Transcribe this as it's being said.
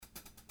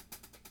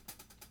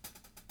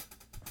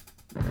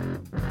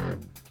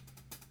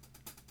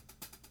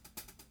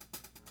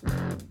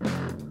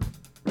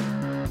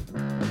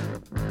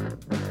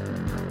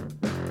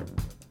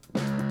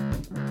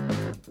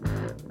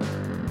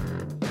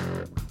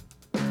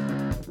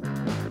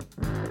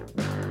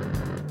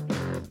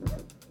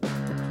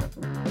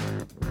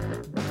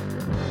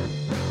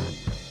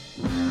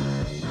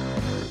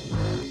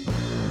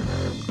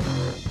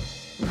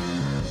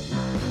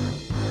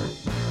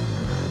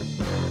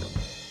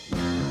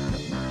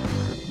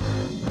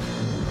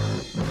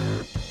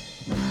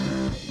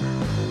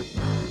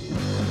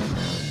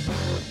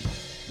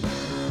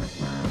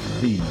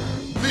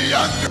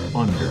The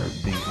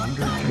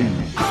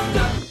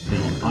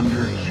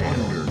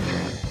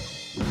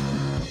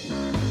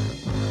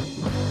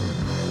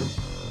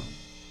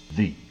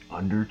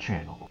Under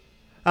Channel.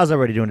 How's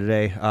everybody doing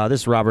today?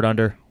 This is Robert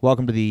Under.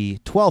 Welcome to the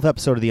 12th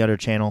episode of the Under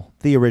Channel,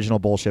 the original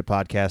bullshit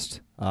podcast.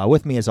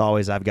 With me, as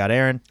always, I've got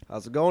Aaron.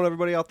 How's it going,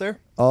 everybody out there?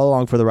 All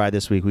along for the ride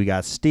this week, we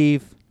got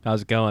Steve.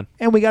 How's it going?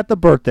 And we got the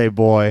birthday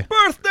boy.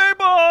 Birthday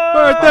boy!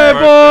 Birthday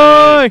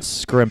boy!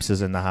 Skrimps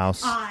is in the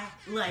house. I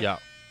like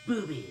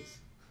boobies.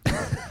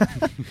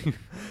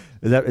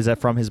 Is that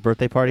from his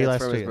birthday party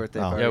last from week? his birthday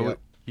party. Yeah,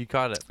 you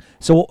caught it.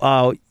 So,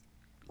 I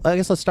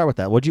guess let's start with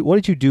that. What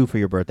did you do for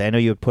your birthday? I know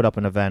you had put up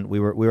an event. We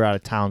were out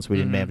of town, so we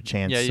didn't have a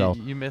chance. Yeah, so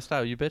you missed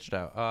out. You bitched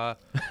out.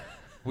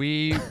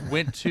 We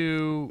went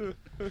to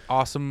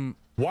awesome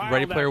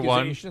Ready Player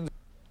One.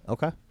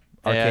 Okay.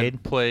 Arcade.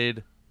 And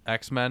played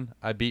X-Men.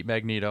 I beat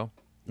Magneto.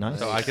 Nice.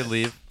 So I could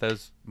leave. That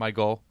was my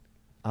goal.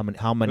 How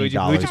many Who'd you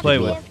dollars play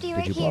did you with?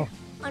 did you blow?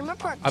 On my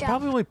pork I chop.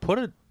 probably only put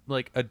it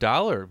like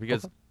 $1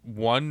 because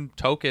one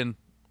token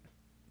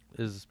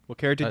is What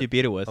character did you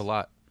beat it with? a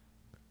lot.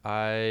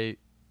 I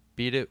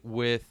beat it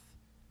with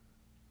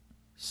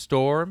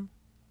Storm,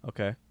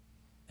 Okay.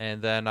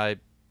 and then I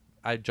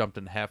jumped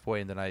in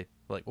halfway, and then I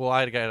I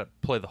got to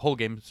play the whole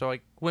game, so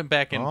I went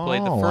back and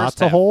played the first lots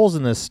half. of holes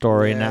in this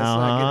story Yeah, now. it's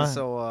not Huh? getting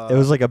so, It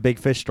was like a big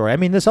fish story. I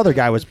mean, this other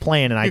guy was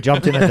playing, and I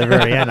jumped in at the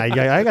very end.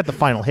 I got the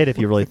final hit, if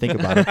you really think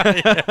about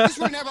it. This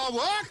will never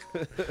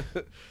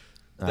work.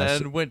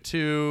 Then went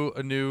to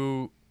a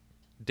new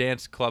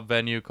dance club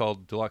venue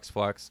called Deluxe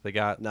Flex. They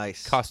got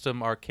Nice.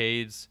 custom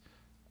arcades.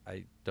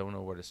 I don't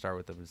know where to start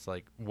with them. It's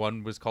like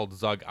one was called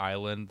Zug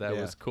Island. That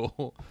Yeah. was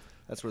cool.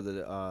 That's where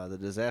the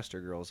Disaster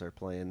Girls are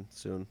playing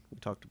soon. We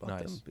talked about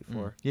Nice. them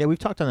before. Yeah, we've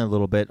talked on that a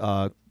little bit.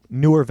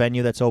 Newer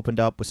venue that's opened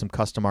up with some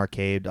custom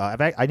arcade.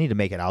 I need to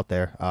make it out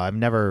there. I've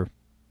never.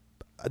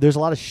 There's a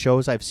lot of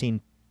shows I've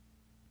seen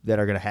that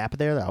are going to happen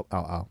there. Maybe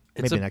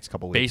It's the a next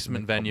couple weeks.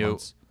 basement maybe a couple venue.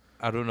 months.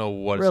 I don't know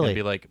what it's Really? going to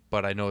be like,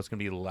 but I know it's going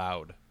to be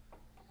loud.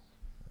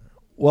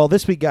 Well,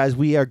 this week, guys,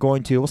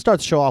 we'll start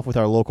the show off with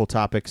our local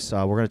topics.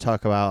 We're going to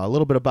talk about a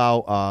little bit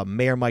about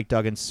Mayor Mike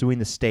Duggan suing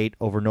the state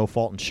over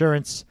no-fault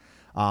insurance.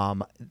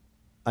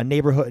 A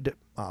neighborhood,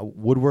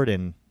 Woodward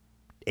and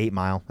 8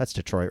 Mile. That's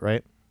Detroit,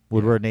 right?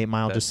 Woodward and 8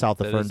 Mile, just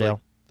south of That is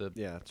Ferndale. Like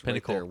the Yeah, it's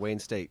pinnacle. right there, Wayne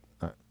State.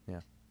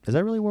 Is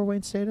that really where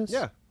Wayne State is?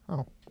 Yeah.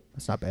 Oh,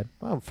 that's not bad.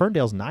 Well,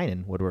 Ferndale's 9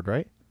 in Woodward,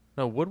 right?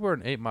 No, Woodward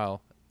and 8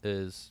 Mile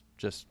is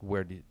just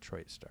where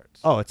Detroit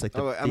starts. Oh, it's like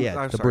the I'm the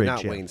sorry, bridge,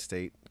 not yeah. Wayne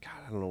State. God,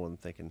 I don't know what I'm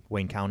thinking.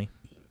 Wayne County.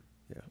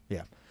 Yeah.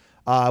 Yeah.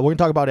 We're going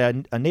to talk about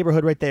a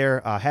neighborhood right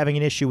there having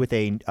an issue with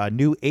a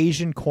new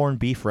Asian corned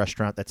beef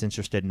restaurant that's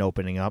interested in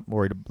opening up.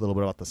 Worried a little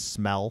bit about the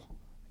smell.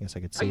 I guess I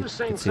could see, Are you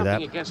saying could see something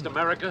that. against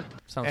America?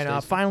 Sounds And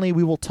tasty. finally,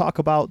 we will talk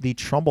about the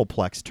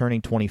Trumbullplex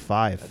turning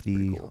 25,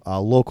 the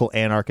local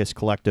anarchist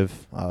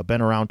collective.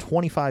 Been around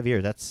 25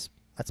 years. That's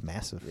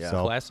massive. Yeah.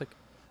 So, Classic.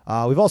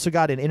 we've also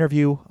got an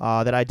interview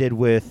that I did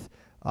with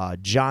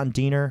Jon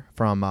Diener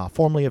from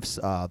formerly of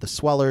the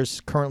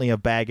Swellers, currently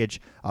of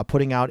Baggage,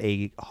 putting out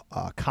a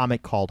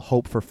comic called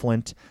Hope for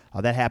Flint.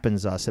 That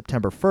happens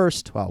September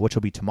 1st, which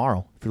will be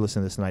tomorrow. If you're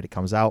listening to this tonight, it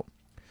comes out.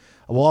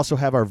 We'll also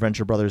have our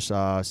Venture Brothers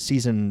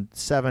Season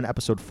 7,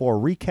 Episode 4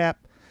 recap,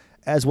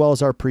 as well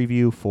as our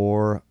preview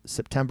for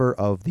September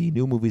of the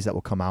new movies that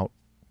will come out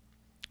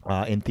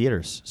in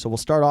theaters. So we'll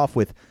start off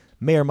with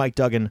Mayor Mike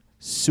Duggan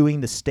suing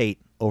the state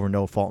over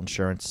no-fault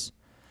insurance.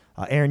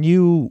 Aaron,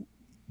 you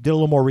did a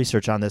little more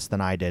research on this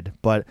than I did,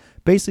 but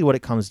basically what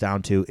it comes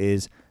down to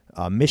is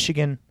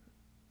Michigan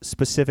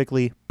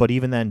specifically, but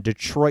even then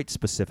Detroit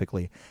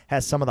specifically,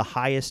 has some of the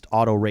highest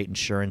auto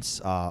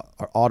insurance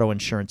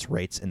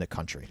rates in the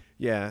country.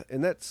 Yeah,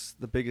 and that's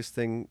the biggest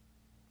thing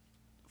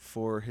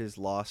for his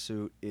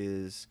lawsuit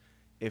is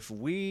if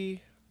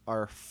we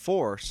are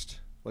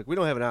forced, like we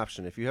don't have an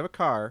option. If you have a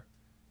car,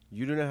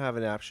 you do not have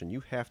an option.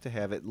 You have to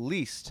have at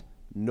least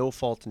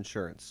no-fault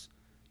insurance.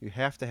 You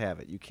have to have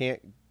it. You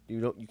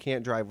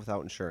can't drive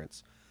without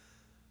insurance.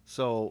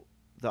 So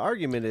the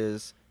argument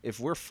is if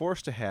we're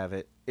forced to have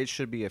it, it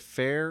should be a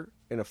fair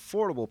and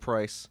affordable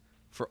price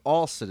for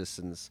all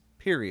citizens,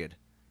 period,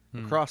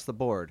 across the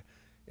board.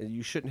 And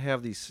you shouldn't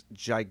have these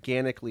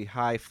gigantically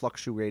high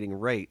fluctuating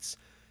rates,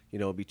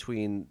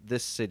 between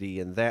this city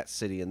and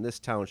this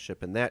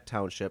township and that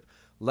township,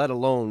 let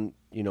alone,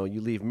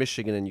 you leave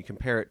Michigan and you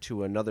compare it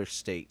to another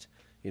state,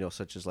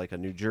 such as like a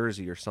New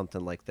Jersey or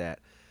something like that,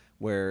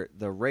 where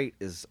the rate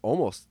is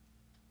almost,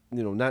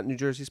 not New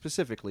Jersey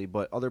specifically,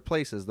 but other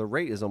places, the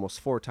rate is almost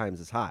 4 times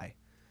as high.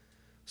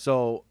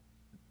 So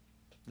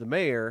the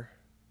mayor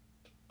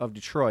of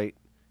Detroit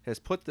has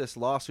put this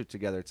lawsuit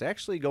together. It's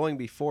actually going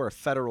before a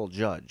federal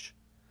judge.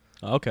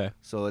 Okay.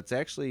 So it's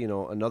actually,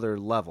 another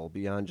level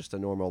beyond just a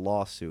normal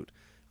lawsuit.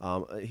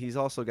 He's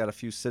also got a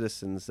few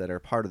citizens that are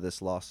part of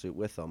this lawsuit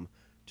with him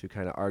to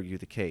kind of argue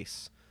the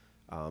case,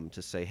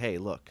 to say, hey,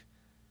 look,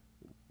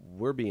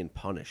 we're being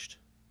punished.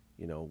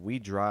 We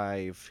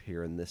drive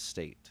here in this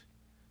state.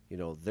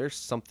 There's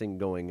something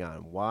going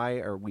on. Why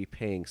are we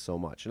paying so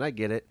much? And I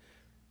get it.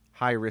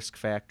 High risk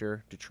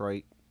factor,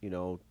 Detroit,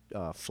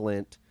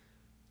 Flint.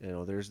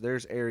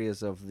 There's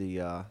areas of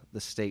the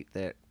state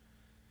that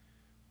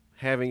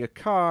having a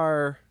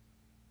car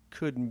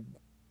could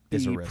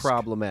Is a be risk.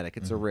 problematic.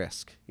 It's a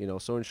risk,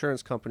 So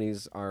insurance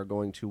companies are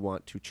going to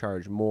want to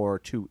charge more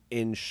to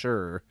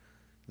insure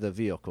the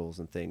vehicles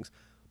and things.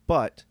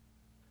 But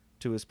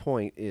to his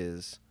point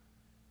is,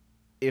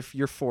 if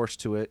you're forced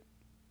to it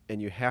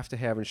and you have to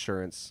have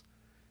insurance,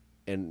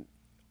 and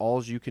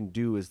all you can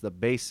do is the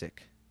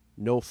basic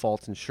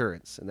no-fault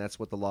insurance, and that's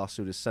what the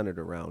lawsuit is centered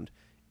around,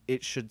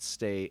 it should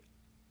stay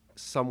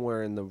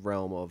somewhere in the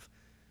realm of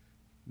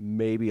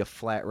maybe a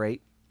flat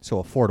rate.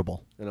 So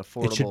affordable. An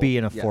affordable. It should be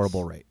an yes.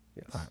 affordable rate.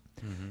 Yes. All right.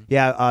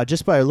 Yeah,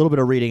 just by a little bit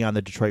of reading on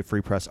the Detroit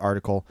Free Press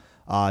article,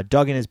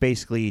 Duggan is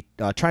basically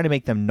trying to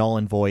make them null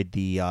and void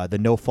the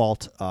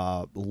no-fault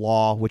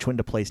law, which went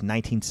into place in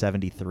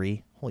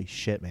 1973. Holy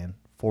shit, man.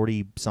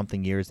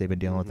 40-something years they've been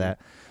dealing with that.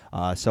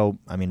 So,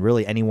 I mean,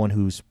 really anyone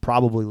who's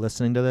probably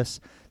listening to this,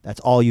 that's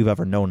all you've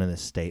ever known in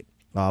this state.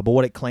 But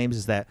what it claims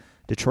is that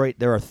Detroit,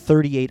 there are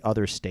 38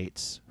 other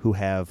states who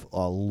have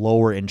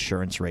lower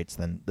insurance rates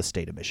than the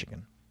state of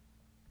Michigan.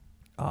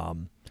 I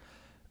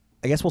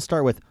guess we'll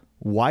start with,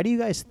 why do you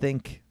guys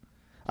think,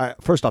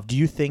 first off, do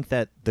you think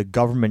that the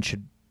government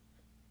should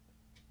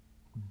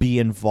be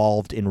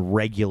involved in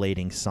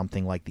regulating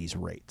something like these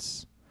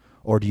rates?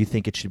 Or do you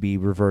think it should be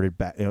reverted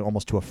back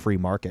almost to a free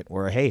market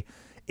where, hey,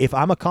 if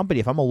I'm a company,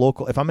 if I'm a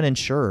local, if I'm an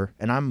insurer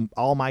and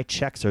all my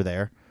checks are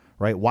there,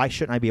 right, why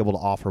shouldn't I be able to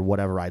offer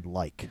whatever I'd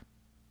like?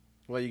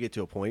 Well, you get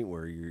to a point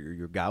where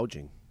you're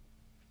gouging.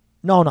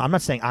 No, I'm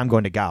not saying I'm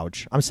going to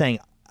gouge. I'm saying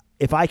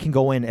if I can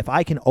go in, if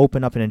I can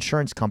open up an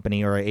insurance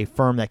company or a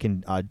firm that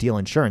can deal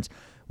insurance,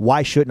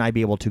 why shouldn't I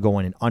be able to go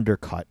in and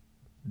undercut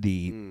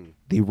the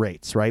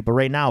rates, right? But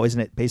right now, isn't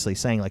it basically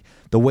saying like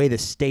the way the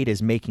state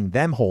is making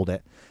them hold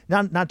it,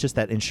 not just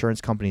that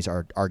insurance companies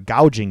are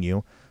gouging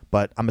you,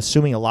 but I'm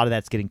assuming a lot of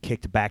that's getting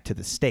kicked back to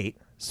the state,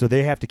 so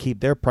they have to keep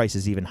their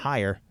prices even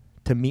higher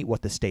to meet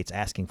what the state's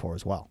asking for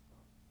as well.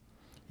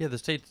 Yeah, the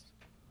state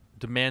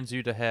demands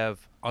you to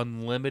have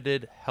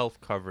unlimited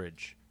health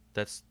coverage.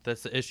 That's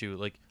the issue.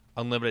 Like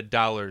unlimited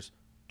dollars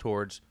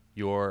towards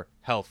your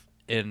health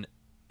in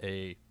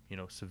a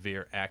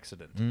severe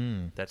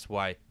accident. That's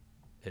why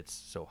it's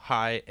so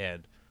high,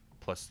 and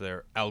plus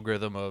their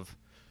algorithm of,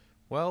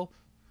 well,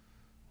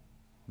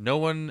 no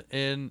one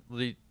in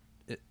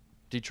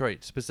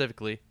Detroit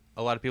specifically,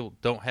 a lot of people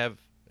don't have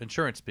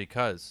insurance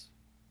because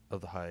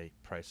of the high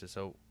prices.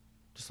 So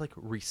just like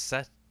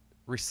reset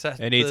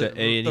It needs the to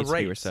be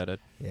rates. resetted.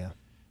 Yeah.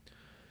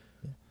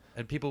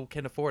 And people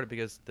can afford it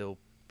because they'll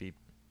be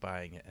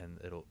buying it and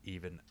it'll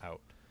even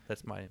out.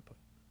 That's my input.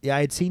 Yeah,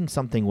 I had seen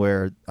something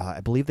where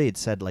I believe they had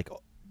said like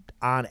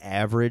on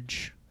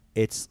average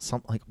it's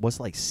something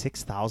like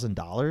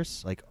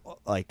 $6,000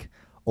 like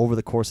over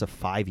the course of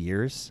 5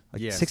 years.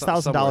 Like Yeah,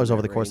 $6,000 somewhere in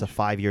over that the course of range.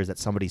 5 years that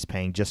somebody's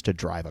paying just to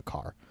drive a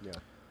car.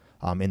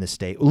 Yeah. In the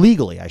state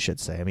legally, I should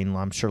say. I mean,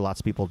 I'm sure lots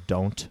of people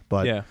don't,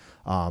 but Yeah.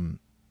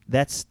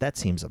 that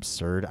seems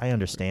absurd. I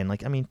understand.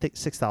 Like, I mean,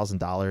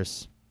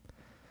 $6,000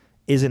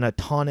 isn't a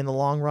ton in the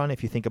long run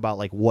if you think about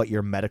like what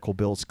your medical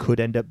bills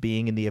could end up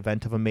being in the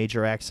event of a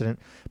major accident.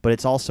 But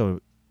it's also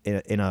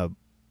in a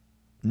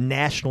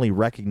nationally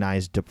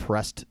recognized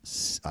depressed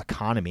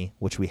economy,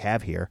 which we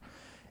have here.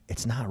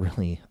 It's not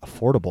really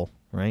affordable,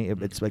 right?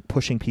 It's like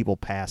pushing people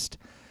past.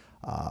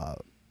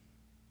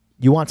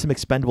 You want some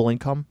expendable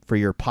income for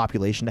your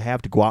population to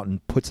have to go out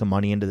and put some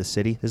money into the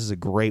city. This is a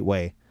great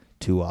way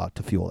to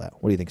fuel that.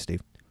 What do you think,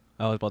 Steve?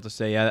 I was about to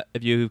say, yeah,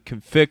 if you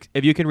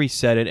can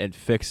reset it and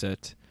fix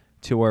it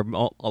to where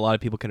a lot of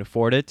people can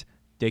afford it,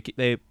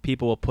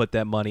 people will put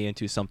that money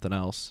into something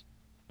else.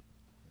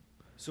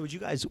 So would you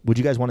guys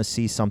want to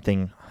see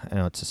something? I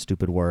know it's a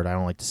stupid word. I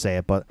don't like to say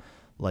it, but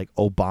like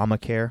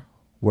Obamacare,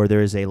 where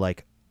there is a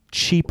like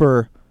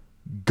cheaper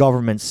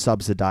government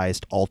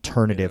subsidized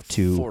alternative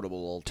to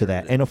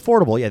that, and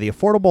affordable. Yeah, the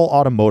Affordable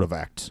Automotive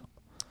Act.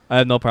 I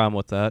have no problem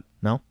with that.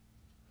 No,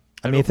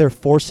 I mean if they're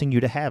forcing you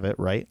to have it,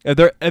 right? If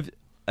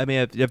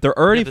they're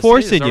already the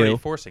forcing state is already you,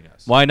 forcing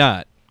us. why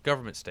not?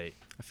 Government state.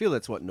 I feel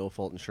that's what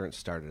no-fault insurance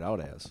started out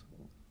as.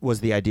 Was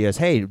the idea is,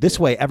 hey, this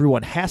way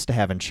everyone has to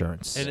have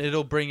insurance. And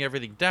it'll bring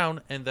everything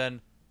down, and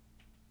then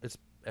it's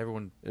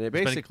everyone And it has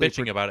been basically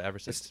bitching about it ever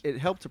since. It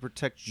helped to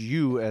protect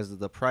you as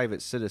the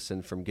private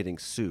citizen from getting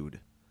sued.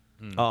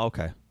 Oh,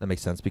 okay, that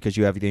makes sense because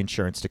you have the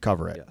insurance to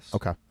cover it. Yes.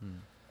 Okay.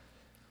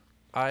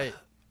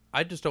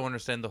 I just don't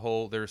understand their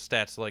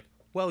stats like,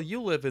 well,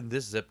 you live in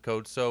this zip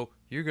code, so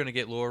you're going to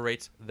get lower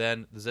rates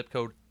than the zip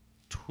code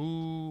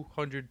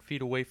 200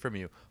 feet away from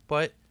you.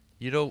 But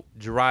you don't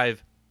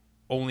drive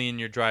only in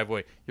your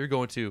driveway. You're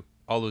going to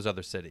all those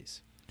other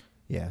cities.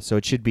 Yeah, so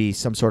it should be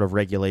some sort of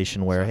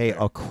regulation where, hey,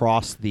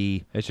 across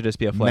the It should just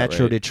be a flat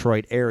Metro rate.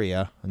 Detroit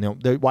area,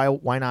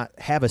 why not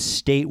have a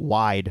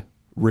statewide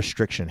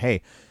restriction?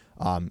 Hey,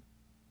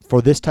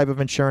 for this type of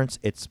insurance,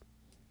 it's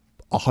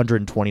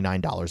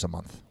 $129 a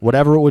month,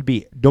 whatever it would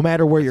be, no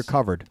matter where you're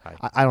covered.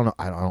 I don't know.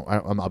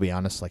 I'll be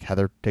honest. Like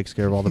Heather takes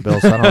care of all the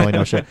bills, so I don't really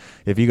know shit.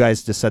 If you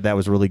guys just said that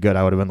was really good,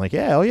 I would have been like,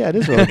 yeah, oh yeah, it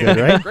is really good,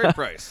 right? Great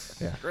price.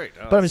 Yeah. Great.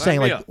 But I'm just saying,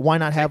 like, why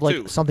not have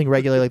like something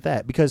regular like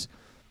that? Because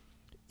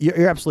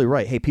you're absolutely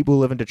right. Hey, people who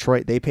live in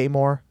Detroit, they pay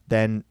more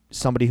than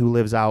somebody who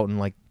lives out in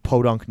like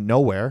podunk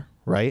nowhere,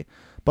 right?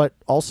 But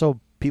also,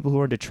 people who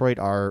are in Detroit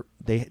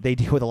they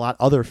deal with a lot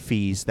other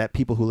fees that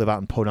people who live out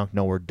in podunk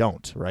nowhere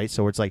don't, right?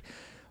 So it's like,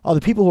 oh, the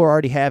people who are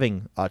already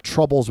having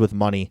troubles with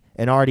money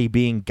and already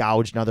being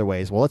gouged in other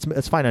ways. Well,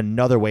 let's find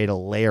another way to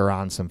layer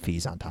on some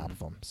fees on top of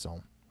them.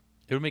 So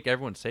it would make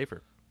everyone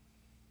safer,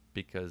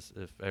 because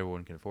if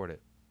everyone can afford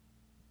it,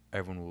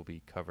 everyone will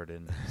be covered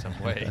in some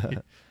way.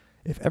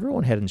 If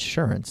everyone had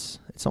insurance,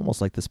 it's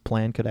almost like this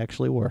plan could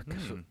actually work.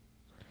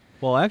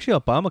 Well, actually,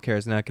 Obamacare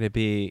is not going to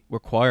be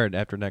required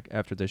after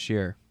this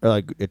year. Or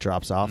like it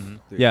drops off.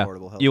 The Yeah,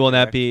 Affordable Health you will Care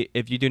not Act, be,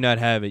 if you do not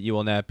have it, you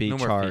will not be No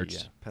more fee, charged.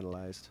 yeah.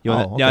 penalized. You will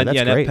Oh, not, okay,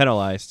 that's not great.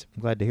 penalized.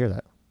 I'm glad to hear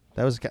that.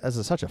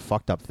 That's such a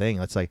fucked up thing.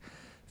 It's like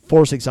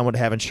forcing someone to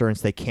have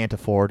insurance they can't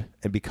afford,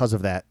 and because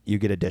of that, you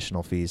get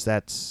additional fees.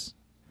 That's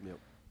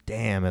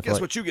damn. If Guess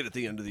like, what you get at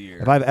the end of the year?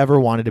 if I've ever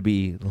wanted to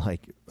be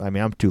like, I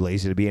mean, I'm too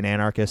lazy to be an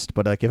anarchist,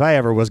 but like if I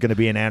ever was going to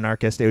be an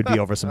anarchist, it would be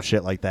over some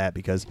shit like that,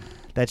 because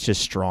that's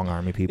just strong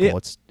army people. Yeah.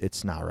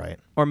 It's not right.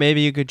 Or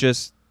maybe you could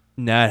just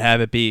not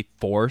have it be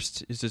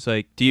forced. It's just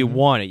like, do you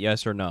want it,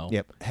 yes or no?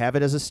 Yep, have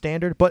it as a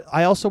standard, but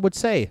I also would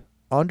say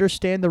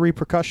understand the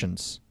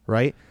repercussions,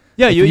 right?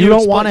 Yeah, if you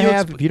don't want to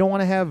have if you don't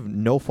want to have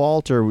no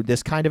fault or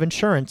this kind of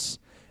insurance,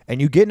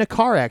 and you get in a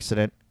car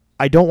accident,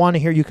 I don't want to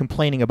hear you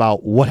complaining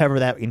about whatever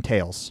that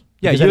entails.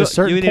 Yeah, Because at a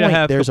certain you need point, to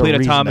have there's a complete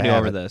reason to autonomy have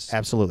over it. this.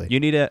 Absolutely. You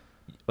need to,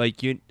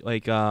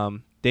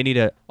 they need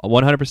to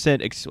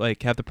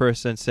 100% have the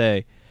person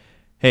say,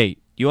 hey,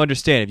 you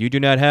understand, if you do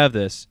not have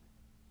this,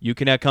 you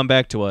cannot come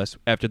back to us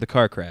after the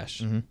car crash.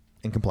 And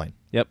complain.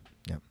 Yep.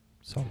 Yep.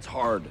 So It's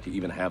hard to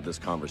even have this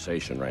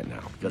conversation right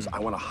now because I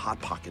want a Hot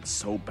Pocket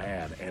so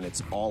bad, and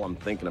it's all I'm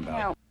thinking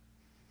about.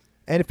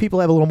 And if people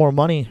have a little more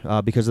money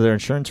because of their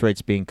insurance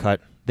rates being cut,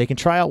 they can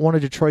try out one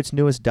of Detroit's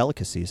newest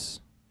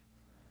delicacies.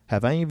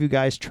 Have any of you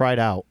guys tried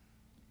out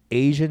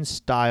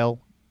Asian-style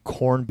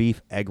corned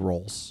beef egg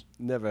rolls?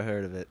 Never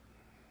heard of it.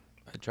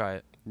 I'd try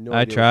it. No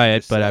I idea try what you it,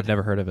 just but said. I've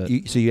never heard of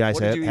it. So you guys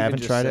What did you even haven't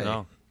just tried say? it?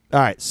 No. All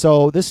right,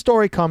 so this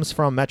story comes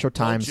from Metro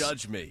Times. Don't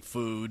judge me,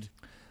 food.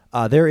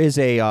 There is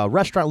a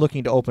restaurant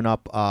looking to open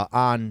up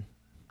on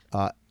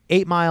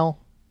 8 Mile,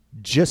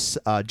 just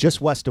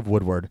west of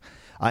Woodward,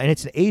 and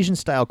it's an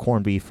Asian-style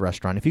corned beef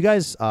restaurant. If you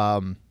guys,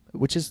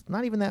 which is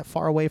not even that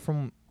far away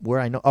from where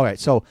I know. All right,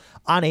 so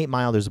on 8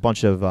 Mile, there's a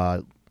bunch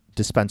of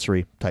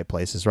dispensary-type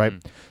places, right?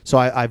 So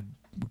I've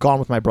gone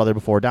with my brother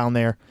before down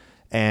there,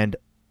 and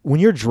when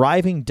you're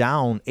driving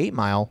down 8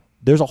 Mile,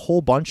 there's a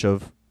whole bunch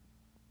of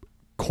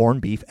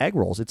corned beef egg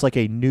rolls. It's like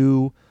a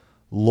new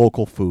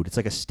local food. It's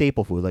like a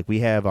staple food. Like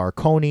we have our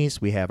Conies,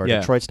 we have our Yeah.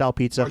 Detroit style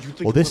pizza. Are you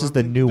thinking Well, this what is I'm the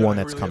thinking? new That one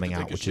I that's really have coming to out,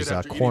 take a which shit is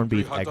after eating corned 3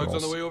 beef hot egg dogs on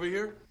rolls. the way over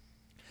here?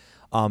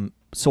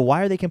 So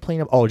why are they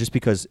complaining? Oh, just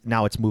because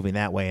now it's moving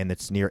that way and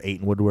it's near 8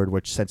 and Woodward,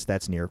 which since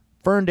that's near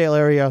Ferndale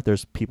area,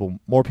 there's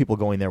more people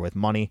going there with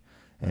money,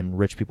 and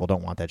rich people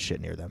don't want that shit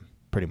near them.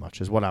 Pretty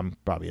much is what I'm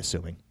probably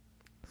assuming.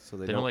 So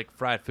They don't like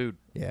fried food.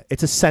 Yeah,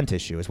 it's a scent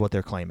issue, is what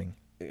they're claiming.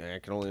 I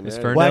can only Is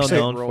imagine. Ferndale Well, actually-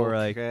 known for Rolled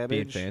like being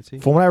cabbage. fancy?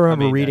 From what I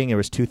remember mean, reading, it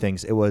was two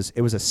things. It was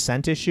a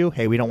scent issue.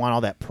 Hey, we don't want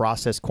all that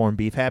processed corned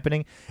beef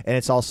happening, and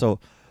it's also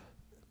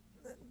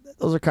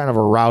those are kind of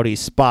a rowdy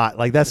spot.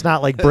 Like that's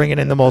not like bringing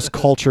in the most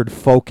cultured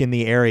folk in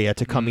the area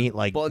to come eat.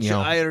 Like Bunch you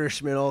know, of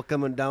Irishmen all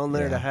coming down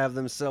there Yeah. to have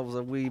themselves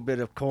a wee bit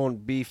of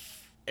corned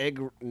beef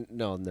egg.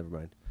 No, never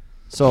mind.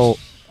 so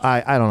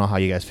I don't know how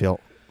you guys feel.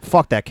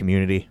 Fuck that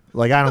community.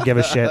 Like I don't give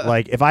a shit.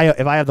 Like if I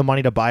have the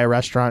money to buy a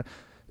restaurant,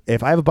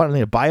 if I have the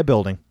money to buy a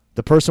building,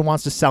 the person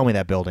wants to sell me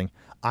that building.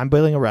 I'm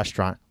building a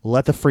restaurant.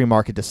 Let the free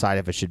market decide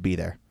if it should be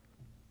there.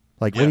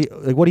 Like,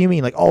 what do you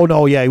mean? Like, oh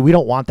no, yeah, we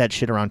don't want that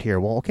shit around here.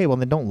 Well, okay, well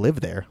then don't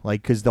live there.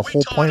 Like, because the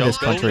whole point of this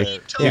country,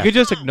 You could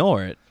just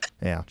ignore it.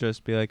 yeah,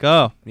 Just be like,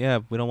 oh,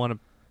 yeah, we don't want to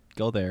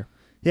go there.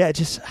 yeah, it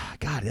just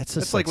God, that's just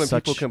It's like when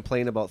such, people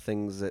complain about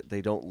things that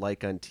they don't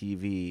like on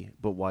TV,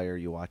 but why are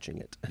you watching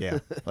it? yeah,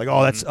 like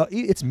oh, that's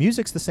it's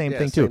music's the same Yeah,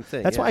 thing too. same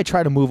thing, That's why yeah. I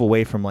try to move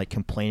away from like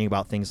complaining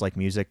about things like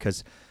music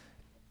because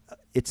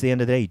it's the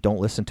end of the day. Don't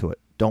listen to it.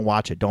 Don't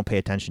watch it. Don't pay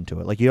attention to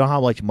it. Like you know how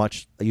like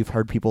much you've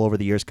heard people over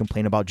the years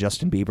complain about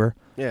Justin Bieber.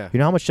 Yeah. You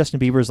know how much Justin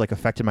Bieber has like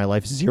affected my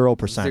life?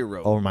 0%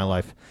 Zero. over my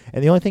life.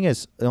 And the only thing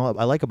is, you know, what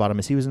I like about him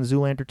is he was in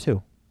Zoolander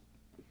too.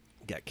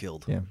 Got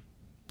killed. Yeah,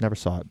 never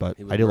saw it, but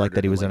He was I do like that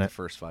murdered he was like in the it.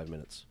 first 5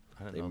 minutes.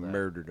 didn't They know that.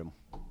 murdered him.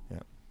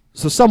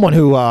 So someone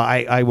who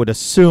I would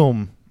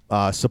assume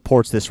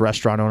supports this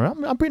restaurant owner.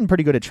 I'm being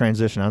pretty good at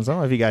transition. I don't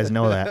know if you guys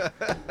know that.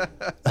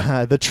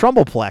 The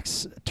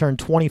Trumbullplex turned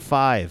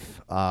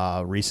 25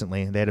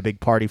 recently. They had a big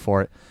party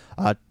for it.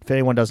 If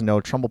anyone doesn't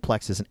know,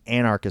 Trumbullplex is an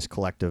anarchist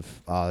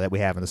collective that we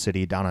have in the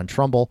city down on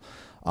Trumbull.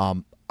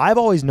 I've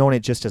always known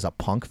it just as a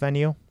punk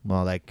venue.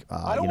 Well, like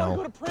you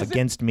know,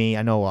 Against Me.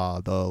 I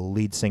know the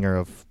lead singer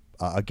of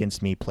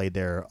Against Me played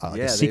their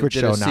Yeah, secret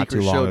they did show a not secret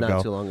too show long ago.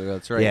 Not too long ago.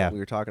 That's right. Yeah. We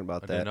were talking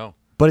about I that. didn't know.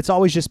 But it's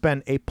always just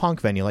been a punk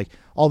venue. Like,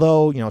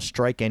 although,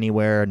 Strike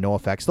Anywhere, No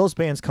Effects, those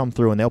bands come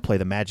through and they'll play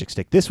the Magic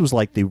Stick. This was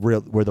like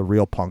where the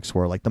real punks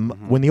were. Like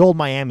when the Old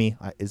Miami,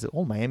 is it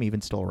Old Miami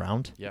even still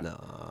around? Yeah.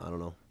 No, I don't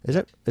know. Is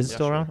it? Is it Yeah,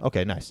 still sure. around?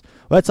 Okay, nice.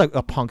 Well, that's like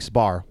a punk's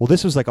bar. Well,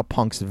 this was like a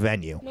punk's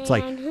venue. Man, It's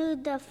like who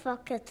the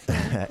fuck is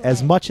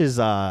as much as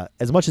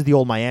the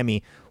Old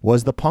Miami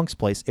was the punk's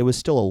place, it was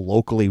still a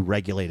locally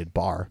regulated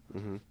bar.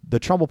 The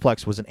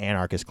Trumbullplex was an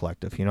anarchist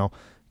collective.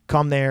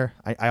 Come there.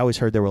 I always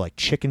heard there were like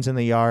chickens in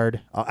the yard.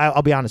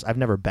 I'll be honest. I've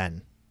never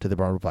been to the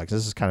Trumbullplex.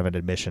 This is kind of an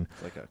admission.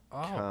 It's like a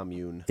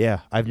commune. Yeah,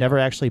 I've never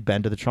actually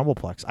been to the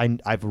Trumbullplex.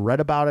 I've read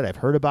about it. I've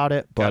heard about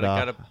it, but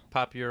Gotta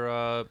pop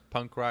your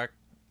punk rock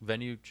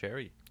venue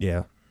cherry.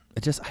 yeah,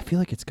 I feel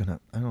like it's gonna.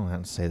 I don't know how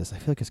to say this. I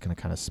feel like it's gonna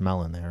kind of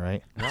smell in there,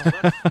 right?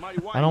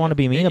 I don't want to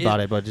be mean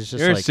about it, but it's just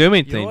You're like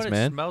assuming You know things, what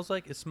man. it smells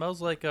like? It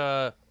smells like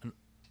an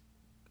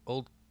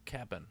old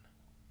cabin.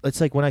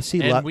 it's like when I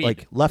see And weed.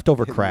 like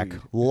leftover And crack.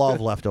 weed. Love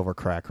leftover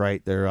crack,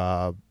 right? They're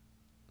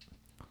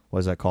what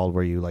is that called?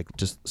 Where you like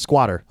just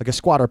squatter, like a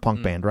squatter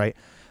punk band, right?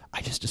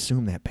 I just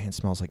assume that band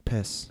smells like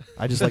piss.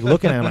 I just like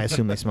looking at them. I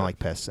assume they smell like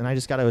piss, and I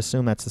just got to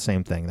assume that's the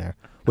same thing there.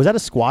 Was that a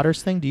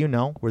squatters thing? Do you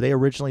know? Were they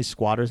originally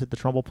squatters at the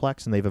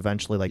Trumbullplex, and they've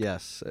eventually like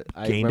Yes,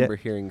 I gained remember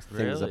it? hearing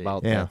things Really?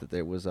 about Yeah. that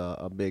there was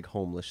a big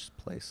homeless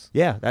place.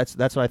 Yeah, that's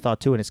what I thought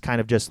too. And it's kind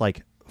of just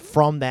like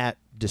from that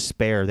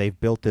despair, they've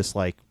built this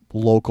like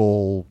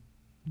local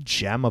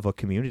gem of a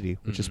community,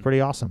 which is pretty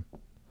awesome.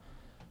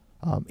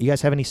 You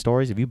guys have any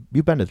stories? Have you've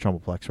been to the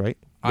Trumbullplex, right?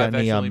 You got I've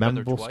any actually been there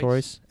memorable twice.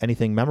 stories?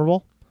 Anything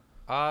memorable?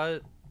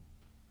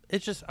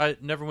 It's just I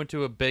never went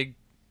to a big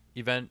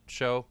event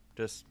show.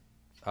 Just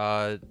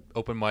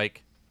open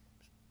mic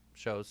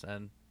shows,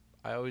 and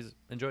I always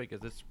enjoy it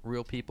because it's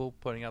real people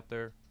putting out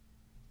their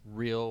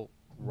real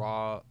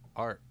raw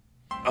art.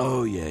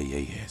 Oh,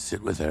 yeah.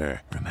 Sit with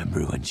her.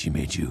 Remember when she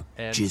made you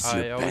And jizz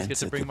I your always pants get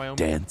to at bring the my own-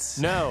 dance?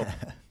 No.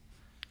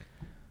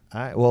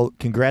 All right. Well,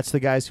 congrats to the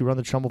guys who run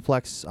the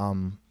Trumbullplex.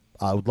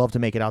 I would love to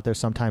make it out there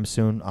sometime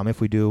soon.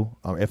 If we do,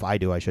 or if I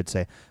do, I should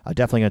say. I'm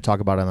definitely going to talk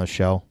about it on the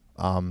show.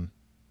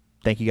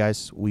 Thank you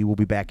guys. We will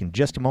be back in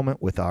just a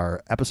moment with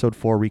our episode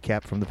 4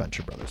 recap from the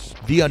Venture Brothers.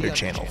 The Under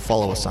Channel.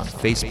 Follow us on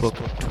Facebook,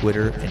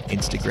 Twitter, and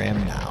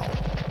Instagram now.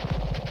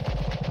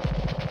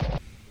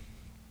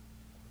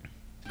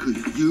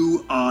 Because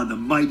you are the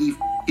mighty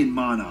f***ing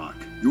Monarch.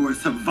 You're a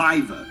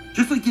survivor,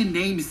 just like your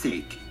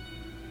namesake.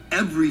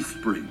 Every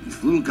spring,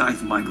 these little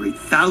guys migrate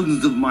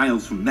thousands of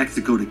miles from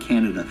Mexico to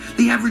Canada.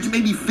 They average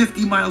maybe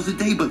 50 miles a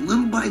day, but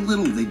little by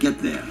little they get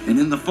there. And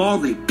in the fall,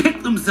 they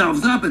pick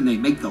themselves up and they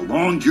make the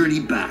long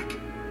journey back.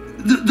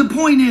 The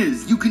point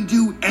is, you can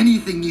do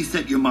anything you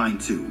set your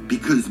mind to,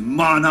 because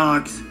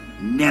monarchs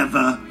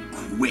never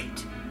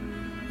quit.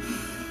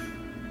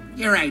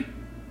 You're right.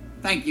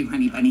 Thank you,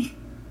 honey bunny.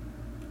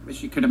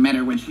 Wish you could have met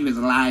her when she was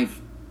alive.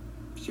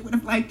 She would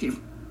have liked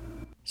you.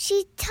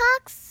 She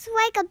talks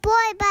like a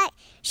boy, but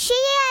she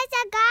is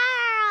a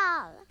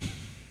girl.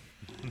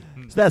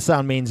 So that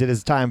sound means it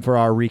is time for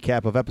our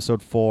recap of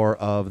episode 4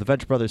 of the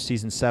Venture Brothers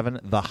Season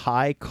 7, The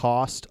High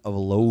Cost of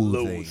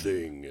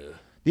Loathing.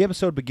 The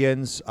episode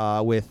begins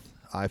with,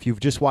 if you've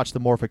just watched the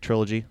Morphic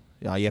Trilogy,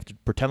 you have to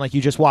pretend like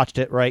you just watched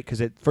it, right?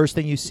 Because first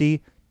thing you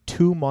see,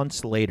 2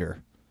 months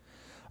later.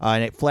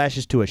 And it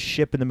flashes to a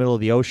ship in the middle of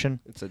the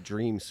ocean. It's a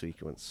dream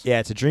sequence. Yeah,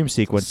 it's a dream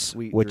sequence,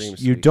 sweet which dream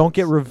you don't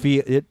get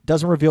reveal. It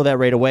doesn't reveal that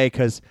right away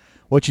because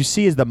what you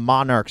see is the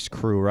Monarch's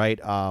crew, right?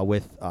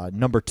 With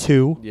number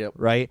 2, Yep.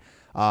 right?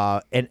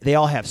 And they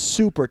all have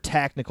super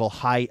technical,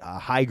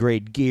 high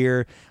grade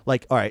gear.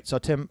 Like, all right, so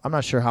Tim, I'm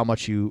not sure how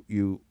much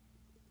you.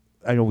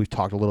 I know we've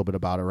talked a little bit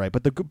about it, right?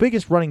 But the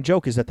biggest running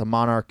joke is that the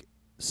Monarch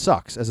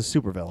sucks as a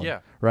supervillain. Yeah.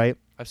 Right.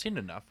 I've seen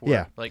enough. Where,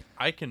 Yeah. Like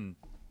I can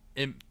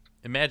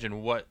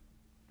imagine what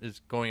is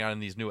going on in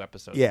these new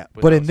episodes. Yeah,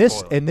 but without in this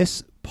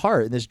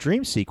spoiling. in this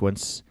dream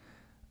sequence,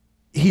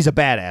 he's a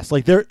badass.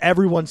 Like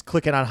everyone's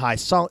clicking on high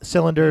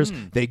cylinders.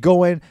 They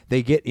go in,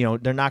 they get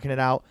they're knocking it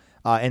out.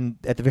 And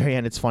at the very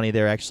end, it's funny.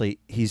 They're actually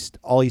he's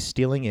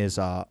stealing is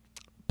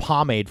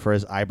pomade for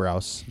his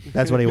eyebrows.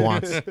 That's what he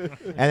wants.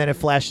 And then it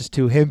flashes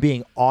to him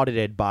being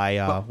audited by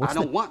I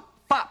don't want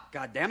fop,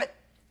 goddammit.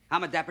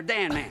 I'm a Dapper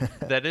Dan man.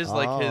 That is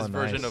like his Oh,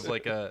 version nice. of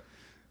like a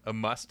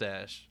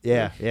mustache.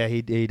 Yeah,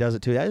 he does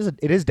it too.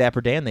 It is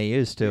Dapper Dan they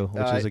use too,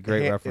 which is a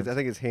great reference. I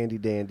think it's Handy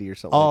Dandy or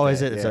something. Oh, like is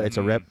that. it? Yeah. It's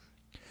a rip.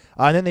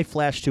 And then they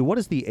flash to what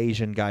is the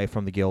Asian guy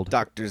from the guild?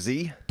 Dr.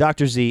 Z.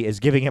 Dr. Z is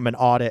giving him an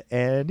audit,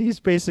 and he's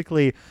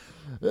basically,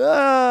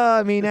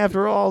 I mean,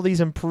 after all these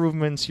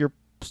improvements, you're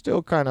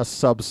still kind of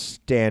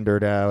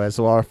substandard as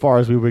far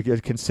as we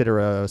would consider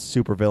a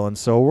supervillain.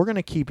 So we're going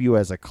to keep you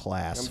as a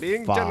class I'm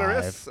being 5.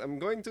 generous. I'm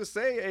going to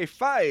say a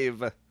 5.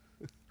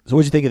 So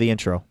what'd you think of the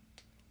intro?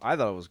 I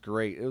thought it was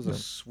great. It was a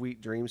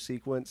sweet dream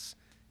sequence.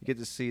 You get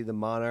to see the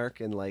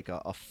Monarch in like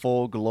a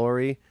full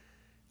glory.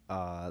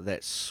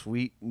 That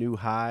sweet new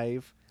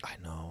hive. I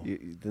know.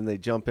 Then they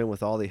jump in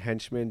with all the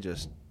henchmen,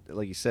 just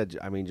like you said.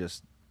 I mean,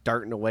 just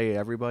darting away at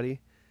everybody.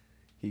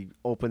 He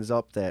opens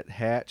up that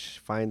hatch,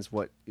 finds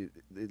what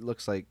it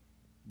looks like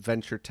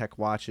Venture Tech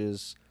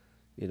watches,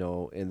 and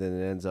then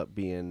it ends up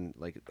being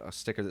like a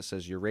sticker that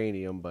says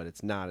uranium, but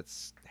it's not.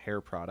 It's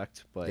hair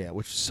product. But yeah,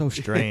 which is so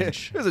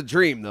strange. It was a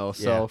dream though.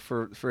 So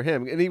for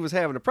him, and he was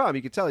having a problem.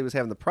 You could tell he was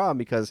having the problem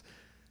because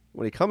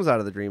when he comes out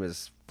of the dream,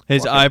 his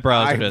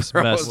eyebrows are just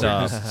messed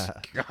up.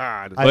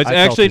 God, What's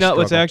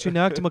actually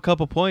knocked him a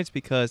couple points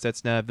because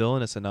that's not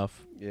villainous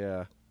enough.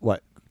 Yeah.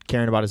 What?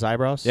 Caring about his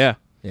eyebrows? Yeah.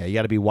 Yeah. You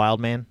got to be Wild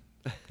Man.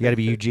 You got to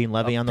be Eugene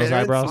Levy on those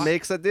eyebrows.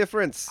 Makes a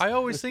difference. I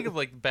always think of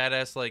like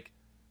badass like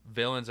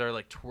villains are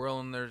like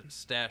twirling their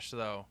stash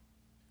though.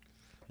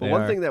 But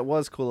one thing that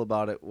was cool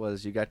about it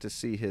was you got to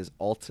see his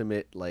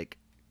ultimate like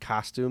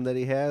costume that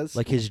he has,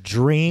 like his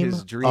dream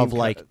of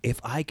like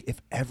if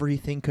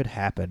everything could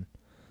happen,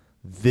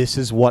 this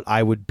is what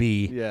I would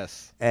be.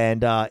 Yes.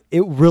 And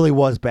it really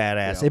was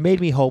badass. Yeah. It made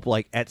me hope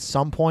like at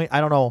some point,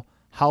 I don't know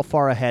how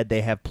far ahead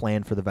they have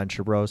planned for the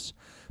Venture Bros,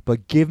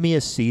 but give me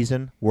a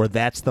season where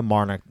that's the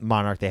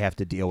Monarch they have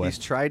to deal with.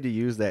 He's tried to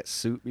use that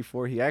suit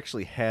before. He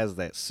actually has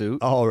that suit.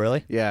 Oh,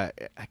 really? Yeah.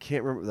 I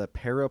can't remember the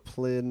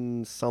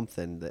paraplane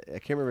something. I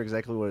can't remember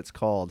exactly what it's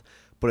called,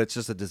 but it's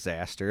just a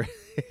disaster.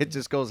 It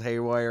just goes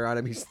haywire on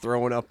him. He's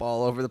throwing up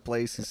all over the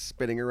place. He's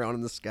spinning around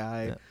in the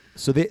sky. Yeah.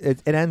 So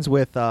it ends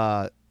with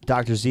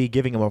Dr. Z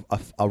giving him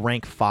a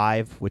rank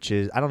 5, which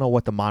is, I don't know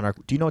what the Monarch,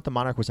 do you know what the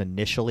Monarch was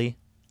initially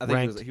I think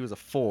ranked? he was a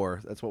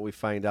 4. That's what we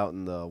find out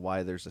in the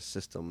why there's a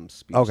system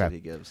speech that he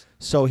gives.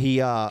 So he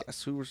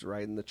guess who was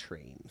riding the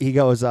train? He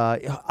goes a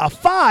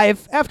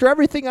 5 after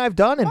everything I've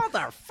done,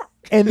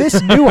 and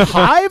this new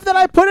hive that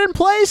I put in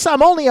place,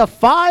 I'm only a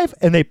 5,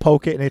 and they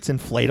poke it and it's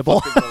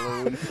inflatable.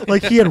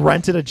 Like he had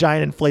rented a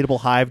giant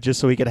inflatable hive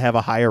just so he could have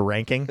a higher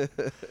ranking.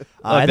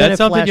 And that's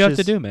something you have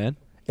to do, man.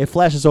 It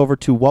flashes over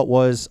to what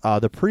was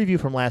the preview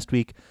from last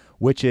week,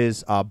 which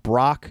is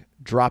Brock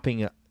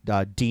dropping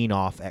Dean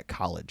off at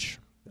college.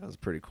 That was a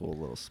pretty cool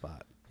little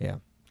spot. Yeah.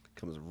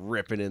 Comes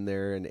ripping in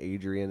there in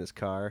Adrian's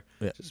car,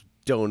 just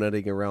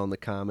donutting around the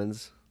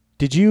commons.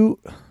 Did you,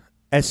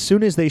 as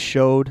soon as they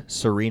showed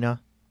Serena,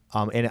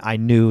 and I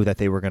knew that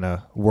they were going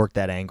to work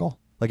that angle,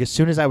 like as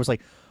soon as I was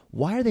like,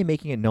 why are they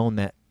making it known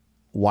that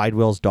Wide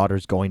Will's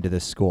daughter's going to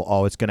this school?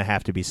 Oh, it's going to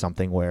have to be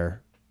something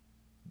where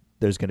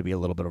there's going to be a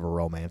little bit of a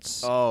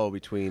romance. Oh,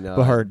 between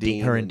her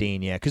and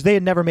Dean, yeah. Because they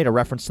had never made a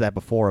reference to that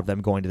before of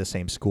them going to the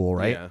same school,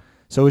 right? Yeah.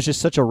 So it was just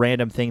such a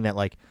random thing that,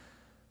 like,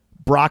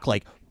 Brock,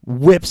 like,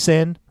 whips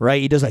in,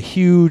 right? He does a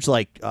huge,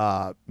 like,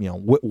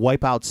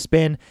 wipeout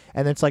spin,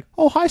 and then it's like,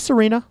 oh, hi,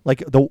 Serena.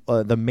 Like,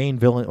 the main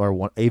villain,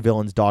 or a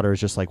villain's daughter is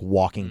just, like,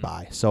 walking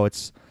by. So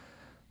it's,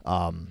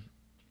 yeah,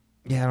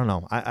 I don't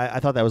know.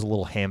 I thought that was a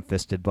little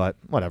ham-fisted, but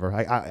whatever.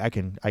 I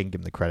can give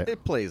them the credit.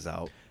 It plays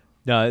out.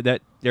 No,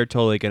 that they're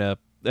totally gonna.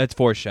 That's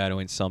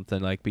foreshadowing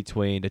something like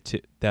between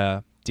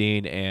the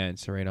Dean and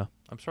Serena.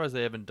 I'm surprised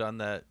they haven't done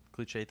that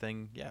cliche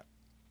thing yet.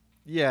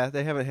 Yeah,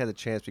 they haven't had a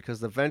chance because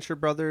the Venture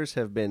Brothers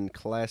have been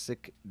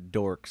classic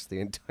dorks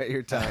the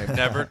entire time.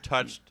 Never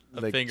touched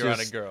a finger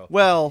on a girl.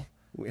 Well,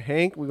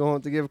 Hank, we're going to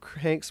have to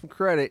give Hank some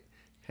credit.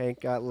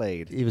 Hank got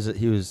laid. He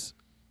was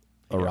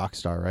a rock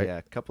star, right? Yeah,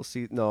 a couple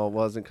seasons. No, it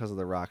wasn't because of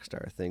the rock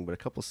star thing, but a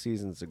couple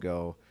seasons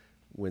ago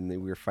when we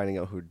were finding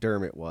out who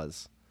Dermot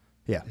was.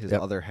 Yeah, his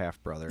other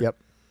half brother. Yep.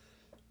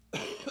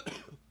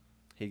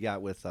 He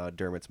got with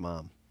Dermot's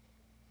mom.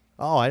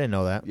 Oh, I didn't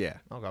know that. Yeah.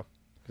 Okay.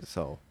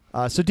 So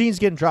Dean's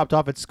getting dropped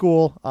off at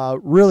school.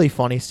 Really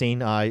funny scene.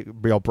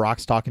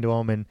 Brock's talking to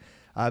him,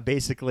 and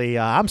basically,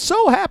 I'm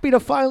so happy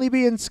to finally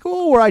be in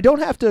school where I don't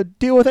have to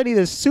deal with any of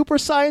this super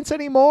science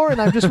anymore,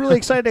 and I'm just really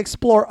excited to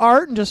explore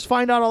art and just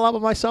find out a lot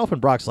about myself. And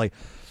Brock's like,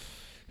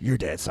 your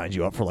dad signed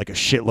you up for like a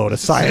shitload of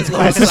science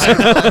classes.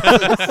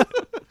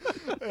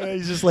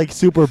 He's just like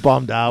super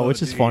bummed out,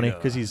 which is funny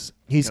because he's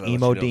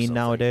emo Dean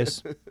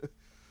nowadays.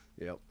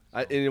 Yep.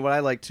 And what I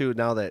like too,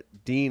 now that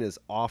Dean is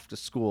off to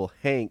school,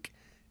 Hank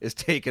is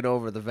taking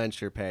over the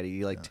Venture Patty.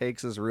 He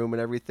takes his room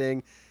and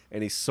everything,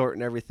 and he's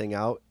sorting everything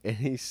out, and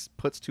he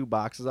puts 2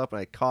 boxes up, and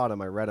I caught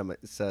him. I read them. It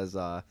says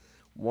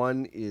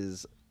one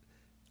is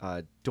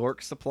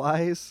dork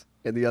supplies,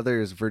 and the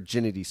other is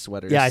virginity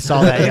sweaters. Yeah, I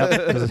saw that.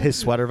 Yep. Was it his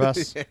sweater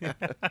vest? Yeah.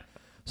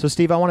 So,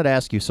 Steve, I wanted to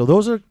ask you. So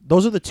those are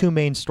the 2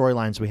 main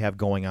storylines we have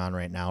going on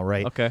right now,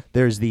 right? Okay.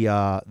 There's the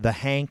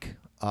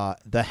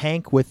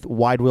Hank with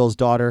Wide Will's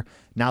daughter.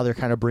 Now they're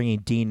kind of bringing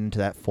Dean into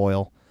that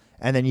foil,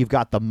 and then you've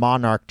got the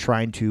Monarch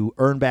trying to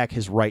earn back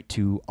his right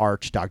to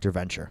arch Dr.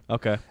 Venture.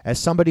 Okay. As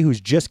somebody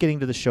who's just getting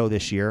to the show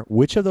this year,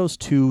 which of those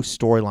 2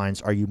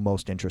 storylines are you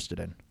most interested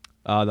in?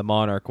 The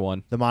Monarch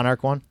one. The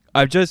Monarch one?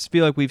 I just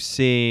feel like we've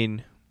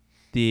seen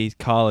the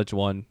college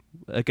one.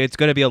 Like it's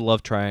going to be a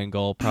love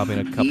triangle probably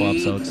in a couple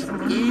episodes.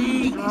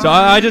 So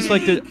I just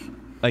like to,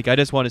 I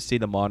just want to see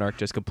the Monarch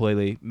just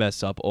completely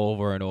mess up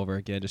over and over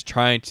again, just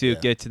trying to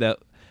get to that,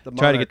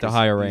 try to get the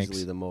higher ranks.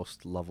 Easily the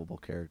most lovable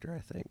character, I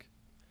think.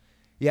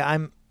 Yeah, I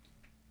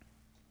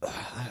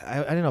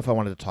don't know if I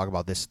wanted to talk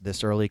about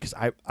this early because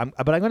but I'm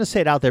going to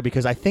say it out there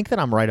because I think that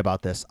I'm right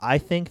about this. I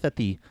think that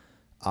the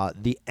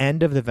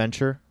end of the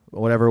Venture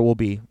whatever it will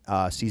be,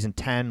 season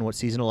 10,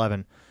 season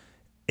 11,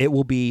 it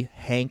will be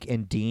Hank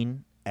and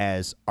Dean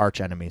as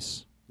arch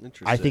enemies.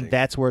 Interesting. I think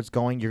that's where it's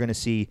going. You're going to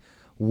see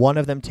one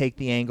of them take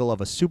the angle of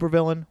a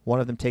supervillain,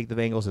 one of them take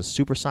the angle as a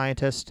super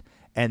scientist,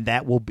 and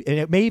that will be, and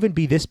it may even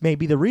be, this may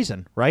be the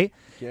reason, right?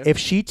 Yeah. If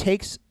he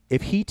takes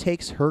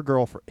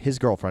his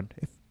girlfriend,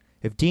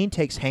 if Dean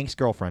takes Hank's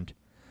girlfriend,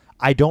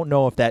 I don't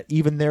know if that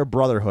even their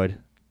brotherhood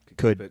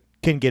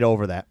can get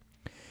over that.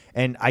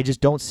 And I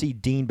just don't see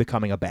Dean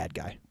becoming a bad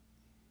guy.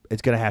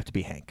 It's going to have to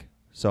be Hank.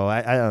 So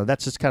I don't know.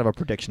 That's just kind of a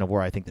prediction of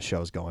where I think the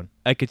show's going.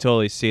 I could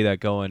totally see that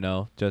going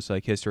now. Just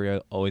like history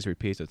always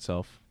repeats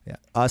itself. Yeah.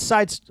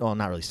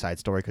 Not really side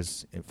story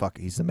because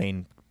he's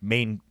the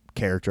main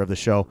character of the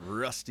show.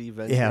 Rusty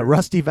Venture. Yeah,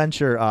 Rusty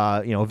Venture.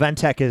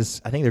 Ventec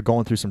is. I think they're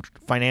going through some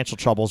financial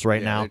troubles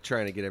right now. They're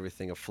trying to get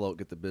everything afloat,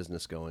 get the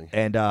business going.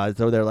 And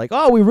so they're like,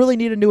 oh, we really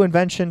need a new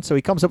invention. So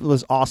he comes up with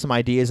those awesome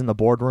ideas in the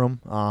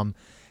boardroom.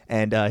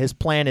 And his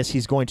plan is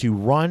he's going to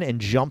run and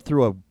jump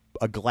through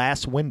a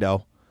glass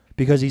window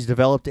because he's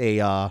developed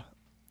a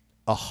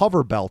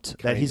hover belt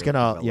that he's going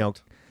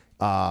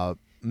to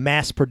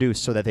mass produce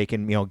so that they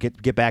can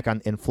get back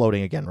on in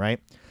floating again,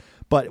 right?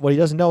 But what he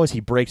doesn't know is he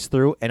breaks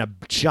through and a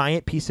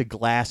giant piece of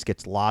glass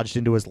gets lodged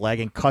into his leg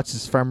and cuts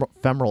his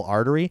femoral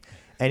artery,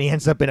 and he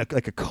ends up in a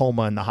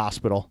coma in the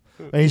hospital.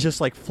 And he's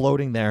just like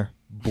floating there,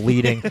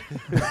 bleeding.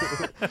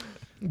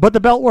 But the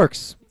belt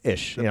works. The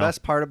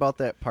best part about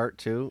that part,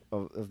 too,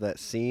 of that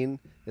scene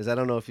is I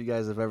don't know if you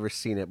guys have ever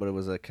seen it, but it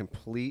was a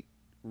complete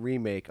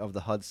remake of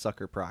the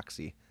Hudsucker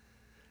Proxy.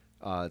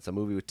 It's a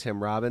movie with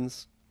Tim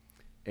Robbins,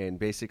 and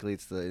basically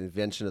it's the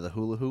invention of the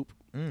hula hoop.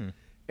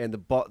 And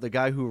the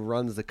guy who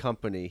runs the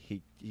company,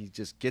 he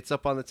just gets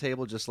up on the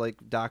table just like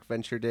Doc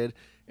Venture did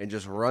and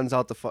just runs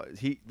out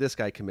this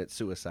guy commits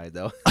suicide,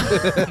 though.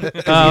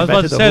 I was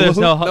about to say there's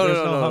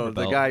no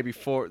The guy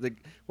before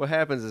what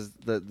happens is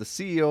the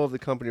CEO of the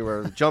company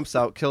jumps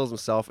out, kills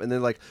himself, and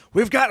then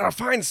we've got to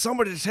find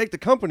somebody to take the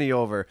company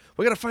over.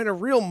 We got to find a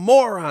real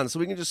moron so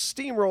we can just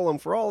steamroll him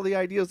for all the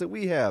ideas that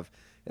we have.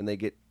 And they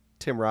get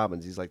Tim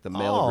Robbins. He's like the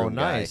mailroom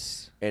guy,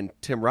 and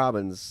Tim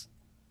Robbins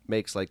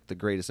makes the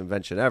greatest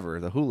invention ever,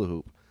 the hula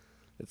hoop.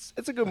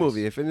 It's a good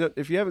movie. If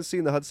you haven't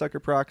seen the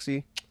Hudsucker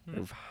Proxy, I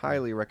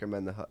highly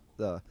recommend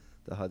the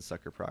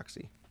Hudsucker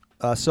Proxy.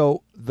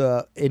 So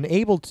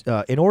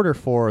in order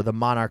for the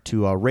Monarch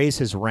to raise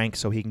his rank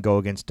so he can go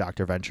against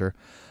Dr. Venture,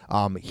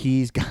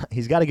 he's got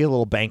to get a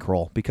little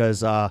bankroll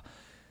because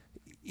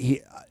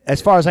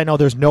as far as I know,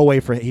 there's no way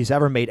he's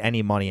ever made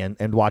any money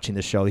and watching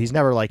the show. He's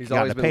never he's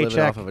gotten a been paycheck.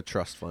 Living off of a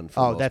trust fund.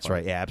 Oh, that's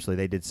right. Yeah,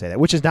 absolutely. They did say that,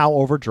 which is now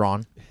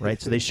overdrawn,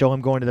 right? So they show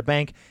him going to the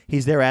bank.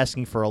 He's there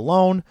asking for a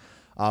loan,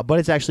 but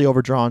it's actually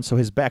overdrawn. So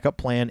his backup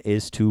plan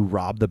is to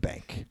rob the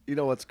bank. You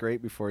know what's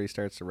great? Before he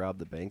starts to rob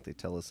the bank, they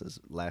tell us his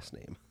last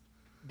name.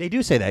 They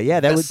do say that. Yeah,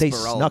 they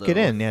snuck it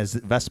in. Yeah,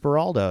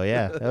 Vesperaldo.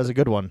 Yeah, that was a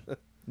good one.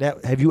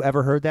 Have you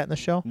ever heard that in the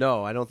show?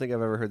 No, I don't think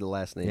I've ever heard the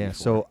last name before.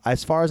 So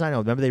as far as I know,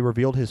 remember they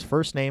revealed his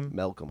first name?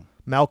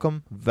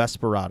 Malcolm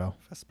Vesperado.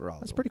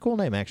 That's a pretty cool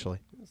name, actually.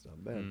 That's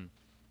not bad.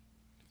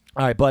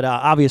 All right, but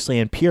obviously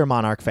in pure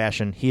Monarch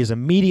fashion, he is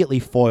immediately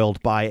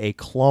foiled by a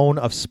clone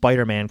of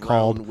Spider-Man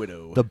called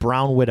the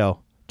Brown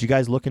Widow. Did you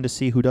guys looking to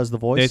see who does the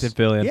voice? Nathan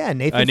Fillion. Yeah,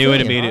 Nathan Fillion. I knew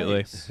it immediately.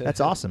 Nice.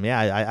 That's awesome.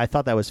 Yeah, I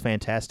thought that was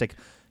fantastic.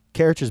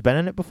 Character's been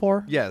in it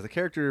before? Yeah, the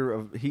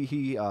character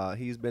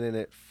he's been in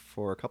it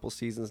for a couple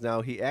seasons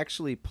now. He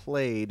actually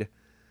played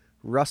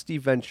Rusty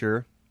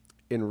Venture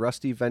in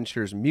Rusty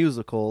Venture's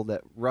musical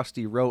that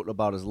Rusty wrote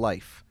about his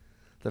life.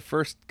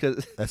 That's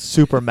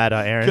super meta,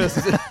 Aaron.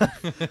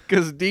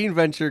 Because Dean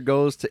Venture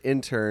goes to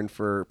intern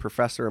for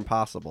Professor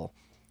Impossible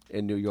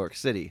in New York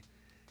City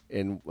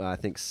in I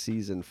think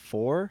season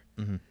 4,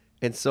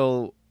 and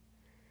so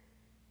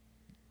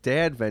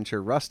Dad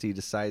Venture Rusty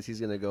decides he's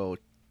gonna go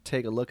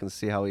take a look and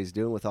see how he's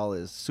doing with all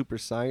his super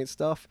science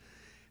stuff,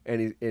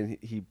 and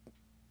he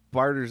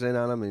barters in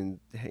on him,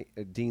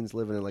 and Dean's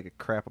living in a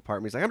crap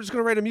apartment. He's like, I'm just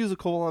gonna write a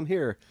musical while I'm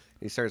here.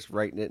 And he starts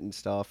writing it and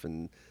stuff,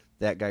 and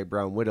that guy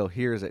Brown Widow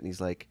hears it,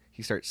 and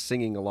he starts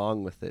singing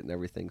along with it and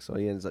everything. So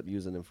he ends up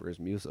using him for his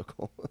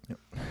musical.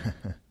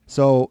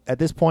 So at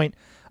this point,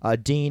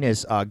 Dean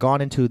has gone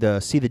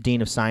into see the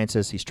Dean of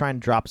Sciences. He's trying to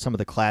drop some of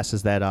the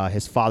classes that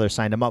his father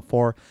signed him up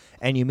for,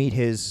 and you meet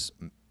his.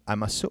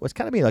 It's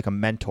kind of be like a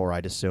mentor,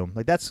 I'd assume.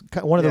 That's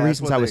one of the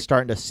reasons I was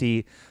starting to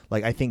see.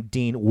 I think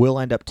Dean will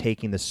end up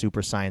taking the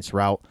super science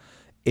route,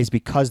 is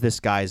because this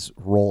guy's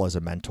role as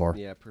a mentor.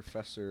 Yeah,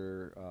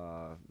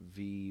 Professor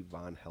V.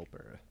 von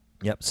Helper.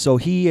 Yep. So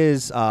he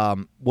is.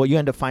 What you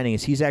end up finding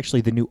is he's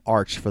actually the new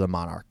arch for the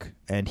Monarch,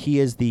 and he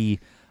is the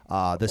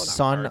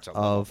son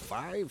of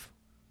 5.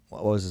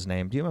 What was his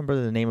name? Do you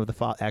remember the name of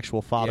the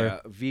actual father? Yeah,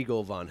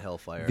 Vigo von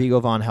Hellfire. Vigo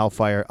von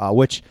Hellfire,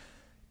 which.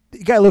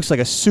 The guy looks like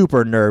a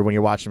super nerd when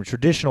you're watching him.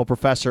 Traditional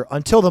professor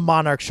until the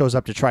Monarch shows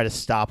up to try to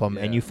stop him,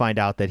 and you find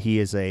out that he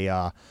is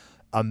a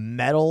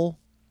metal,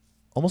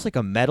 almost like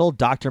a metal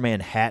Dr.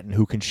 Manhattan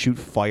who can shoot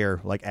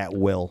fire at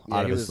will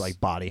out of his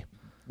body.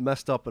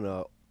 Messed up in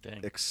a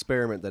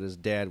experiment that his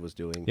dad was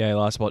doing. Yeah, he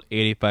lost about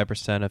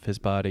 85% of his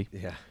body.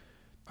 Yeah.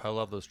 I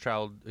love those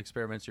child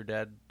experiments your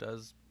dad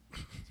does.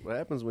 That's what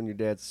happens when your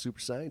dad's a super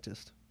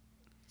scientist.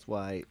 That's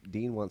why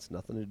Dean wants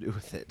nothing to do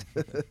with it.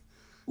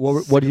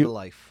 What do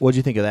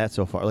you think of that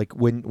so far? Like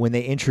when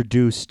they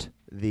introduced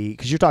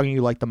because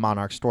you like the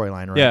Monarch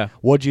storyline, right? Yeah.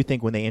 What do you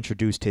think when they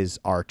introduced his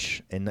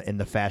arch in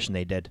the fashion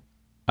they did?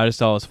 I just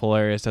thought it was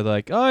hilarious. They're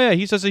like, oh yeah,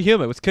 he's just a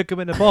human. Let's kick him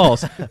in the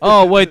balls.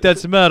 Oh wait,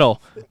 that's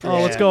metal.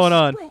 Oh, what's going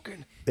on?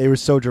 They were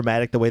so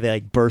dramatic the way they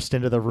like burst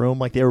into the room,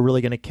 like they were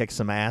really gonna kick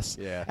some ass.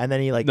 Yeah. And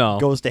then he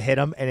goes to hit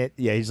him, and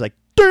he's like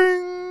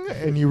ding,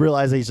 and you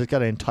realize that he's just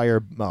got an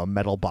entire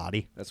metal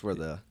body. That's where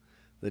the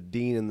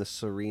Dean and the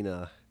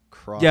Serena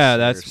cross. Yeah,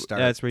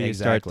 that's where you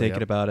start thinking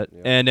yep. about it.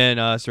 Yep. And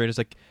then Serena's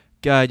like,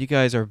 God, you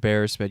guys are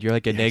embarrassment. You're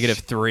like a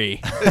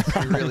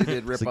 -3. He really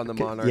did rip on the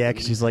Monarch. Yeah,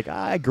 because she's like,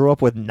 I grew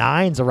up with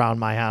 9s around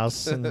my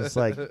house, and it's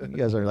like you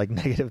guys are like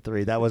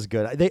 -3. That was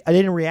good. I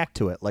didn't react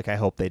to it like I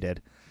hope they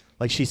did.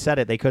 Like she said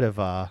it, they could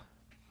have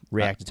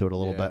reacted to it a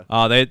little bit.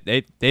 Oh,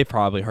 they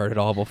probably heard it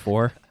all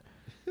before.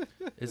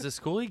 Is the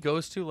school he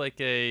goes to like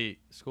a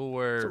school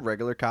where It's a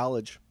regular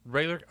college.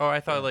 Oh, I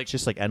thought like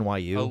Just like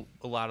NYU.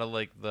 a lot of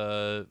like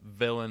the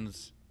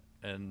villains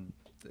and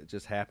It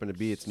just happened to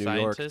be. It's New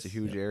York. It's a Scientists?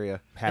 huge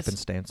area.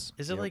 Happenstance.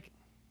 Is it like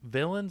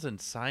villains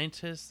and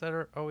scientists that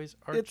are always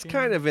arching? It's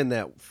kind of in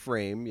that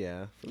frame,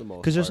 yeah, for the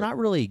most Because there's part. not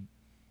really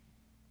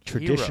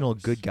traditional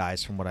Heroes. good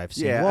guys from what I've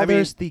seen. Yeah, well, I mean-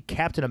 there's the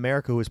Captain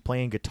America who was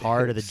playing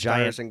guitar to the Stars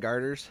giant. and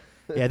garters.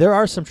 Yeah, there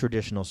are some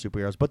traditional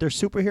superheroes, but they're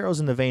superheroes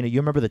in the vein of, you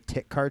remember the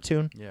Tick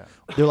cartoon? Yeah.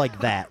 They're like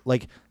that.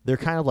 Like they're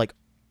kind of like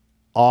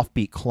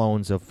offbeat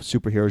clones of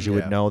superheroes you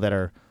would know that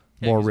are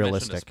more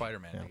realistic.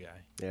 Spider-Man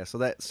guy. Yeah, so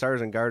that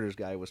Stars and Garters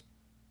guy was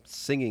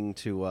singing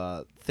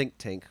to Think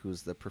Tank,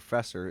 who's the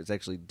professor. It's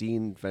actually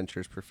Dean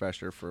Venture's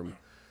professor from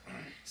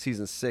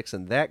season 6,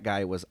 and that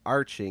guy was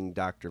arching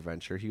Dr.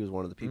 Venture. He was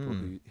one of the people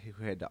who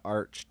had to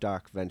arch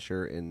Doc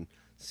Venture in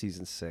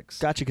season 6.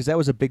 Gotcha, because that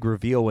was a big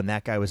reveal when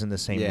that guy was in the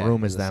same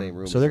room as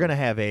them. So they're gonna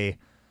have a.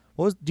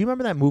 Do you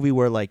remember that movie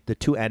where like the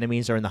two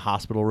enemies are in the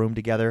hospital room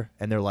together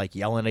and they're like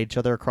yelling at each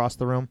other across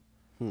the room?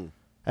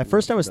 At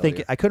first I was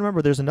thinking, I couldn't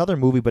remember. There's another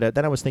movie, but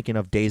then I was thinking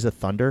of Days of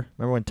Thunder.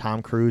 Remember when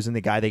Tom Cruise and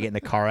the guy, they get in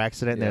the car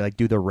accident and they like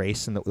do the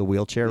race in the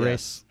wheelchair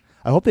race?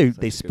 I hope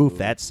they spoof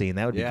that scene.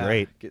 That would be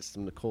great. Get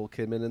some Nicole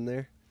Kidman in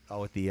there.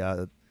 Oh, with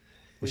the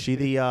was she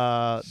the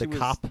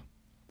cop?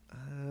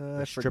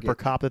 The stripper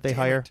cop that they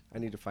hire? I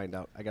need to find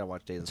out. I gotta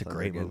watch Days of Thunder. It's a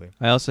great again. movie.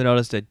 I also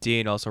noticed that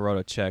Dean also wrote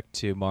a check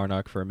to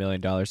Monarch for $1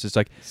 million. It's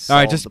like, all Solve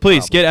right, just the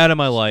please problem. get out of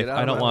my life. Get out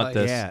I of don't my want life.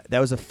 this. Yeah, that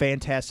was a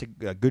fantastic,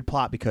 good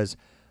plot because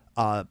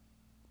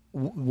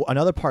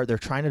another part, they're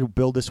trying to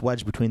build this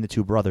wedge between the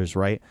two brothers,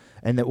 right?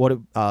 And that what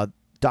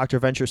Dr.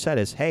 Venture said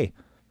is, hey,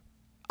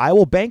 I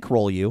will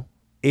bankroll you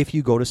if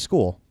you go to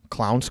school.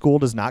 Clown school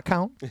does not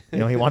count. You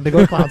know, he wanted to go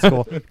to clown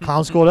school.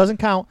 Clown school doesn't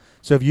count.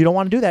 So if you don't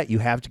want to do that, you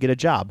have to get a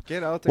job.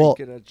 Get out there and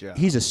get a job.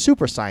 He's a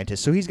super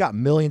scientist, so he's got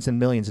millions and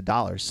millions of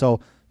dollars. So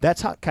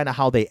that's kind of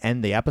how they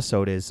end the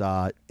episode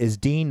is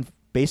Dean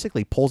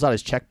basically pulls out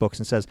his checkbooks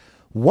and says,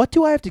 what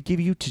do I have to give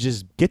you to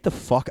just get the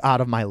fuck out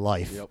of my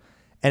life? Yep.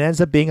 And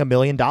ends up being $1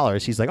 million.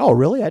 He's like, oh,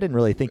 really? I didn't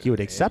really think you would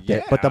accept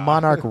it. But the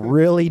Monarch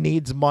really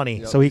needs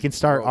money so he can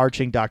start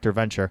arching Dr.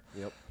 Venture.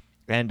 Yep.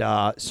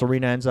 And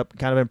Serena ends up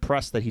kind of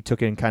impressed that he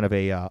took it in kind of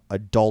a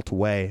adult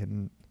way.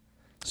 And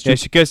Yeah,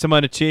 she kissed him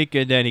on the cheek,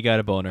 and then he got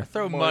a boner.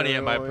 Throw money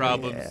at my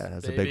problems. Yeah,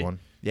 that's baby. a big one.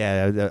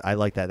 Yeah, I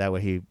like that. That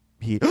way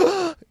he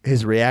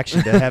his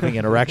reaction to having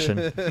an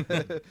erection.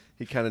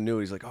 He kind of knew.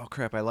 He's like, oh,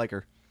 crap, I like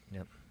her.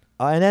 Yep.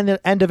 And then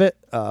at the end of it,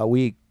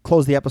 we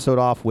close the episode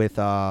off with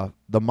the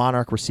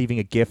Monarch receiving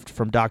a gift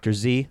from Dr.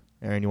 Z.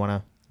 Aaron, you want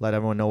to let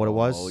everyone know what it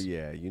was? Oh,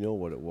 yeah. You know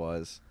what it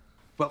was.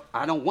 Well,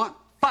 I don't want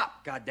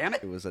pop,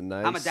 goddammit. It was a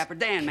nice I'm a Dapper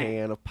Dan man.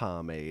 can of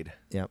pomade.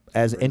 Yep.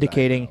 As For his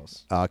indicating,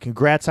 eyebrows.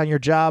 congrats on your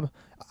job.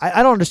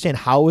 I don't understand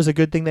how it was a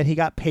good thing that he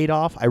got paid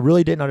off. I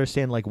really didn't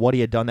understand like what he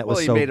had done that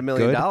was so he made $1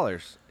 million.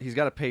 good. He's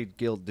got to pay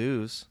guild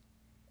dues.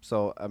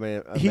 So, I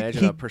mean, He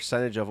imagine a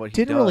percentage of what he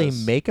didn't does. really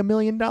make $1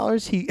 million.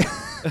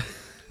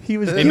 He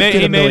was He gifted made- he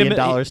 $1 made million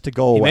him- to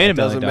go he away. made It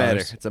doesn't $1 million.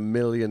 matter. It's $1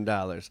 million.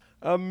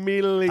 $1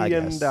 million. I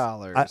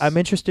guess. I'm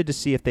interested to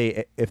see if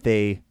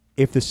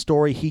the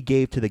story he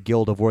gave to the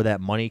guild of where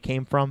that money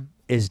came from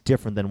is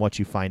different than what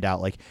you find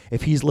out. Like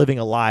if he's living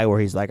a lie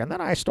where he's like, and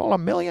then I stole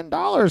 $1 million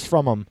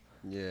from him.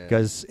 Yeah.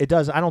 Because it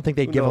does. I don't think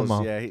they Who give knows?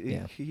 him a.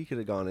 Yeah, he could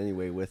have gone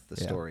anyway with the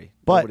story.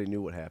 But nobody knew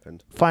what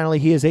happened. Finally,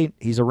 he's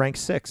a rank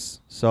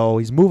 6, so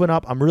he's moving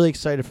up. I'm really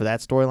excited for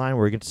that storyline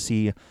where we get to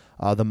see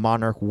the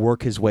Monarch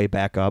work his way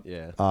back up.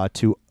 Yeah.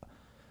 To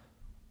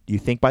you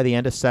think by the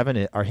end of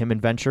 7, are him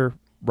and Venture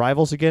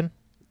rivals again?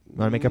 You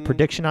want to make a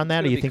prediction on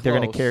that, or you think they're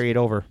going to carry it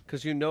over?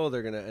 Because you know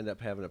they're going to end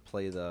up having to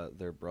play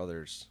their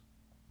brothers.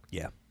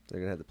 Yeah. They're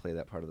going to have to play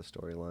that part of the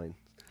storyline.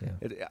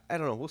 Yeah. I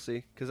don't know. We'll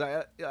see. Because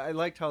I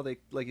liked how they,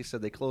 like you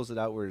said, they closed it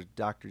out where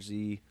Dr.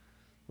 Z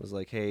was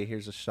like, hey,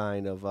 here's a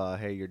sign of,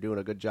 hey, you're doing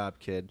a good job,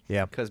 kid.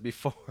 Yeah. Because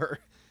before,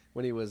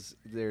 when he was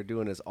there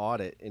doing his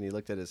audit and he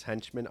looked at his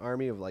henchman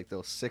army of like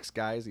those 6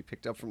 guys he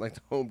picked up from like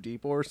the Home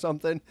Depot or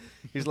something,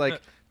 he's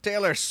like,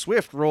 Taylor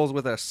Swift rolls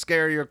with a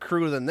scarier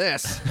crew than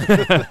this.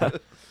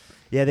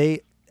 Yeah,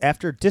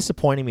 after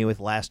disappointing me with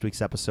last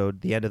week's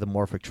episode, the end of the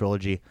Morphic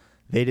Trilogy,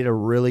 they did a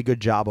really good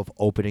job of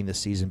opening the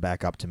season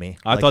back up to me.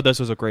 I thought this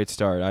was a great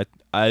start.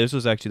 This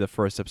was actually the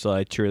first episode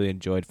I truly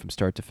enjoyed from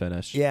start to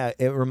finish. Yeah,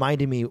 it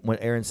reminded me when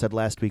Aaron said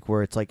last week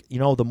where it's like, the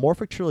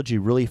Morphic Trilogy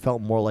really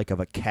felt more like of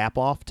a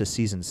cap-off to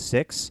Season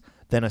 6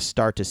 than a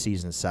start to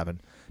Season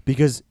 7.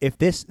 Because if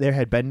there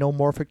had been no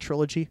Morphic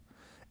Trilogy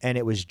and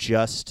it was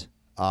just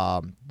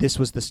this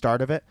was the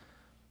start of it,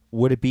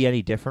 would it be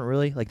any different,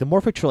 really? Like, the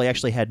Morphic Trilogy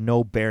actually had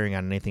no bearing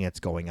on anything that's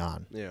going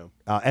on. Yeah.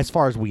 As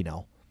far as we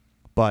know.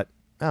 But,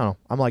 I don't know.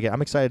 I'm like it.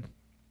 I'm excited.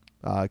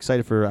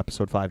 Excited for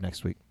Episode 5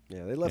 next week.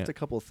 Yeah, they left a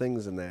couple of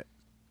things in that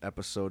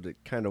episode to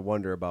kind of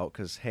wonder about,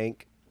 because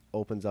Hank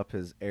opens up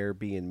his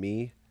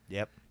Airbnb.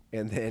 Yep.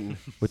 And then...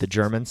 with the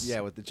Germans?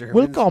 Yeah, with the Germans.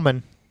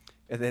 Willkommen.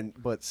 And then,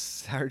 but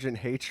Sergeant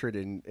Hatred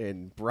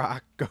and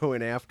Brock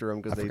going after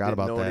him because they forgot didn't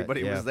about know that,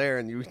 anybody yeah. was there,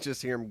 and you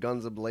just hear them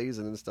guns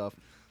a-blazing and stuff.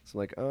 So I'm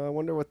like, I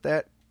wonder what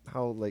they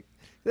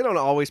don't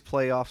always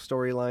play off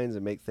storylines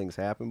and make things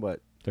happen, but...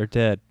 They're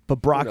dead.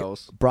 But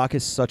Brock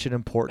is such an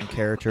important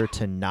character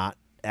to not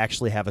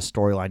actually have a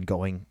storyline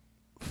going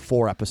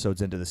 4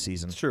 episodes into the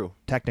season. It's true.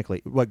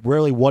 Technically. Like,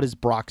 really, what is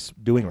Brock's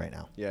doing right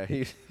now? Yeah,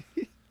 he's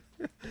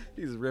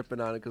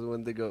ripping on it because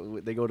when they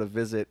go to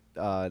visit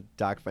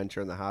Doc Venture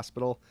in the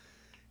hospital,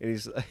 and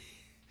he's like,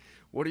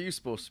 what are you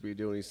supposed to be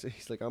doing?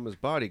 He's like, I'm his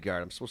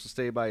bodyguard. I'm supposed to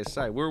stay by his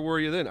side. Where were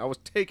you then? I was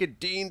taking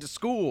Dean to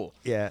school.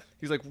 Yeah.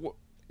 He's like, what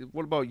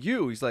about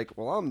you? He's like,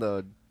 well, I'm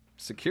the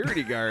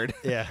security guard.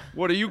 Yeah.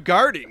 What are you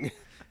guarding?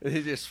 And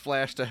he just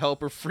flashed a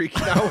helper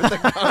freaking out with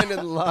a gun in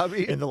the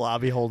lobby. In the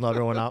lobby, holding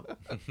everyone up.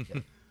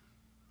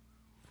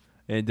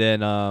 And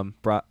then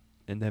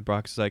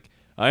Brock's like,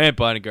 I ain't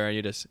bodyguard.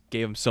 You just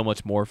gave him so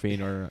much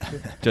morphine or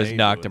just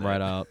knocked him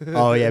right out.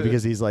 Oh, yeah,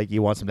 because he's like, he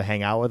wants him to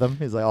hang out with him.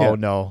 He's like, oh,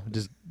 no,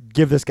 just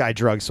give this guy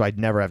drugs so I'd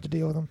never have to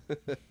deal with him.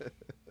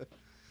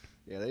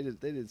 Yeah, they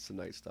did some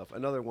nice stuff.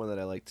 Another one that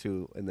I liked,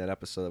 too, in that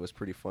episode that was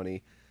pretty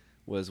funny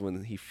was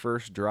when he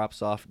first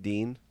drops off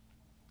Dean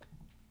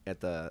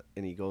and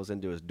he goes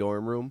into his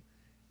dorm room,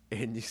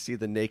 and you see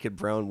the naked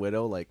brown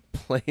widow, like,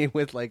 playing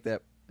with, like,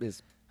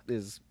 his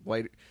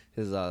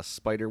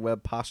spider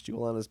web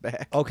pustule on his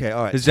back. Okay,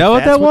 all right. Is that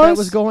what that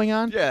was going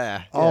on?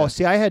 Yeah. Oh,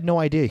 see, I had no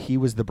idea he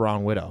was the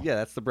Brown Widow. Yeah,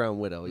 that's the Brown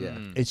Widow, yeah.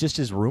 It's just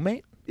his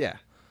roommate? Yeah.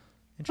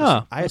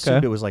 Interesting. I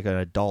assumed it was like an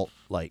adult,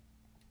 like,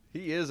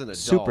 he is an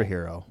adult.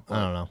 superhero.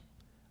 I don't know.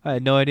 I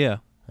had no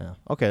idea. Yeah.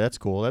 Okay, that's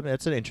cool.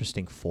 That's an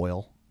interesting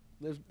foil.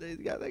 They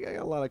got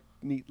a lot of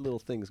neat little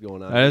things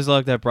going on. I just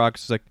like that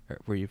Brock's like,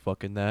 were you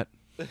fucking that?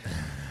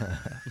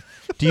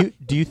 Do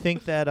you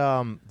think that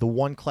the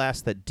one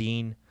class that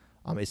Dean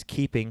is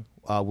keeping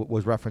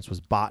was referenced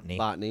was botany?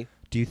 Botany.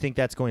 Do you think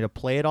that's going to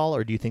play at all,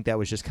 or do you think that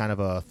was just kind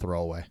of a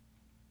throwaway?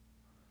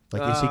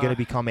 Like, is he going to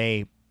become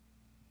a...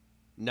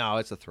 No,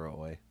 it's a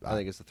throwaway. I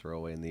think it's a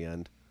throwaway in the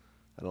end.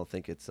 I don't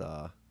think it's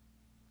going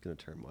to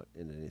turn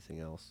into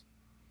anything else.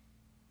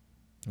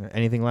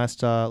 Anything last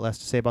to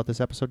say about this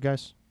episode,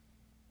 guys?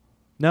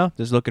 No,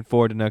 just looking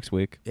forward to next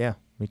week. Yeah,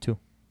 me too.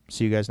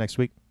 See you guys next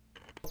week.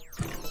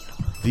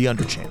 The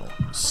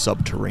Underchannel,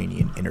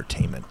 subterranean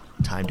entertainment.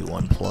 Time to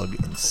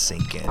unplug and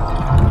sink in.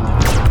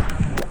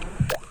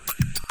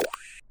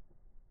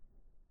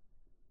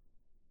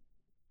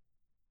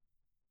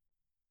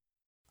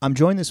 I'm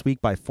joined this week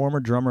by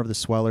former drummer of the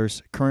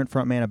Swellers, current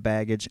frontman of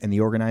Baggage, and the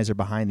organizer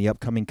behind the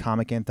upcoming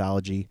comic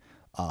anthology,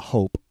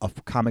 Hope, a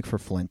comic for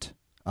Flint,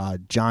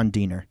 Jon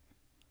Diener.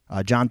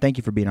 Jon, thank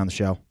you for being on the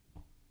show.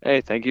 Hey,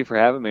 thank you for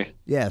having me.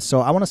 Yeah, so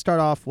I want to start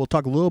off, we'll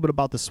talk a little bit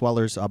about the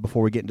Swellers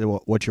before we get into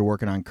what you're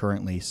working on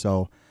currently.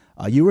 So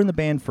you were in the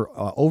band for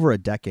over a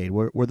decade.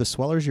 Were the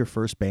Swellers your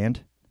first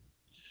band?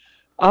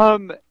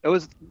 It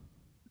was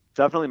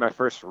definitely my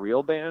first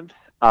real band.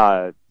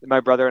 My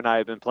brother and I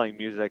have been playing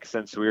music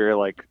since we were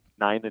like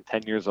 9 and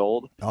 10 years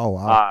old. Oh,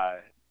 wow.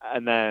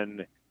 And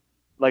then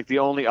like the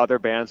only other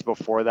bands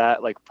before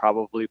that, like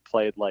probably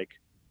played like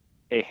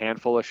a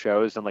handful of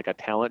shows and like a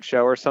talent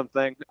show or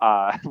something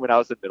when I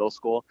was in middle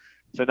school.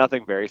 So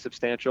nothing very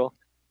substantial.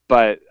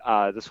 But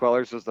the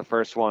Swellers was the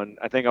first one.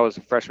 I think I was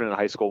a freshman in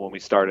high school when we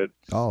started.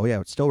 Oh, yeah.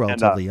 It's still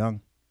relatively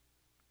young.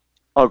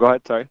 Oh, go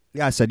ahead. Sorry.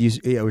 Yeah, I said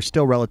you were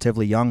still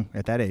relatively young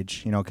at that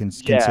age,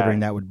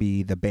 considering that would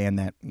be the band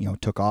that,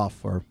 took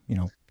off or,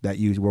 that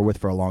you were with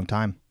for a long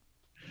time.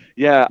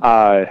 Yeah,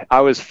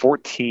 I was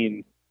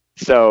 14.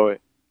 So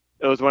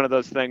it was one of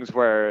those things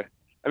where,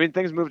 I mean,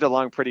 things moved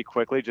along pretty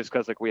quickly just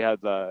because, like, we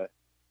had the...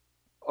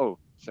 Oh,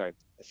 sorry.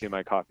 I see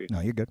my coffee. No,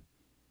 you're good.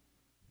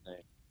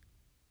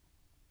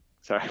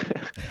 Sorry.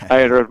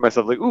 I interrupted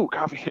myself like, ooh,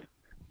 coffee,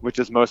 which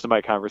is most of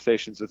my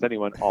conversations with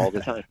anyone all the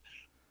time.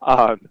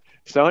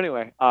 So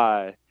anyway,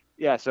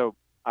 yeah, so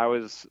I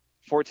was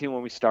 14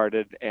 when we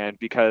started, and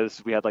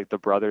because we had, like, the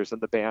brothers in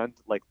the band,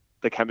 like,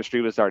 the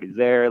chemistry was already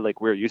there, like,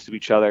 we were used to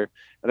each other,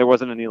 and there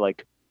wasn't any,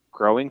 like,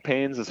 growing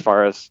pains as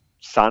far as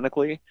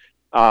sonically.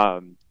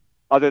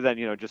 Other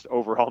than, just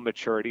overall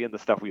maturity and the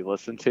stuff we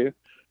listened to.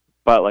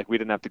 but like we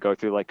didn't have to go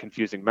through like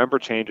confusing member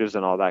changes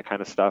and all that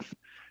kind of stuff.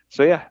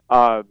 So yeah,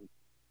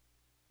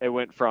 it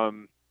went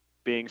from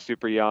being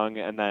super young,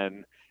 and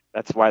then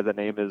that's why the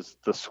name is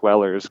the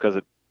Swellers, because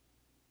it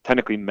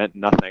technically meant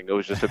nothing. It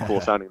was just a cool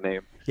sounding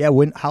name. Yeah.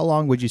 How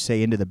long would you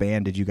say into the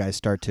band did you guys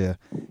start to,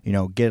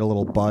 get a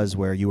little buzz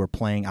where you were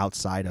playing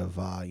outside of,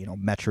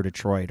 Metro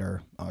Detroit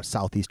or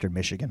southeastern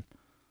Michigan?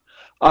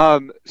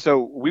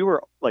 So we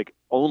were like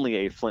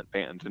only a Flint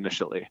band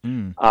initially,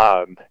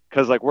 Mm.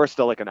 because like we're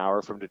still like an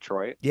hour from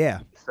Detroit.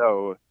 Yeah.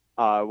 So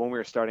when we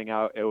were starting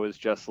out, it was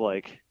just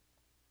like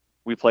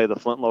we play the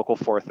Flint local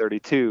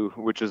 432,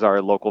 which is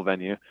our local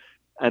venue,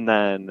 and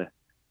then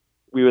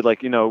we would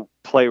like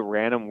play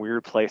random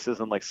weird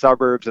places in like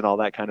suburbs and all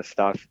that kind of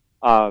stuff.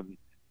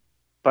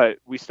 But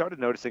we started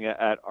noticing it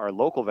at our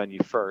local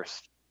venue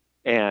first,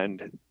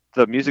 and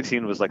the music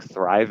scene was like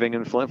thriving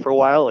in Flint for a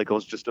while. Like it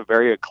was just a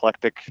very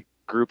eclectic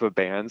group of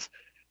bands.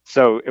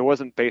 So it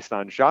wasn't based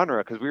on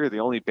genre, because we were the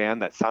only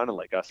band that sounded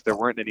like us. There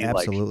weren't any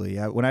Absolutely.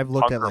 Yeah. When I've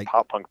looked punk at or like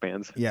pop punk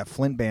bands. Yeah,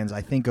 Flint bands,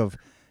 I think of,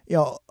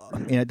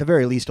 at the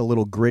very least, a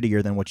little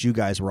grittier than what you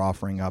guys were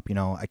offering up.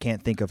 I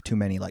can't think of too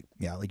many like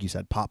you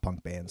said, pop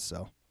punk bands.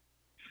 So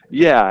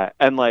Yeah,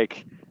 and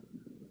like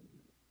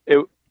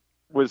it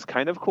was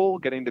kind of cool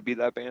getting to be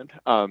that band.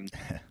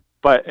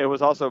 But it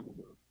was also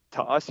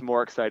to us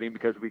more exciting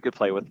because we could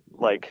play with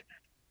like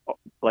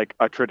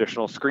a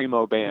traditional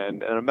screamo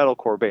band and a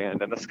metalcore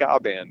band and a ska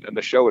band, and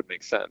the show would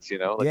make sense.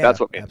 That's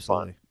what made it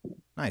fun.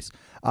 Nice.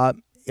 I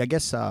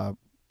guess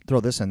throw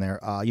this in there.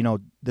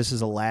 This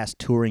is the last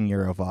touring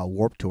year of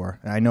Warped Tour,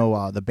 and I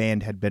know the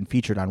band had been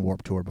featured on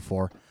Warped Tour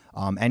before.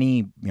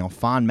 Any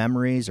fond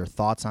memories or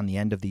thoughts on the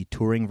end of the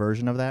touring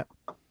version of that?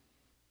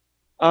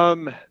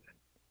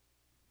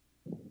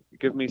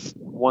 Give me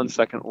 1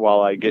 second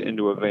while I get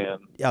into a van.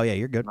 Oh yeah,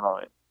 you're good.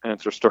 I'll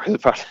answer stories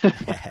about it.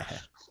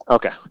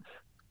 Okay.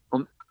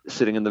 I'm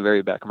sitting in the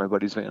very back of my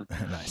buddy's van.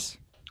 Nice.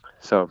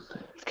 So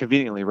it's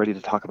conveniently ready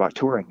to talk about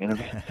touring in a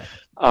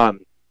van.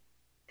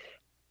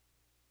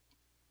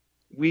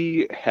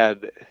 We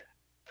had,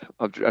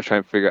 I'll try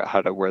and figure out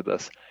how to word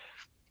this.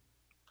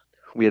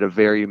 We had a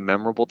very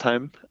memorable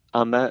time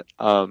on that.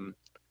 I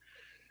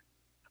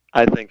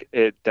think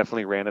it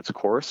definitely ran its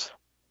course,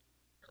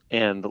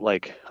 and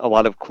like a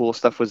lot of cool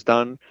stuff was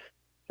done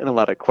and a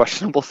lot of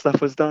questionable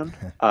stuff was done.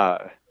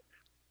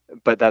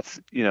 But that's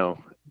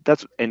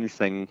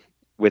anything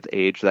with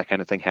age, that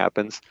kind of thing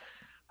happens.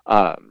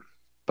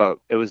 But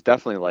it was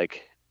definitely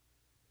like,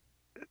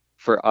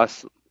 for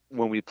us,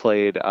 when we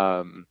played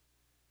the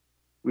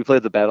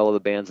Battle of the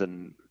Bands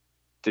in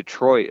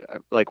Detroit,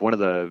 like one of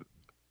the,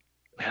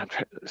 I'm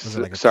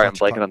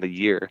blanking on the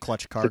year.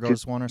 Clutch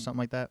Cargo's one or something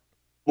like that?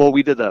 Well,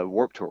 we did the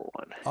Warped Tour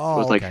one. Oh, it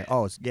was okay.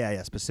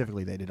 Yeah.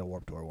 Specifically, they did a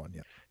Warped Tour one.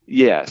 Yeah.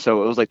 Yeah,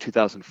 so it was like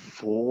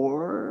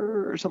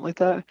 2004 or something like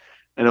that,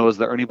 and it was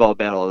the Ernie Ball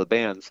Battle of the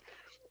Bands,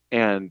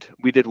 and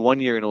we did 1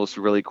 year, and it was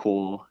really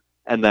cool.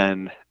 And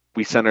then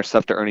we sent our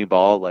stuff to Ernie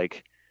Ball,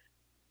 like,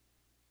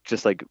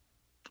 just like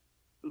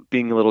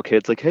being little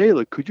kids, like, hey,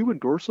 like, could you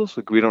endorse us?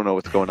 Like, we don't know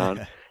what's going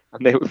on,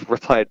 and they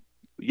replied,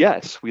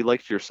 yes, we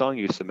liked your song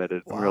you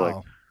submitted. Wow. And we were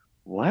like,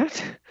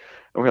 what?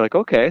 And we're like,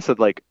 okay. So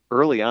like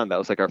early on, that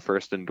was like our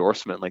first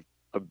endorsement, like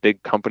a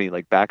big company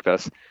like backed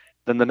us.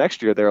 Then the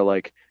next year they were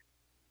like,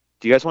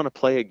 do you guys want to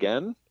play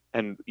again?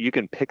 And you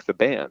can pick the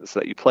bands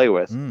that you play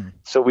with.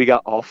 So we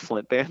got all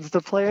Flint bands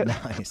to play it.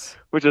 Nice.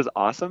 Which is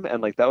awesome.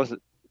 And like that was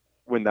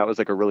when that was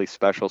like a really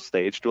special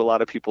stage to a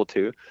lot of people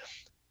too.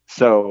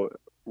 So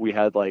we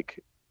had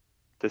like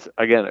this,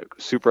 again, a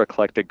super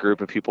eclectic group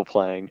of people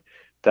playing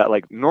that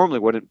like normally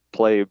wouldn't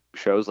play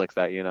shows like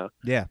that,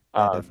 Yeah,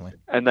 definitely.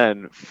 And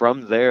then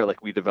from there,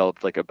 like we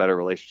developed like a better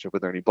relationship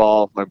with Ernie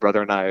Ball. My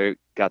brother and I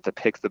got to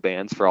pick the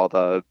bands for all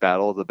the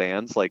Battle of the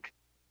Bands. Like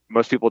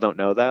most people don't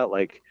know that.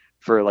 Like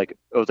for like,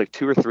 it was like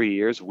 2 or 3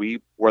 years,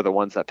 we were the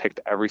ones that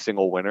picked every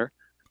single winner.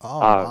 Oh,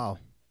 wow.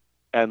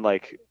 And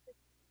like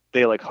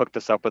they like hooked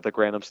us up with like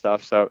random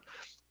stuff. So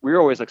we were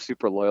always like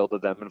super loyal to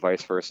them and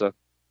vice versa.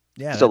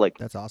 Yeah, so like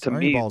that's awesome.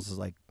 Ernie Balls is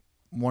like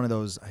one of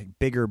those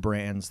bigger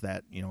brands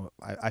that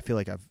I feel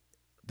like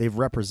they've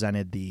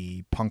represented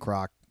the punk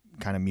rock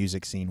kind of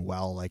music scene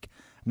well. Like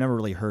I've never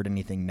really heard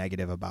anything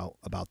negative about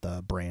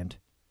the brand.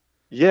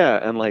 Yeah,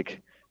 and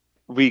like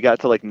we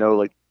got to like know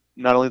like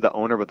not only the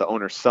owner but the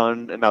owner's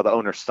son, and now the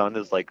owner's son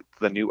is like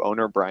the new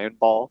owner, Brian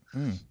Ball.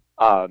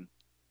 And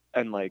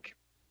like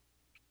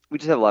we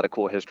just had a lot of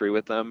cool history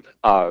with them,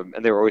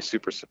 and they were always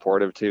super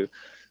supportive too.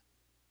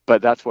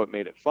 But that's what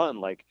made it fun.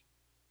 Like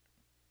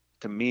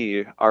to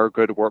me, our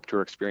good Warped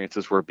Tour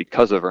experiences were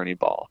because of Ernie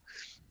Ball.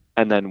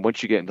 And then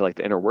once you get into like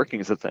the inner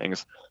workings of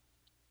things,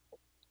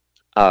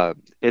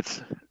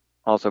 it's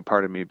also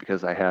part of me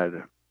because I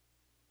had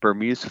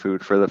Burmese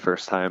food for the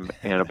first time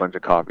and a bunch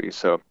of coffee.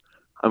 So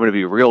I'm going to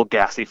be real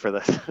gassy for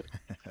this.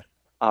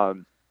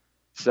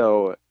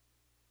 So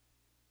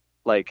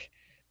like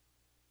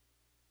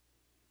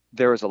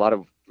there was a lot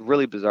of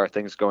really bizarre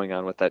things going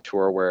on with that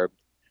tour where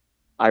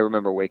I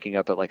remember waking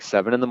up at like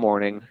 7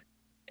 a.m.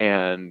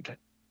 and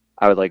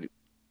I would like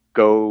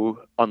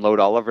go unload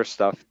all of our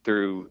stuff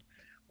through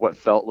what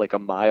felt like a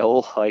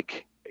mile,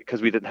 like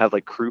because we didn't have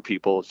like crew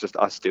people, it's just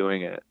us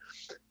doing it,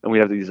 and we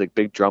have these like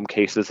big drum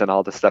cases and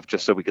all this stuff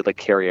just so we could like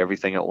carry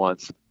everything at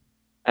once.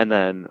 And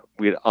then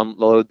we'd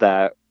unload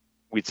that.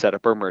 We'd set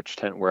up our merch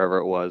tent wherever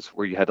it was,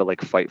 where you had to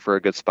like fight for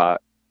a good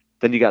spot.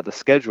 Then you got the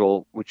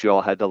schedule, which you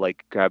all had to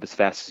like grab as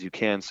fast as you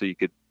can so you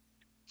could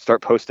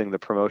start posting the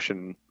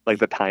promotion, like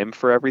the time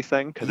for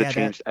everything, because it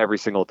changed every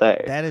single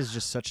day. That is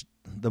just such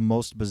the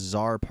most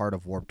bizarre part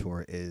of Warped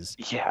Tour is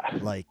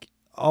like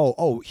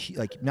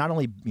like not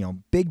only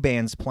big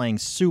bands playing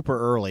super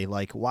early,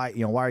 like why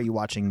are you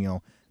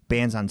watching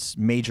bands on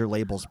major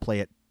labels play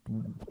at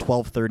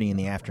 12:30 in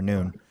the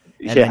afternoon,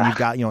 and then you've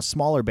got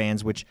smaller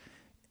bands which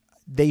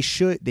they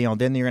should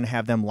then you're gonna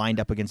have them lined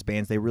up against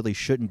bands they really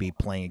shouldn't be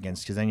playing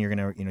against, because then you're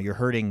gonna you're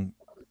hurting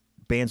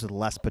bands with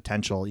less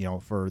potential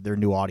for their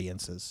new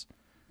audiences.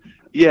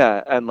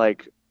 Yeah, and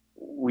like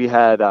we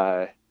had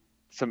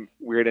some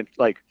weird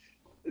like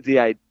the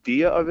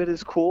idea of it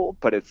is cool,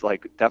 but it's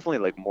like definitely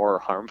like more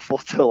harmful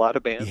to a lot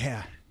of bands.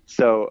 Yeah.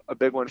 So a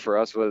big one for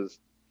us was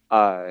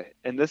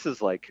and this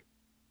is like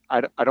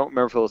I don't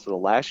remember if it was the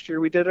last year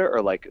we did it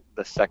or like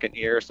the second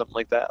year or something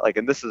like that. Like,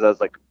 and this is as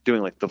like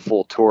doing like the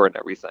full tour and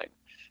everything.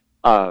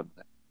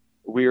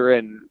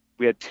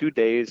 We had 2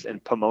 days in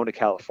Pomona,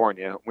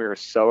 California. We were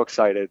so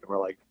excited. We're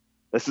like,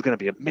 this is going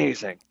to be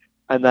amazing.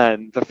 And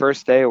then the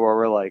first day where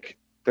we're like,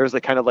 there's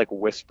like kind of like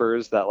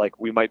whispers that like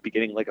we might be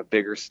getting like a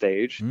bigger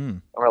stage.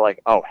 And we're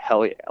like, oh,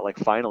 hell yeah. Like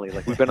finally,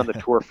 like we've been on the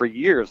tour for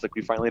years. Like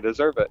we finally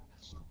deserve it.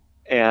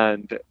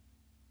 And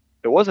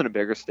it wasn't a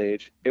bigger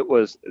stage. It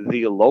was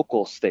the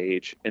local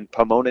stage in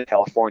Pomona,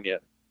 California,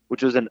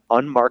 which was an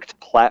unmarked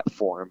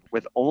platform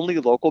with only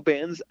local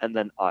bands and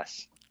then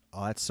us.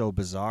 Oh, that's so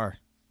bizarre.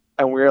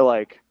 And we were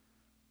like,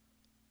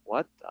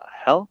 what the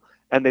hell?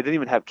 And they didn't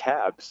even have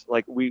cabs.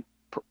 Like we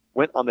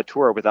went on the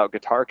tour without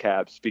guitar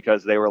cabs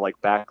because they were like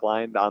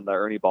backlined on the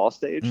Ernie Ball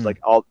stage. Like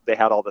they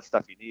had all the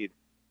stuff you need.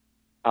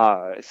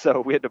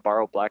 So we had to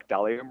borrow Black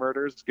Dahlia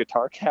Murders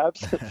guitar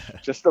cabs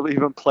just to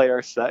even play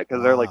our set,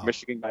 because they're like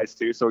Michigan guys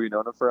too, so we've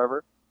known them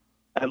forever.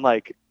 And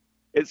like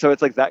it's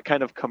like that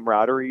kind of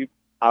camaraderie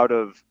out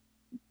of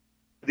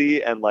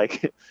and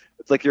like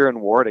it's like you're in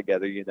war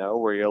together,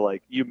 where you're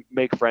like you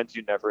make friends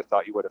you never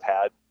thought you would have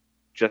had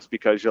just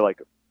because you're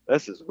like,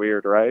 this is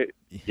weird, right?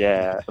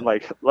 Yeah. And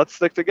like let's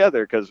stick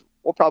together because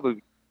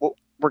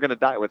we're gonna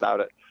die without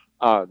it.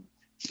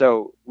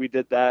 So we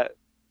did that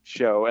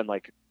show, and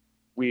like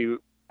we,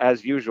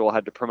 as usual,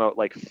 had to promote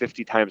like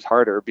 50 times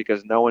harder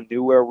because no one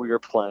knew where we were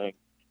playing,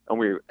 and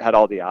we had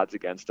all the odds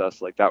against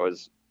us. Like that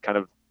was kind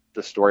of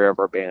the story of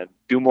our band.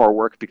 Do more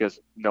work because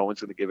no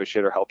one's going to give a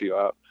shit or help you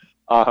out.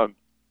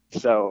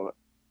 So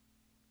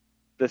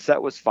the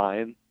set was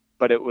fine,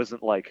 but it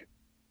wasn't like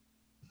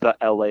the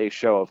LA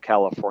show of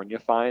California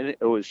fine.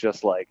 It was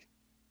just like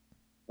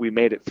we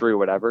made it through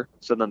whatever.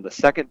 So then the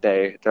second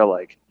day, they're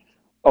like,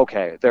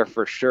 okay, they're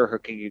for sure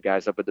hooking you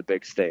guys up at the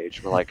big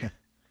stage. We're like,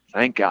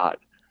 thank God.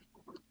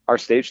 Our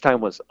stage time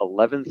was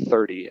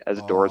 11:30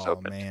 as doors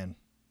opened. Man.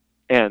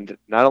 And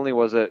not only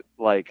was it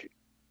like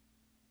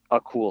a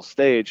cool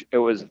stage, it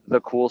was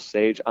the cool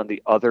stage on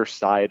the other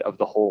side of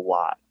the whole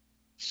lot.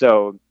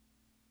 So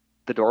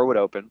the door would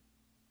open,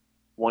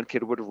 one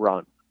kid would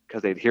run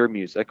because they'd hear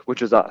music,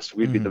 which is us.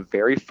 We'd be the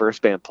very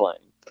first band playing.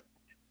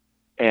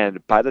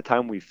 And by the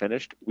time we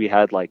finished, we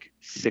had like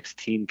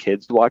 16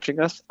 kids watching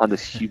us on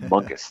this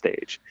humongous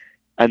stage.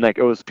 And like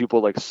it was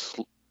people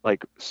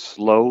like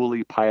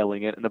slowly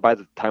piling in, and then by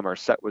the time our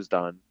set was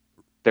done,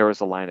 there was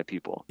a line of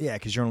people. Yeah,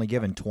 because you're only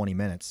given 20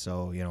 minutes,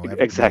 so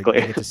exactly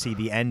you get to see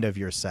the end of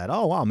your set.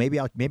 Oh wow, maybe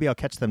I'll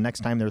catch them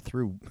next time they're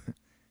through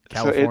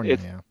California.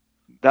 So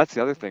that's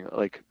the other thing.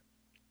 Like,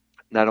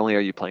 not only are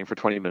you playing for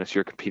 20 minutes,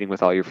 you're competing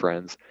with all your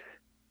friends.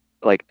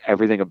 Like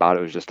everything about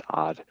it was just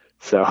odd.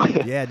 So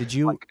yeah, did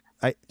you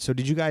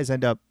guys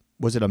end up?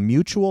 Was it a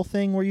mutual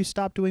thing where you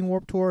stopped doing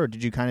Warped Tour, or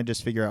did you kind of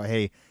just figure out,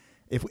 hey,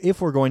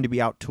 if we're going to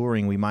be out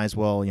touring, we might as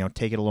well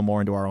take it a little more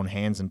into our own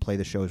hands and play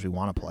the shows we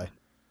want to play?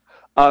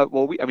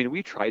 Well,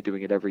 we tried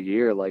doing it every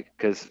year, like,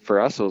 because for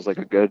us it was like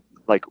a good,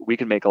 like, we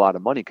can make a lot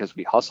of money because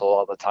we hustle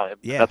all the time.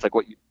 Yeah, that's like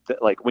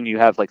like when you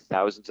have like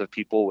thousands of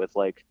people with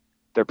like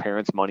their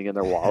parents' money in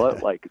their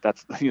wallet, like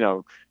that's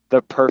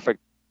the perfect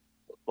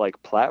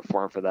like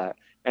platform for that.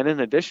 And in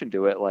addition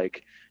to it,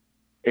 like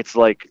it's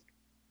like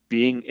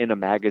being in a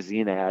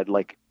magazine ad,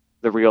 like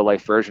the real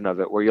life version of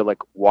it, where you're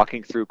like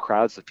walking through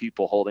crowds of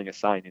people holding a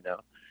sign,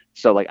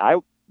 So like I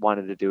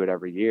wanted to do it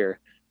every year,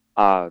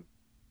 and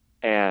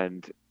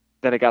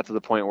then it got to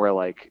the point where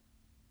like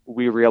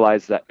we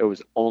realized that it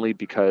was only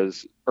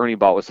because Ernie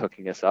Ball was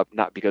hooking us up,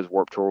 not because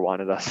Warped Tour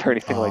wanted us or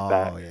anything like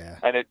that. Yeah.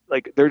 And it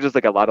like there's just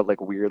like a lot of like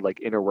weird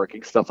like inner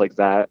working stuff like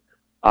that.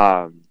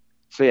 So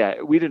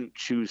yeah, we didn't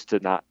choose to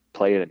not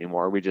play it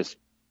anymore. We just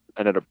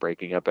ended up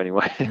breaking up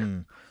anyway.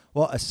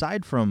 Well,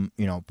 aside from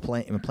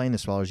playing the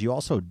Swellers, you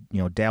also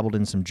dabbled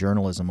in some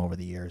journalism over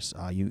the years.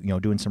 You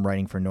doing some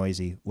writing for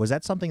Noisy. Was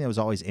that something that was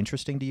always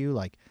interesting to you?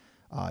 Like,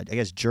 I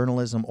guess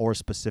journalism, or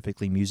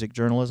specifically music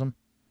journalism?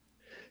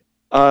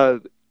 Well,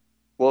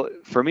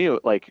 for me,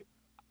 like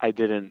I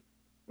didn't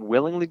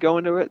willingly go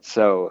into it.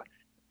 So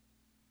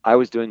I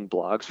was doing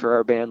blogs for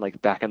our band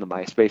like back in the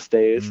MySpace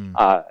days.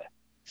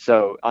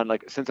 So on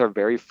like since our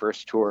very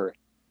first tour,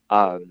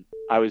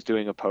 I was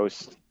doing a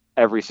post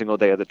every single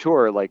day of the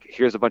tour. Like,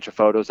 here's a bunch of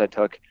photos I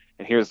took,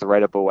 and here's the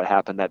write up of what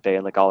happened that day,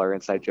 and like all our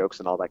inside jokes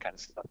and all that kind of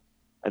stuff.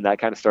 And that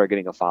kind of started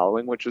getting a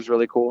following, which was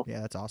really cool.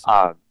 Yeah, that's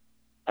awesome.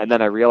 And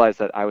then I realized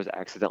that I was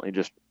accidentally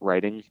just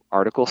writing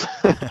articles.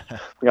 Like,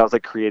 I was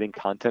like creating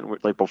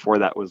content, like before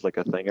that was like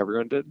a thing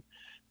everyone did.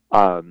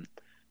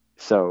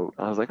 So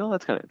I was like, oh,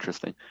 that's kind of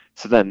interesting.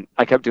 So then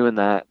I kept doing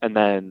that, and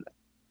then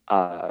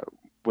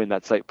when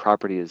that site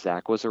Property is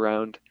Zach was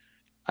around,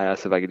 I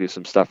asked if I could do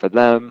some stuff for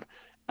them,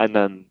 and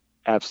then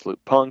Absolute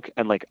Punk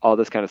and like all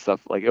this kind of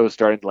stuff. Like, it was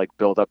starting to like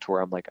build up to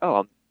where I'm like,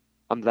 oh,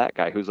 I'm that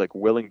guy who's like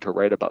willing to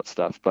write about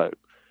stuff, but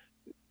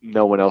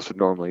no one else would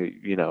normally,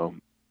 you know,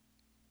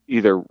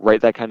 either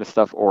write that kind of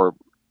stuff or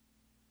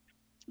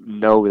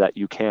know that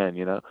you can,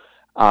 you know.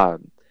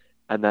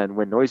 And then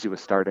when Noisy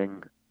was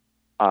starting,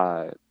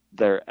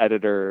 their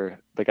editor,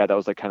 the guy that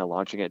was like kind of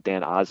launching it,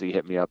 Dan Ozzie,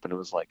 hit me up and it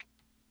was like,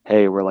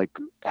 hey, we're like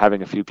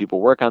having a few people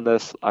work on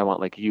this. I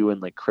want like you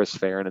and like Chris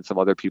Farron and some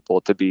other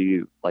people to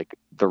be like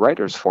the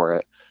writers for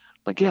it.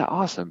 I'm like, yeah,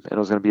 awesome. And it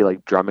was going to be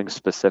like drumming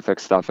specific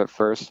stuff at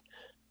first.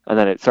 And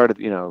then it started,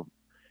 you know,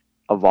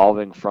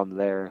 evolving from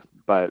there,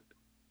 but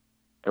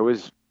it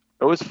was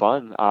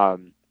fun.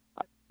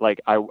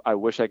 Like I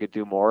wish I could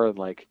do more. And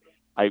like,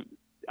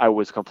 I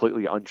was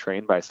completely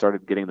untrained, but I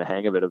started getting the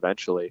hang of it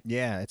eventually.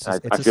 Yeah, it's I a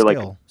feel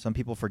skill. like Some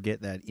people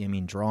forget that. I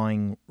mean,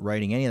 drawing,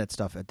 writing, any of that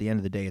stuff, at the end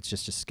of the day, it's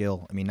just a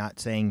skill. I mean, not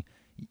saying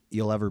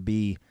you'll ever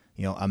be,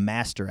 you know, a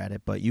master at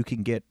it, but you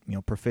can get, you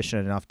know,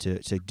 proficient enough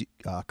to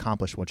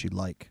accomplish what you'd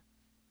like.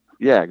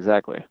 Yeah,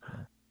 exactly.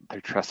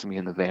 They're trusting me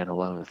in the van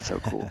alone. It's so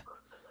cool.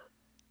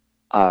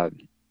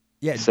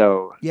 Yeah.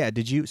 So yeah,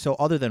 so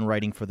other than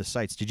writing for the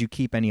sites, did you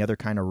keep any other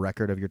kind of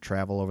record of your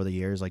travel over the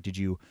years? Like, did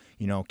you,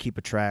 you know,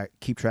 keep track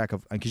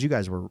of, because you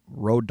guys were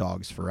road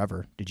dogs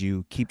forever. Did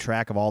you keep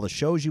track of all the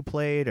shows you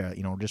played, or,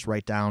 you know, just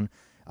write down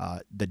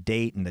the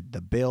date and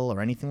the bill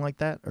or anything like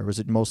that? Or was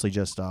it mostly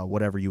just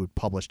whatever you had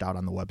published out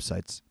on the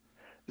websites?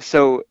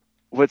 So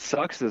what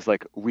sucks is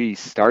like we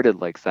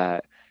started like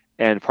that,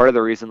 and part of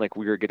the reason like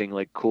we were getting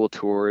like cool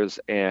tours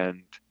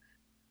and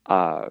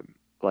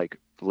like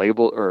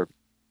label or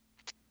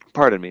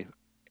pardon me,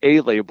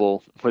 a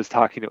label was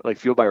talking to, like,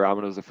 Fueled by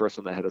Ramen was the first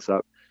one that hit us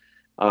up.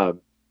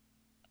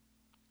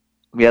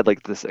 We had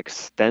like this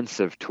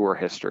extensive tour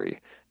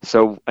history.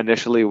 So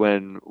initially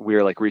when we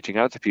were like reaching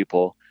out to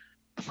people,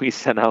 we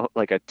sent out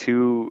like a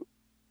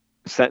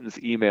 2-sentence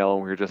email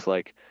and we were just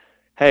like,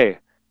 hey,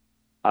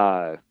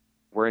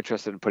 we're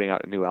interested in putting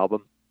out a new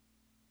album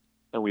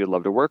and we would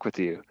love to work with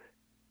you.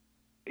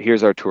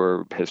 Here's our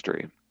tour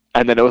history.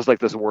 And then it was like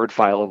this Word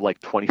file of like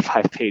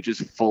 25 pages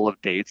full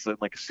of dates and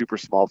like a super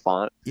small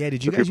font. Yeah,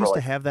 did you guys used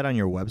to have that on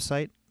your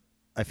website?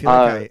 I feel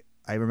like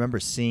I remember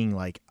seeing,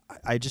 like,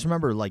 I just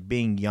remember like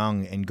being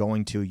young and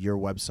going to your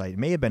website. It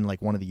may have been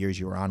like one of the years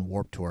you were on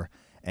Warped Tour,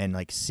 and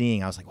like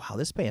seeing, I was like, wow,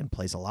 this band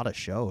plays a lot of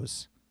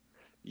shows.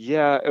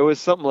 Yeah, it was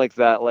something like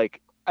that. Like,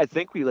 I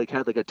think we like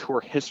had like a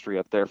tour history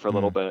up there for a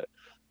little bit.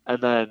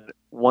 And then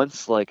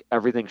once like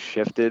everything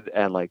shifted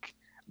and like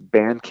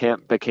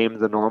Bandcamp became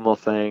the normal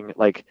thing,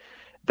 like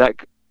that,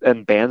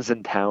 and Bands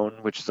in Town,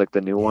 which is like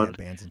the new one,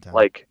 Bands in Town.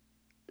 like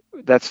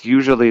that's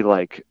usually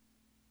like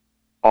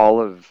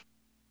all of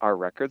our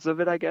records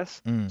of it, I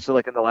guess. So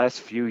like in the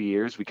last few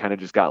years we kind of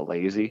just got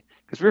lazy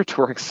because we were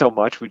touring so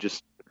much, we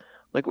just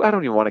like, I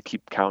don't even want to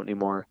keep count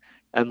anymore.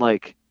 And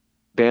like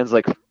bands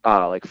like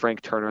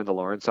Frank Turner and the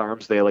Lawrence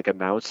Arms, they like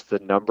announce the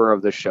number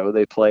of the show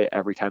they play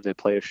every time they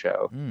play a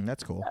show.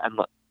 That's cool.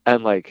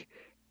 And like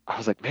I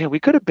was like, man, we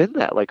could have been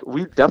that. Like,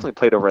 we definitely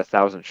played over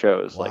 1,000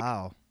 shows.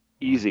 Wow. Like,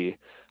 easy.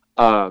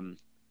 And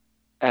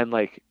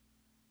like,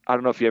 I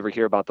don't know if you ever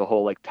hear about the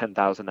whole like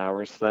 10,000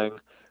 hours thing,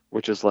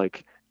 which is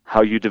like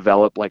how you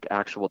develop like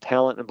actual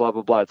talent and blah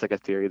blah blah. It's like a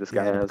theory this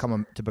guy has.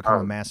 To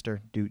become a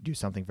master, do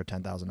something for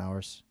 10,000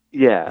 hours.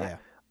 Yeah.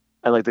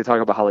 And like they talk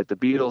about how like the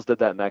Beatles did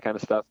that and that kind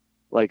of stuff.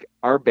 Like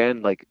our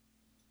band like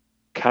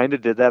kind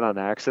of did that on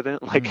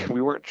accident. Like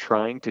we weren't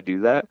trying to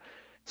do that.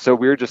 So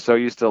we were just so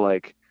used to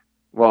like,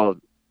 well,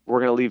 we're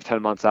going to leave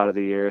 10 months out of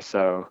the year.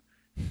 So,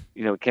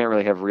 you know, we can't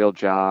really have real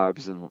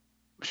jobs. And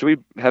should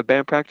we have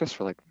band practice?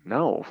 We're like,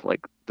 no,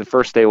 like the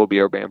first day will be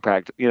our band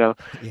practice, you know?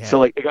 Yeah. So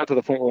like it got to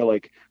the point where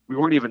like we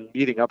weren't even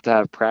meeting up to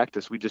have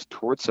practice. We just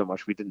toured so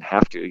much we didn't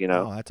have to, you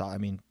know? Oh, that's all. I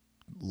mean,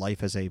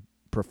 life as a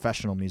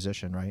professional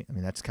musician, right? I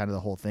mean, that's kind of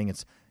the whole thing.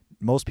 It's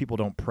most people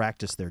don't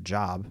practice their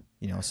job,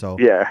 you know? So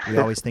yeah. We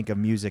always think of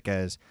music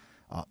as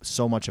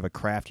so much of a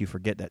craft. You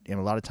forget that, you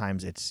know, a lot of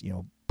times it's, you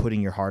know, putting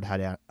your hard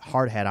hat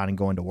on and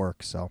going to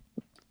work. So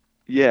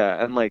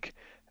yeah. And like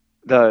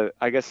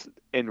I guess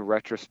in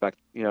retrospect,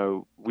 you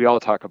know, we all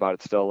talk about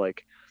it still,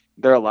 like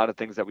there are a lot of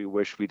things that we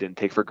wish we didn't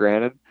take for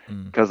granted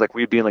because like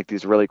we'd be in like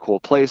these really cool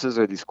places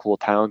or these cool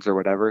towns or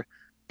whatever.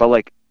 But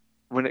like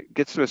when it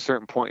gets to a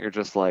certain point, you're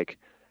just like,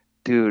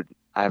 dude,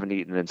 I haven't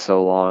eaten in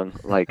so long.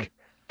 Like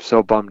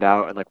so bummed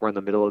out, and like we're in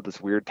the middle of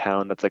this weird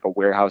town that's like a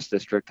warehouse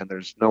district and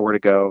there's nowhere to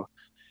go.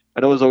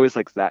 And it was always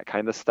like that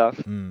kind of stuff.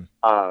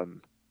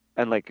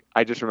 And like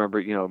I just remember,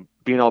 you know,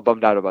 being all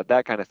bummed out about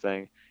that kind of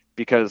thing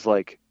because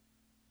like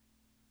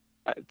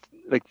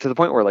to the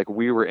point where like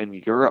we were in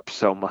Europe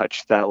so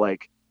much that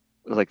like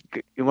it was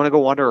like, you want to go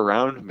wander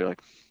around? And be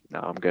like, no,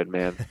 I'm good,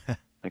 man.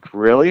 Like,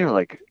 really? Or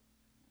like,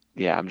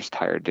 yeah, I'm just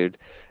tired, dude.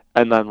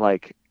 And then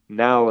like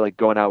now like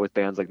going out with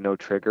bands like No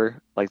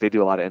Trigger, like they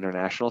do a lot of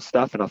international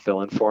stuff and I'll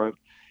fill in for them.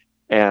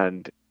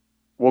 And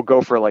we'll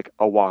go for like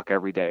a walk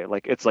every day.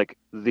 Like it's like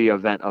the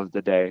event of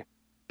the day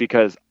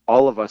because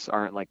all of us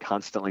aren't like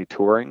constantly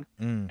touring.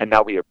 And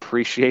now we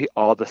appreciate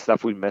all the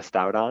stuff we missed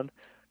out on.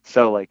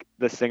 So like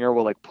the singer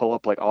will like pull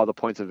up like all the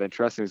points of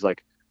interest and he's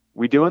like,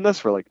 we doing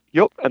this? We're like,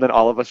 yep. And then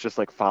all of us just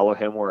like follow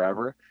him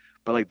wherever.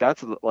 But like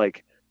that's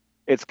like,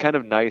 it's kind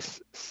of nice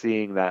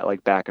seeing that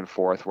like back and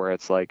forth where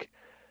it's like,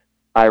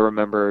 I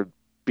remember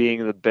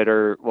being the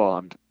bitter, well,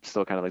 I'm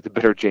still kind of like the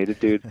bitter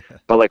jaded dude,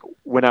 but like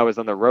when I was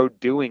on the road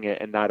doing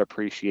it and not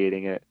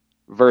appreciating it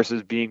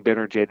versus being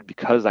bitter jaded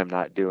because I'm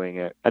not doing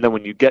it. And then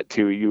when you get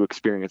to, you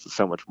experience it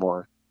so much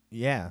more.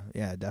 Yeah,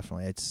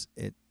 definitely. It's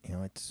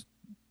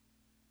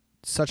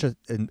such a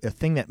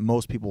thing that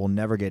most people will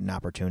never get an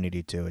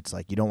opportunity to. It's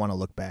like you don't want to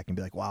look back and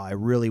be like, wow, I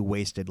really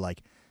wasted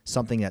like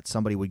something that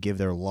somebody would give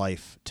their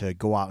life to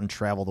go out and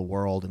travel the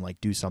world and like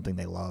do something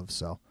they love.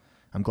 So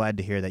I'm glad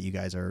to hear that you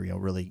guys are, you know,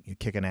 really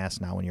kicking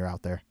ass now when you're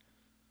out there.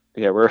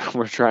 Yeah, we're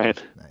trying.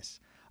 Nice.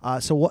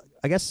 So what,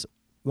 I guess,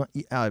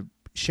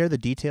 share the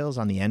details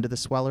on the end of the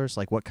Swellers,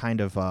 like what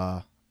kind of,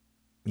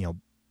 you know,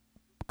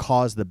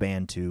 caused the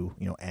band to,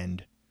 you know,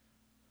 end?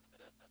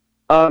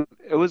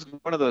 It was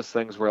one of those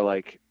things where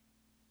like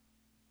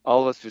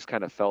all of us just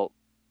kind of felt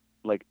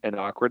like an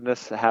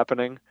awkwardness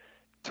happening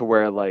to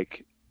where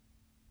like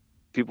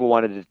people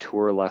wanted to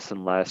tour less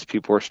and less.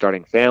 People were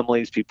starting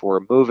families. People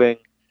were moving.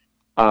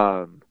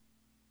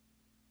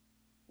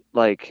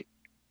 Like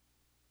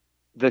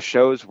the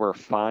shows were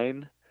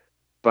fine,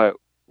 but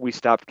we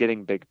stopped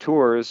getting big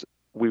tours.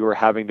 We were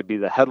having to be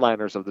the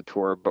headliners of the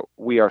tour, but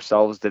we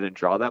ourselves didn't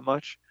draw that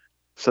much.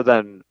 So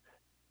then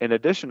in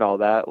addition to all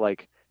that,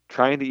 like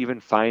trying to even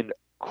find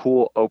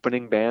cool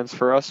opening bands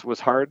for us was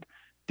hard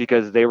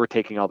because they were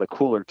taking all the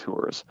cooler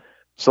tours.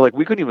 So like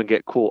we couldn't even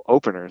get cool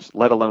openers,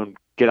 let alone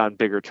get on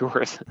bigger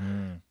tours.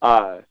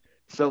 So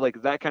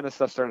like that kind of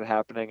stuff started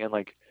happening and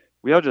like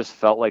we all just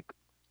felt like,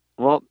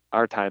 well,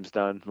 our time's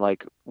done.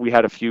 Like we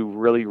had a few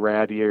really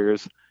rad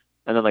years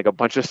and then like a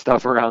bunch of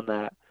stuff around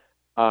that.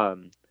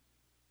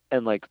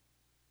 And like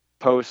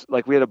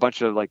we had a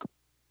bunch of like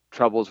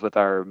troubles with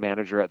our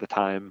manager at the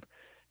time.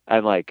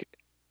 And like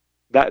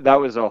that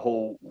was a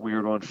whole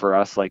weird one for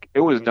us. Like it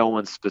was no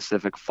one's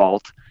specific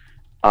fault.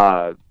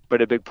 But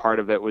a big part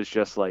of it was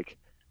just like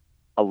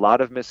a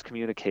lot of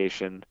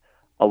miscommunication,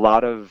 a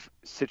lot of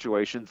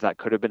situations that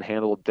could have been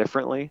handled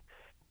differently.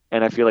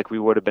 And I feel like we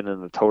would have been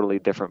in a totally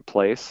different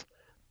place.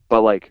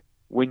 But like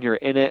when you're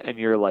in it and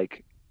you're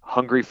like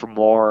hungry for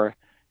more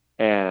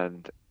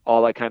and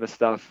all that kind of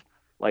stuff,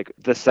 like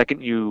the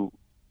second you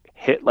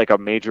hit like a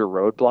major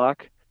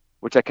roadblock,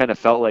 which I kind of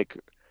felt like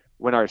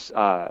when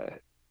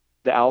the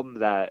album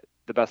that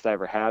The Best I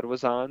Ever Had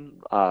was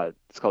on,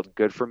 it's called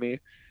Good For Me.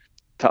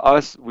 To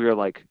us, we were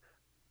like,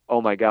 oh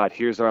my God,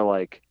 here's our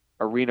like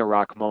arena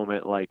rock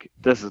moment. Like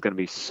this is going to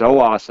be so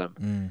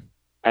awesome.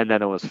 And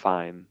then it was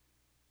fine.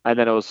 And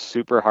then it was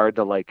super hard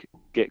to like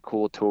get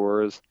cool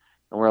tours.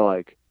 And we're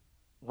like,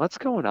 what's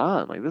going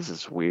on? Like, this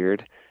is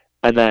weird.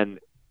 And then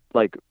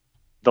like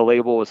the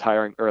label was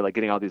hiring or like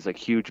getting all these like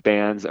huge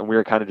bands and we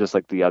were kind of just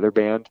like the other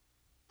band.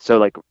 So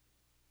like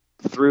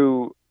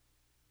through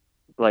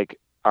like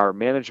our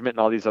management and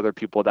all these other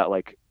people that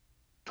like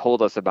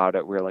told us about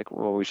it, we were like,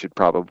 well, we should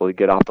probably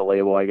get off the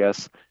label, I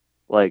guess.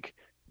 Like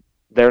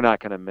they're not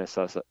going to miss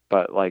us,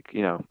 but like,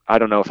 you know, I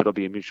don't know if it'll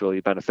be a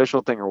mutually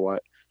beneficial thing or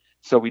what.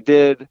 So we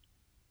did.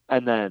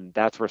 And then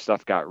that's where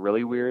stuff got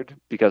really weird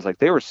because like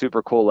they were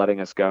super cool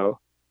letting us go.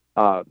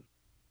 But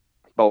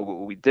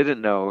what we didn't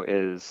know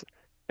is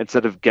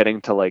instead of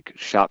getting to like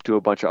shop to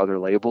a bunch of other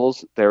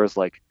labels, there was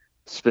like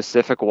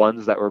specific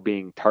ones that were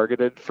being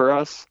targeted for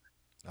us.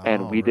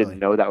 And we didn't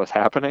know that was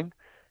happening.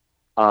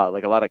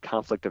 Like a lot of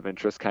conflict of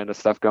interest kind of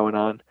stuff going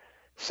on.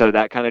 So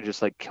that kind of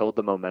just like killed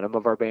the momentum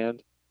of our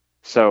band.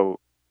 So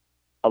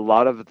a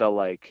lot of the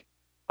like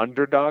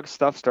underdog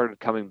stuff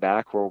started coming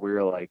back where we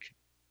were like,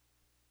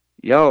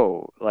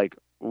 yo, like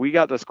we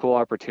got this cool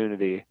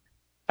opportunity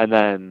and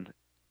then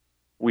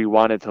we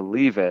wanted to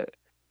leave it.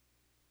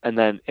 And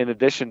then in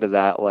addition to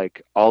that,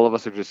 like all of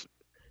us are just,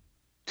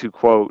 to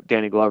quote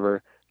Danny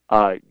Glover,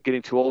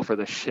 getting too old for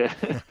this shit.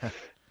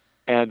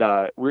 And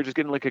we were just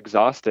getting like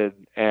exhausted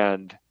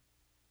and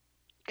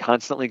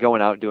constantly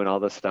going out and doing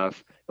all this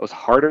stuff. It was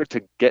harder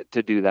to get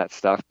to do that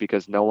stuff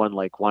because no one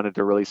like wanted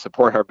to really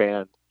support our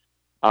band.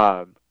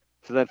 So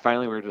then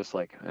finally we were just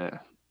like,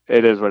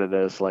 it is what it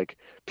is. Like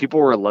people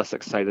were less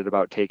excited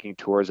about taking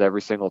tours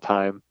every single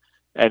time.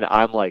 And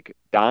I'm like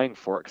dying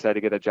for it because I had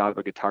to get a job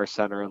at Guitar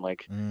Center and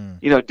like,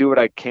 you know, do what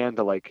I can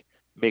to like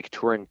make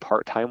touring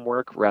part-time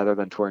work rather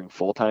than touring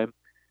full-time.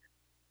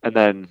 And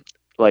then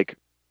like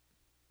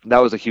that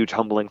was a huge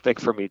humbling thing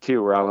for me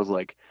too, where I was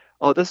like,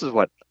 oh, this is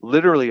what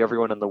literally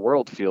everyone in the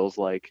world feels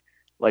like.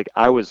 Like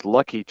I was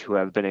lucky to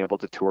have been able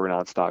to tour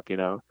nonstop, you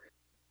know?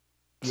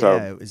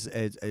 So,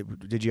 yeah,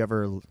 did you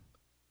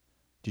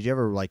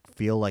ever like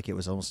feel like it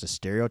was almost a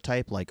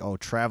stereotype, like, oh,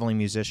 traveling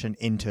musician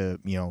into,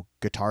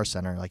 Guitar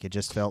Center? Like it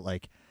just felt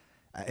like.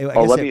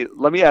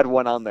 let me add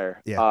one on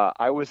there. Yeah.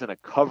 I was in a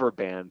cover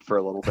band for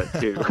a little bit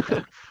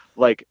too.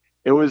 Like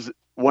it was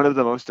one of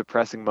the most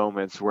depressing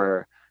moments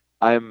where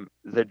I'm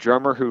the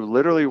drummer who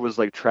literally was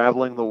like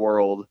traveling the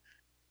world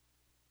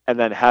and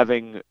then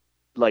having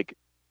like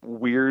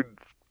weird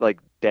like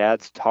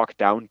dads talk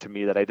down to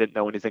me that I didn't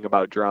know anything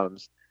about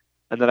drums.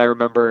 And then I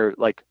remember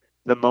like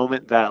the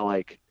moment that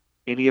like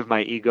any of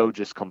my ego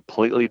just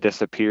completely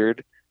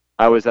disappeared.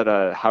 I was at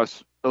it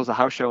was a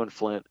house show in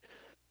Flint,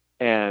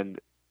 and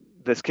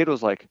this kid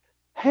was like,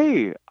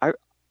 "Hey,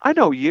 I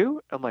know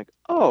you." I'm like,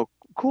 "Oh,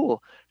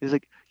 cool." He's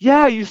like,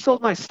 "Yeah, you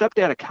sold my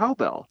stepdad a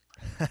cowbell."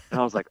 And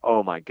I was like,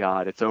 "Oh my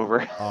God, it's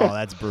over." Oh,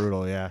 that's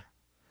brutal. Yeah.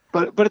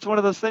 But it's one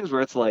of those things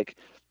where it's like,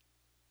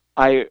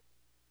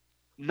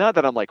 not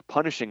that I'm like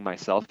punishing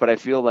myself, but I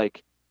feel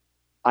like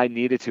I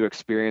needed to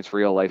experience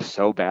real life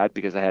so bad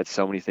because I had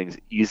so many things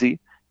easy.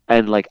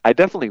 And like I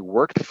definitely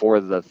worked for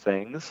the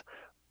things,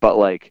 but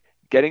like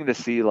getting to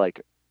see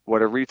like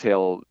what a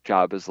retail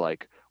job is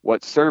like,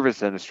 what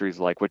service industry is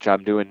like, which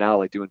I'm doing now,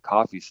 like doing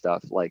coffee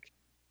stuff, like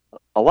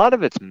a lot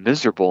of it's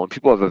miserable and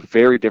people have a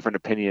very different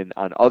opinion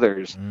on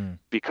others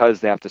because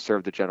they have to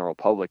serve the general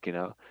public, you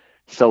know?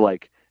 So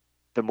like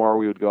the more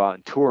we would go out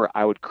and tour,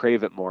 I would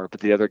crave it more. But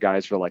the other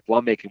guys were like, well,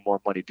 I'm making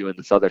more money doing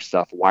this other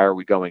stuff. Why are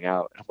we going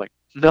out? And I'm like,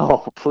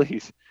 no,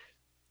 please.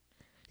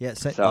 Yeah.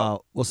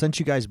 Well, since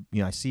you guys,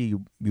 I see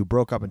you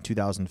broke up in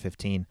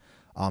 2015.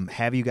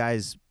 Have you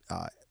guys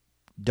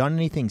done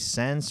anything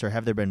since, or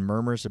have there been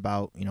murmurs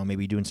about,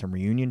 maybe doing some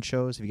reunion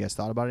shows? Have you guys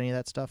thought about any of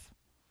that stuff?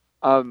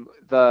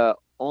 The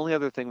only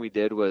other thing we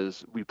did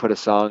was we put a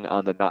song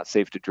on the Not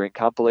Safe to Drink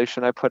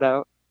compilation I put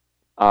out.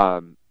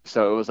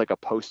 So it was like a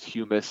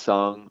posthumous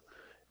song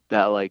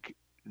that like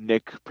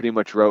Nick pretty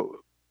much wrote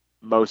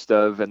most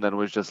of, and then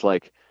was just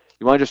like,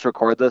 you want to just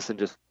record this and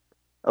just,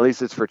 at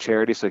least it's for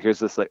charity. So here's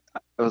this, like,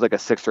 it was like a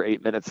 6 or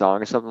 8 minute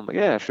song or something. I'm like,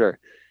 yeah, sure.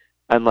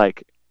 And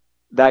like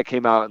that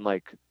came out and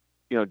like,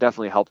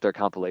 definitely helped their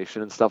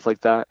compilation and stuff like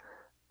that.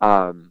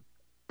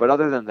 But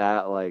other than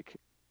that, like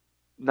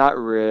not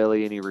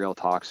really any real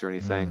talks or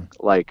anything.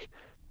 Like,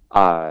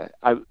 I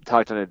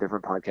talked on a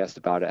different podcast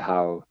about it,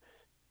 how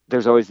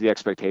there's always the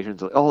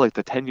expectations of, oh, like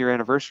the 10-year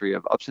anniversary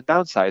of Ups and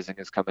Downsizing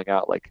is coming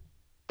out. Like,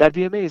 that'd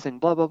be amazing,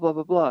 blah, blah, blah,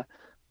 blah, blah.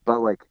 But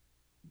like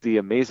the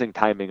amazing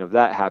timing of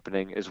that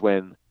happening is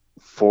when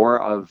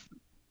 4 of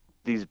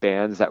these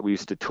bands that we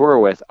used to tour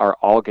with are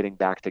all getting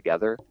back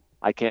together.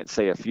 I can't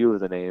say a few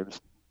of the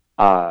names,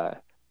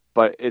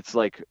 but it's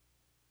like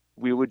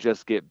we would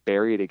just get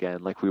buried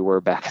again like we were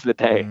back in the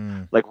day.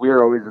 Like we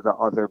were always the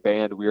other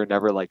band. We were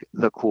never like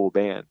the cool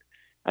band.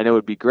 And it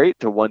would be great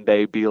to one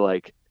day be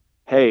like,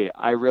 hey,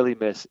 I really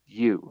miss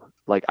you.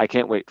 Like, I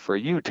can't wait for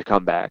you to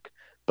come back.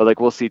 But like,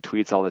 we'll see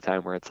tweets all the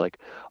time where it's like,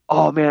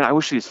 oh man, I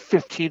wish these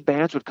 15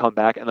 bands would come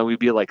back. And then we'd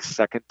be like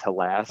second to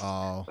last.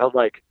 Oh. I'm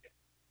like,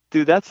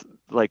 dude, that's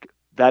like,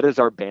 that is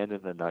our band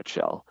in a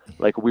nutshell.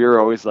 Like, we were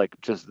always like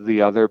just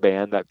the other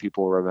band that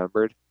people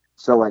remembered.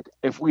 So like,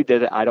 if we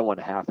did it, I don't want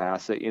to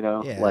half-ass it, Yeah,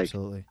 like,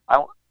 absolutely.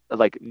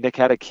 Like Nick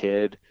had a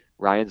kid,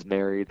 Ryan's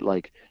married.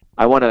 Like,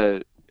 I want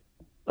to,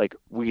 like,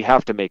 we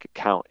have to make it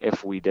count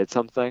if we did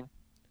something.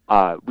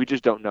 We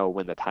just don't know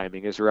when the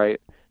timing is right.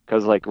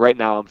 Because like right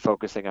now I'm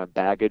focusing on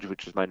Baggage,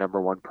 which is my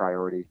number 1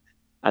 priority.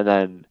 And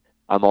then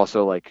I'm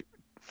also like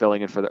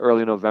filling in for the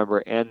early November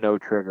and No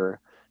Trigger.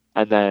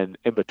 And then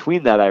in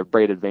between that, I have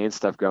Braided Vein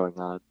stuff going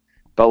on.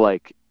 But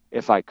like,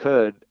 if I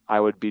could, I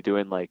would be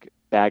doing like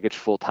Baggage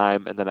full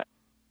time. And then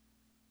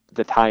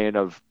the tie-in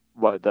of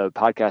what the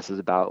podcast is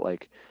about,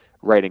 like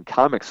writing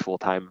comics full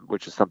time,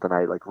 which is something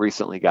I like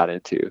recently got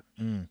into.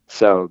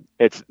 So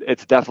it's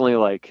definitely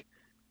like,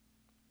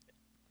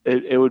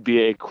 it would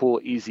be a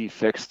cool, easy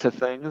fix to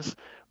things,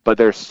 but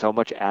there's so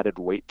much added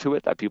weight to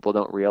it that people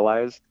don't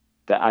realize,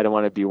 that I don't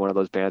want to be one of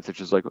those bands that's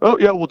just like, oh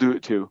yeah, we'll do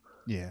it too.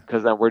 Yeah.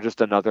 Because then we're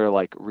just another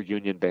like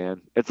reunion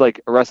band. It's like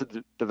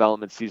Arrested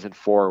Development season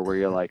 4, where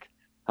you're like,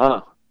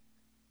 huh?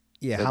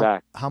 Yeah.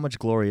 How much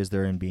glory is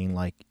there in being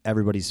like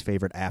everybody's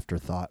favorite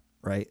afterthought,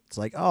 right? It's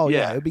like, oh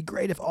yeah, it would be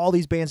great if all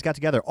these bands got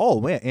together.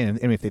 Oh man,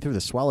 and if they threw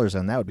the Swellers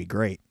in, that would be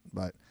great.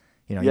 But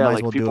you might like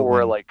as well people do it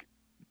were like,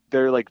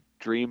 they're like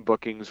dream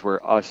bookings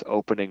were us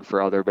opening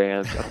for other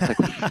bands. I was like,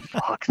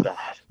 fuck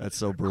that. That's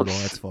so brutal.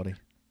 That's funny.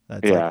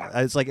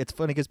 That's it's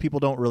funny because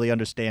people don't really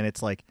understand.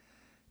 It's like,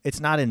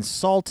 it's not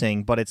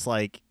insulting, but it's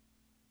like,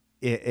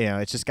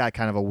 it's just got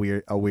kind of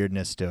a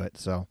weirdness to it.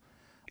 So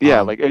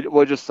like it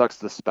just sucks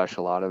the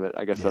special out of it.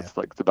 I guess that's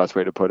like the best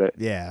way to put it.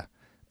 Yeah.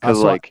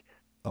 Because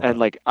and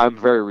like I'm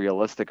very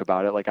realistic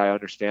about it. Like I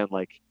understand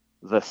like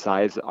the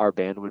size our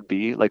band would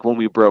be. Like when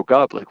we broke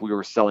up, like we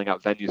were selling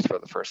out venues for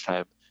the first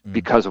time.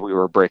 because we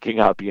were breaking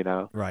up,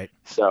 Right.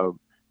 So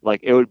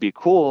like it would be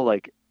cool.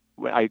 Like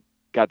when I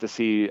got to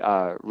see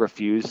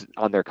Refuse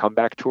on their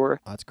comeback tour.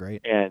 That's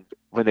great. And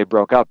when they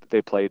broke up,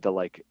 they played to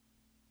like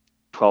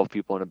 12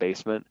 people in a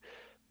basement.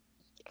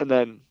 And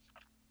then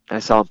I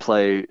saw them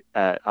play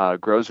at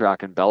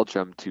Groesrock in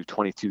Belgium to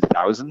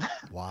 22,000.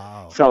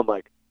 Wow. So I'm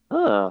like,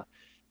 huh.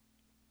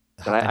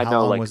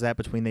 How long was that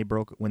between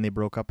when they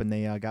broke up and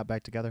they got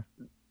back together?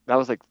 That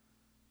was like,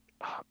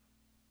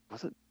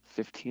 was it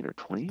 15 or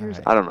 20 years?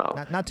 Right. I don't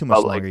know. Not too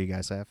much longer you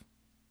guys have.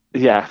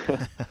 Yeah.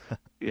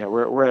 Yeah,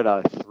 we're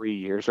at 3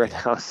 years right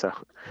now. So,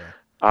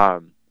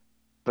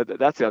 but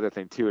that's the other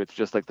thing too. It's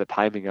just like the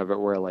timing of it,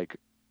 where like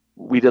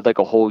we did like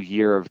a whole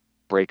year of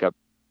breakup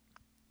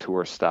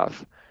tour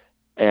stuff,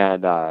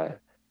 and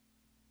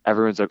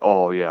everyone's like,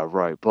 "Oh yeah,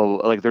 right." Blah,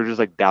 blah. Like they're just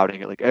like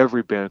doubting it. Like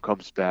every band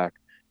comes back,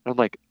 and I'm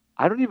like,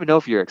 I don't even know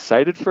if you're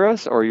excited for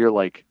us or you're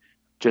like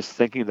just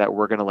thinking that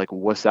we're gonna like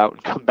wuss out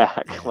and come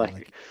back. Yeah,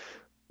 like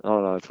I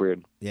don't know. It's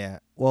weird. Yeah.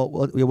 Well,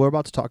 we're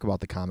about to talk about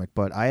the comic,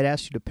 but I had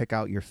asked you to pick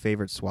out your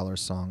favorite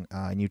Swellers song,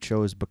 and you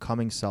chose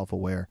 "Becoming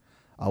Self-Aware."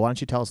 Why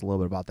don't you tell us a little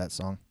bit about that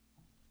song?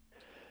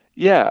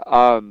 Yeah.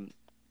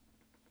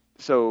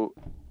 So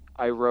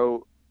I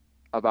wrote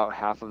about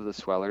half of the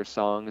Swellers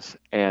songs,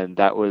 and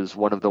that was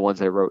one of the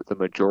ones I wrote the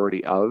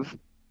majority of.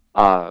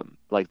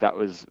 Like that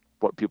was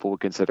what people would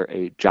consider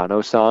a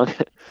Jono song.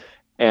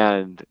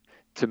 And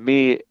to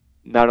me,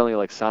 not only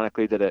like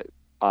sonically did it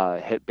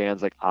hit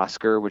bands like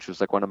Oscar, which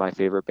was like one of my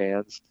favorite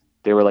bands.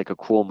 They were like a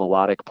cool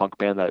melodic punk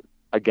band that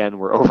again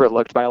were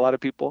overlooked by a lot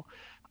of people.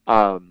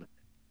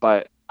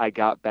 But I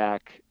got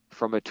back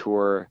from a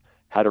tour,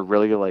 had a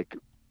really like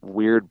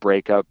weird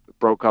broke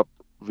up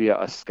via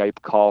a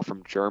Skype call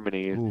from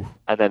Germany. Ooh.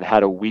 And then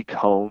had a week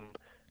home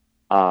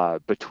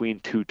between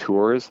two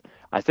tours.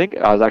 I think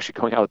I was actually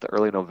going out with the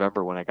early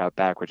November when I got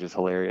back, which is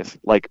hilarious,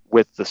 like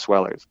with the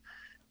Swellers.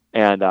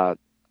 And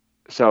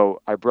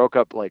so I broke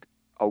up like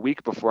a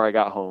week before I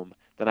got home.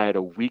 Then I had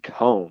a week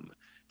home.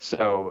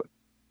 So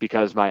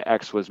because my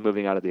ex was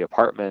moving out of the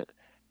apartment,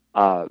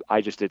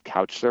 I just did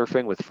couch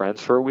surfing with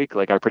friends for a week.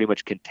 Like I pretty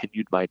much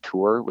continued my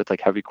tour with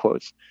like heavy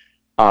quotes.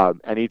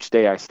 And each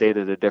day I stayed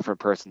at a different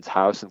person's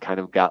house and kind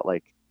of got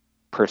like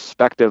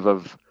perspective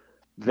of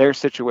their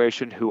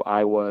situation, who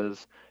I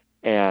was.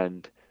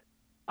 And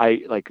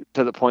I like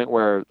to the point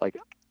where like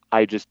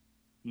I just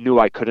knew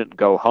I couldn't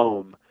go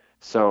home.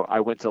 So I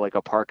went to like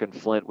a park in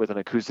Flint with an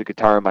acoustic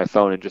guitar on my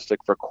phone and just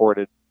like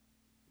recorded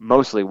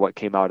mostly what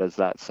came out as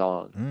that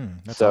song.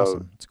 That's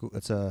awesome. It's cool. I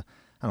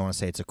don't want to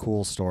say it's a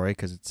cool story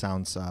because it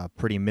sounds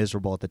pretty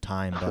miserable at the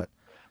time, but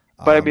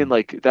but I mean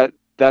like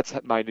that's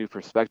my new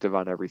perspective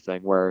on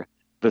everything, where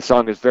the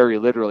song is very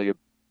literally,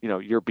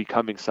 you're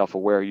becoming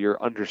self-aware,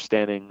 you're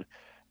understanding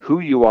who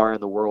you are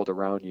in the world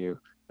around you.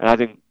 And I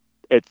think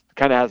it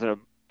kind of has an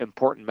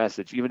important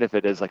message, even if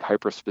it is like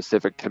hyper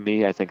specific to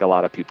me. I think a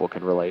lot of people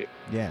can relate.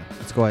 Yeah,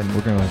 let's go ahead and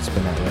we're going to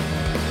spin that right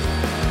now.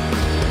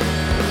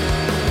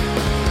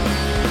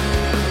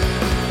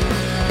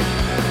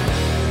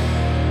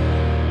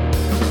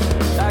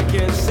 I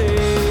can see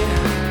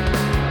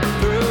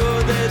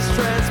through this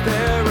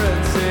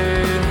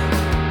transparency,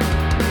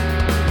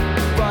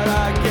 but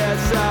I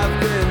guess I've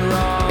been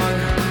wrong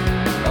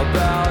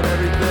about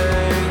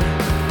everything.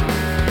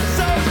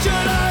 So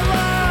should I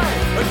lie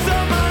or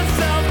tell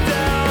myself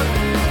down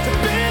to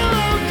feel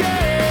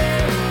okay,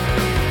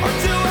 or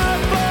do I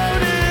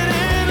float it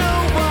in a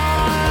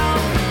while?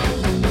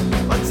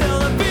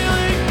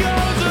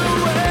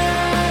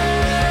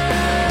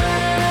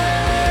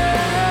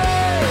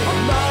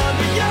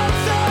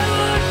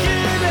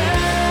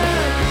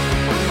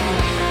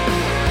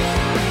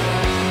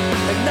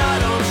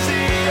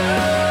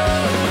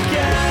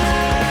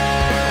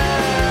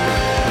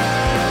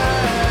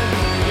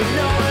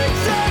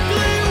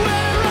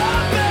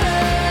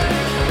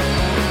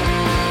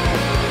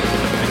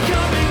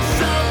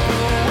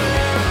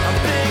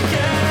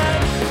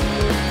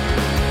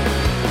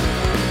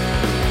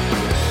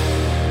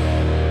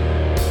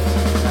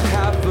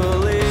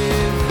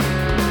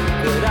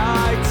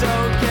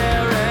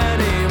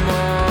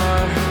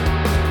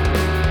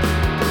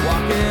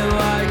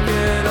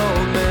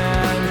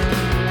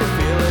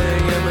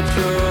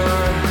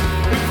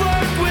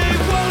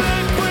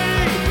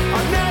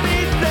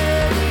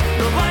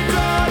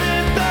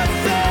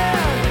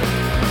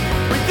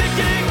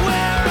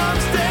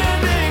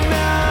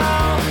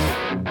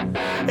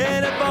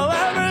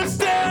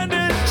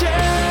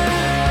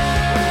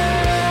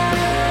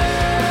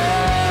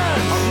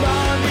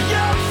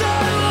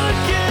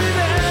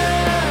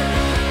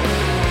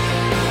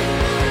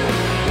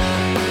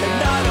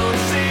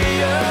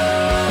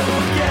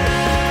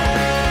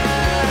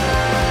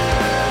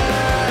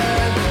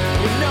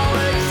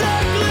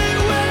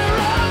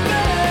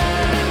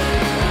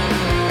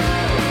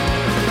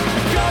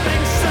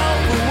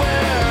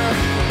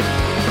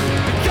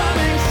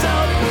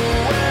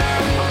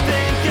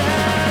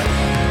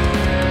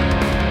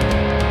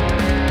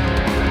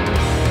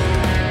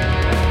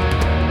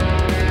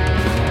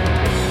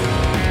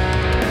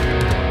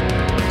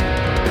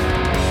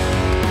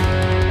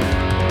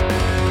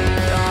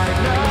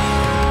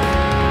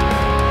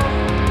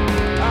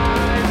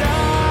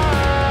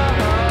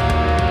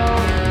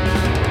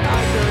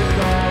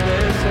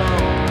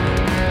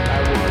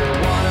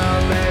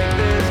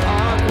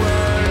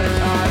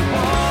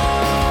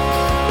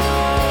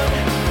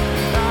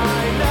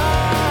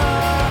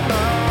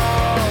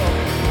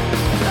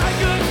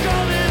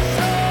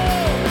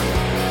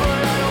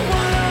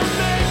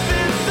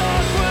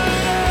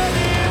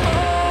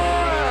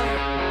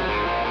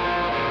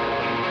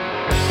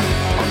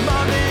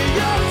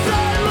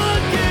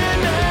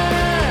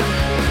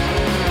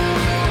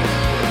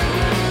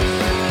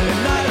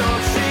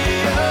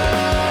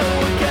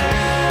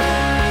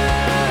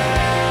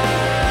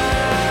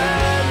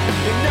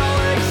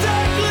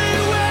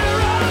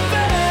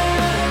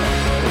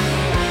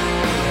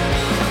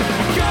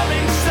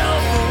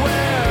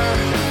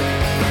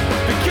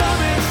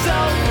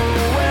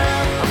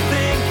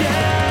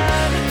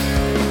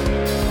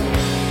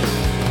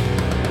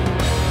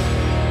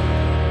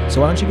 So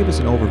why don't you give us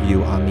an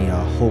overview on the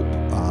Hope,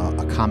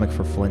 a comic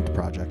for Flint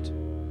project?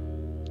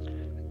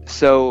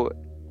 So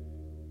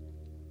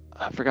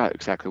I forgot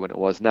exactly when it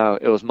was. Now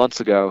it was months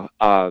ago.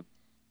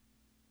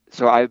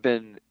 So I've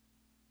been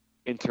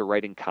into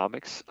writing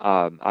comics.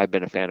 I've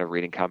been a fan of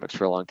reading comics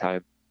for a long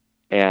time,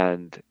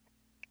 and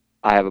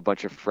I have a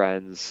bunch of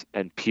friends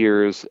and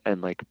peers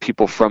and like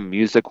people from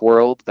music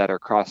world that are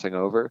crossing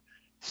over.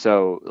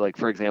 So like,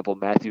 for example,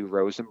 Matthew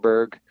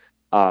Rosenberg,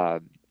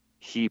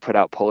 he put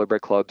out Polar Bear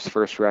Club's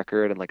first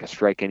record and like a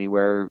Strike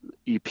Anywhere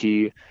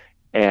EP,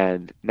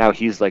 and now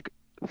he's like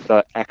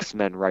the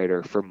X-Men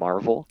writer for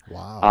Marvel.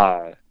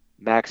 Wow.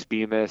 Max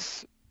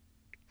Bemis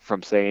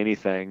from Say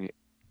Anything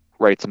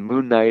writes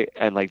Moon Knight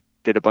and like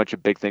did a bunch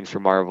of big things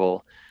for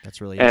Marvel. That's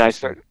really and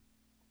interesting. I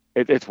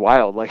started. It's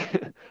wild. Like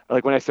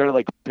like when I started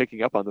like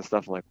picking up on this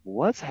stuff, I'm like,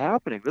 what's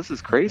happening? This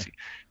is crazy.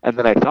 And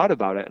then I thought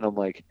about it, and I'm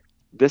like,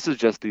 this is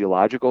just the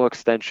logical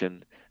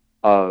extension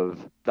of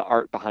the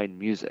art behind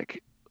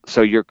music.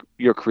 So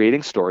you're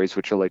creating stories,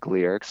 which are like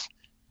lyrics,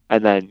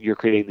 and then you're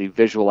creating the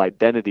visual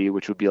identity,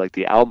 which would be like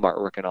the album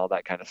artwork and all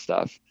that kind of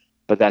stuff.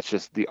 But that's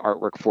just the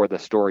artwork for the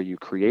story you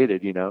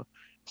created, you know?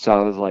 So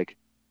I was like,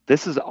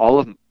 this is all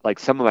of like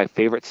some of my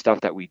favorite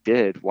stuff that we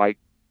did. Why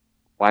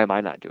am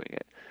I not doing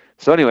it?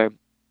 So anyway,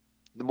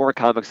 the more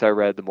comics I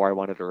read, the more I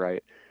wanted to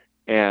write.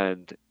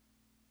 And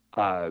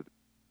I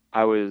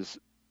was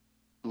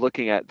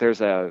looking at,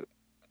 there's a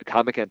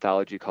comic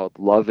anthology called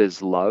Love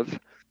is Love,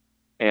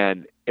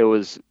 and it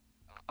was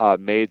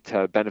made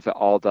to benefit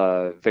all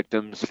the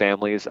victims'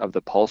 families of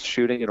the Pulse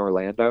shooting in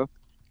Orlando.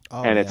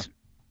 Oh, and yeah. it's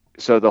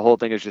so the whole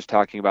thing is just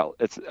talking about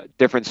it's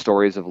different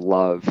stories of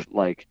love,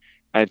 like,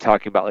 and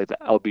talking about like the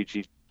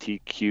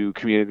LGBTQ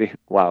community.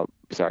 Wow,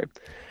 sorry.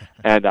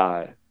 And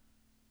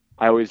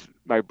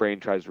my brain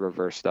tries to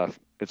reverse stuff.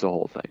 It's a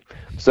whole thing.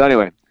 So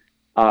anyway,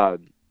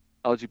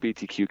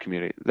 LGBTQ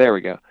community. There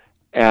we go.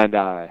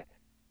 And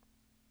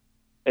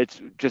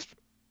it's just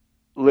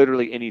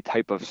literally any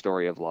type of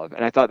story of love.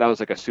 And I thought that was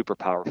like a super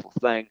powerful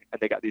thing.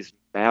 And they got these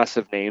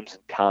massive names in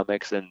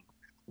comics and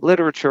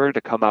literature to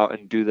come out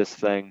and do this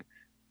thing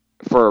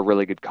for a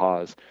really good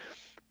cause.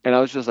 And I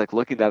was just like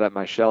looking at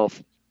my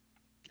shelf,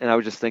 and I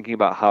was just thinking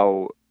about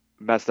how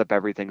messed up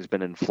everything's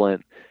been in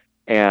Flint.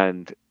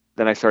 And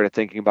then I started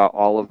thinking about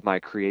all of my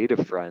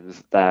creative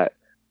friends that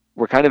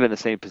were kind of in the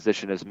same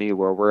position as me,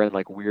 where we're in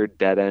like weird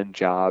dead end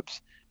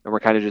jobs and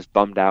we're kind of just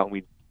bummed out, and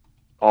we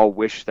all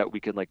wish that we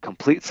could like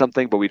complete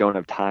something, but we don't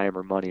have time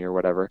or money or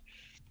whatever.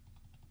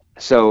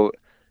 So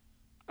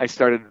I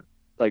started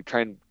like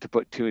trying to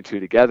put two and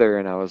two together,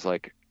 and I was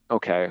like,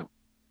 okay,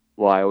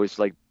 well, I always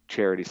like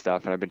charity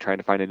stuff, and I've been trying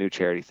to find a new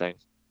charity thing.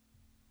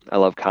 I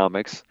love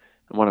comics.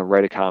 I want to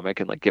write a comic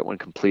and like get one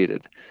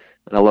completed.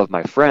 And I love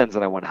my friends,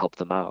 and I want to help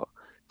them out.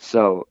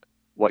 So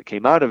what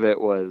came out of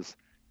it was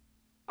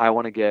I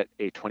want to get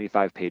a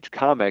 25-page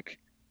comic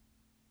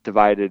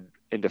divided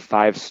into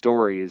 5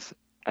 stories,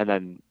 and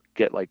then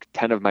get like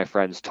 10 of my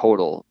friends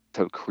total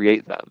to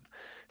create them.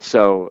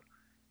 So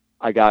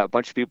I got a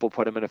bunch of people,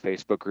 put them in a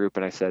Facebook group,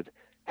 and I said,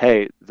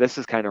 hey, this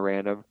is kind of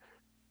random,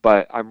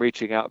 but I'm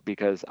reaching out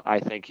because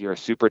I think you're a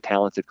super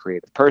talented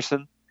creative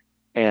person,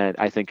 and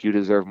I think you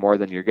deserve more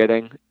than you're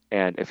getting.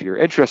 And if you're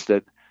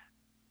interested,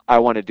 I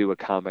want to do a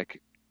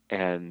comic,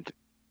 and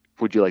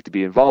would you like to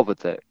be involved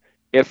with it?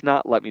 If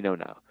not, let me know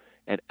now.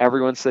 And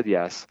everyone said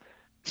yes.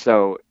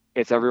 So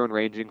it's everyone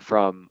ranging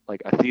from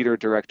like a theater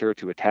director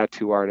to a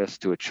tattoo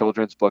artist to a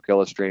children's book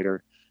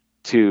illustrator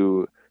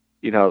to,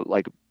 you know,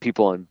 like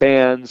people in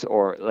bands,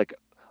 or like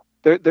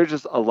there's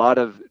just a lot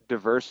of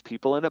diverse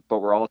people in it, but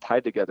we're all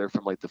tied together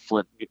from like the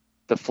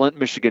Flint,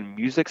 Michigan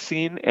music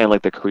scene and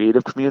like the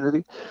creative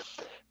community.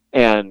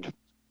 And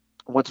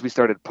once we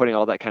started putting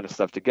all that kind of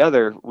stuff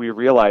together, we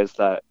realized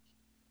that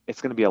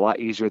it's going to be a lot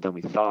easier than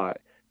we thought.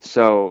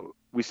 So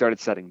we started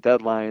setting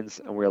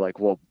deadlines, and we were like,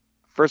 well,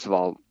 first of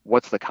all,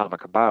 what's the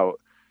comic about?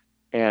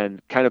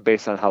 And kind of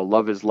based on how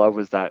Love is Love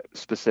was that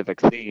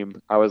specific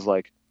theme, I was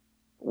like,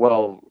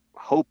 well,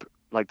 hope,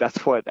 like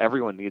that's what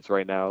everyone needs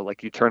right now.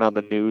 Like you turn on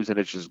the news and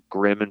it's just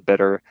grim and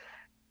bitter.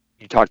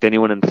 You talk to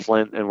anyone in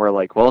Flint and we're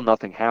like, well,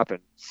 nothing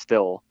happened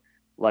still.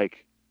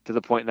 Like to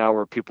the point now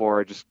where people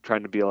are just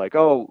trying to be like,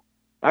 oh,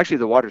 actually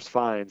the water's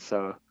fine.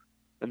 So,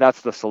 and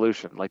that's the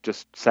solution, like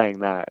just saying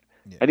that.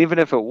 Yeah. And even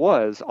if it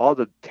was, all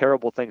the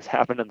terrible things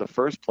happened in the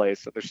first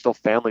place, so there's still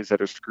families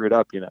that are screwed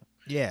up, you know?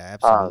 Yeah,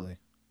 absolutely.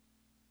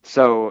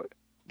 So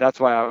that's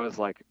why I was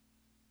like,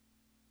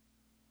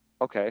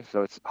 okay,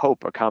 so it's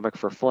Hope, a comic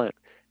for Flint.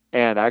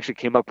 And I actually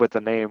came up with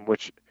the name,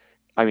 which,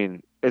 I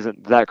mean,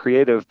 isn't that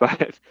creative,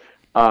 but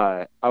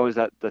I was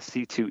at the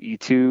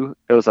C2E2.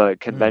 It was a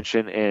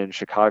convention in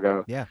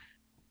Chicago. Yeah.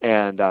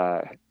 And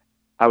I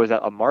was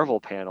at a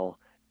Marvel panel,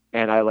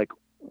 and I like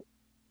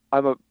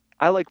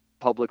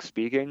public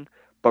speaking,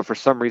 but for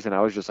some reason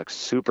I was just like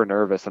super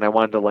nervous, and I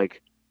wanted to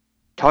like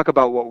talk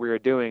about what we were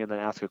doing and then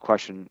ask a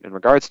question in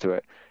regards to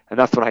it. And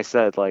that's what I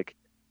said, like,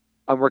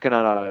 I'm working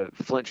on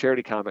a Flint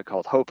charity comic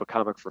called Hope, a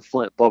comic for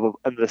Flint, blah, blah, blah.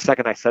 And the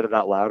second I said it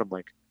out loud, I'm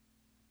like,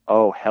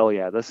 oh, hell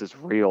yeah, this is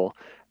real.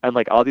 and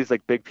like all these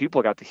like big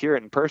people got to hear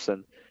it in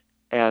person.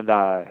 And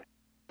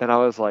then I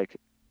was like,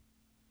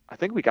 I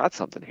think we got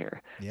something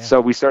here. Yeah.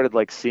 So we started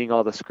like seeing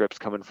all the scripts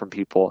coming from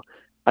people.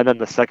 And then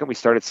the second we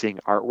started seeing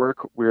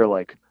artwork, we were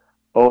like,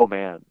 oh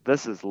man,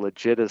 this is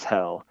legit as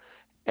hell.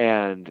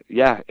 And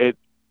yeah, it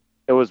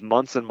was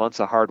months and months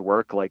of hard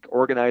work, like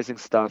organizing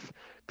stuff,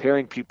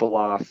 pairing people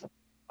off,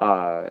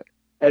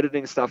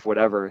 editing stuff,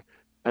 whatever,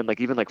 and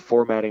like even like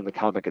formatting the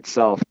comic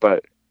itself.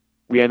 But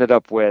we ended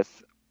up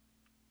with,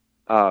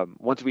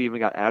 once we even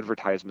got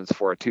advertisements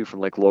for it too from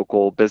like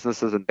local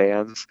businesses and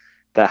bands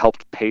that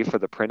helped pay for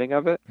the printing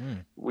of it,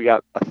 we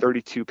got a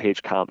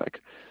 32-page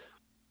comic.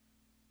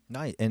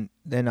 Nice. And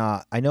then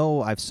I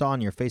know I've saw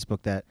on your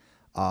Facebook that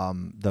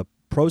the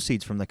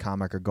proceeds from the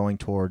comic are going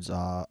towards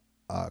a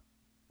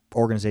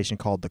organization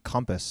called the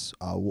Compass.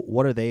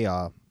 What are they?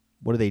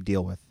 What do they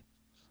deal with?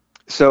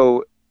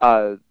 So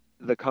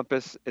the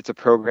Compass, it's a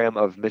program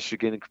of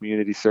Michigan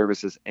Community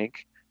Services Inc.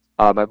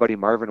 My buddy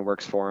Marvin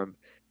works for them,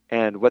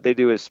 and what they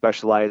do is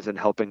specialize in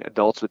helping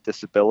adults with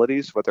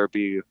disabilities, whether it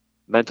be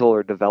mental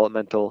or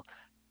developmental,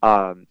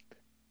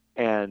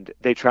 and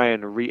they try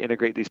and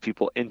reintegrate these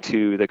people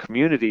into the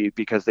community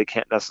because they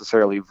can't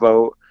necessarily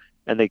vote,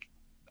 and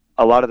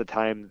a lot of the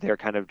time they're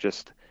kind of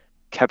just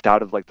kept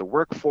out of like the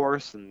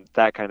workforce and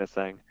that kind of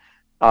thing.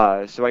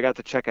 So I got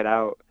to check it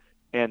out,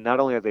 and not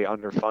only are they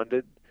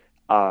underfunded,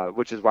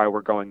 which is why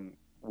we're going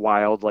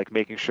wild, like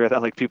making sure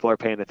that like people are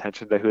paying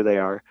attention to who they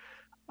are,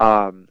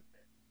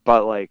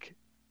 but like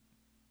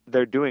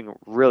they're doing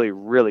really,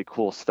 really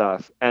cool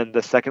stuff. And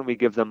the second we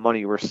give them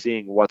money, we're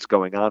seeing what's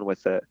going on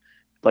with it.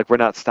 Like we're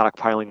not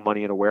stockpiling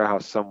money in a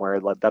warehouse somewhere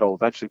that'll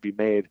eventually be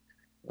made.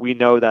 We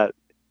know that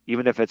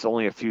even if it's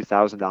only a few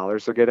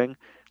 $1,000s they're getting,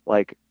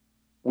 like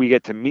we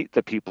get to meet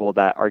the people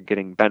that are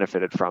getting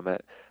benefited from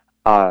it.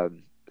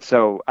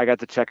 So I got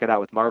to check it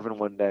out with Marvin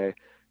one day,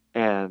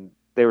 and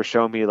they were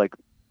showing me like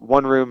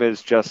one room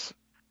is just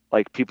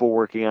like people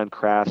working on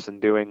crafts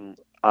and doing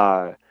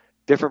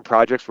different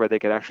projects where they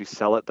could actually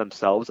sell it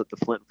themselves at the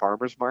Flint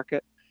Farmers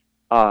Market.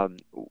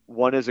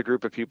 One is a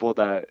group of people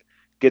that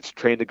gets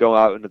trained to go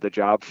out into the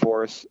job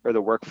force, or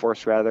the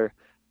workforce rather,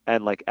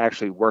 and like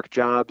actually work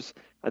jobs.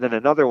 And then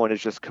another one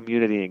is just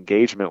community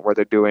engagement, where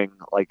they're doing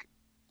like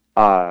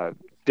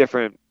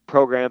different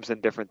programs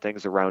and different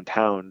things around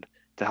town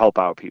to help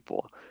out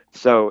people.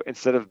 So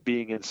instead of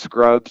being in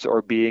scrubs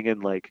or being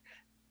in like,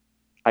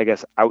 I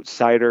guess,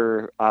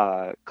 outsider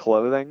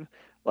clothing,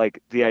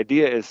 like the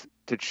idea is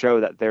to show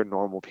that they're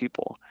normal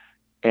people,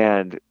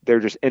 and they're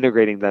just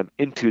integrating them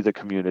into the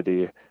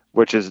community,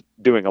 which is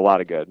doing a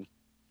lot of good.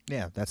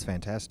 Yeah, that's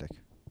fantastic.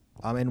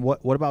 And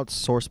what about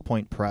Source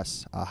Point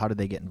Press? How did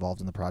they get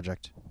involved in the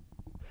project?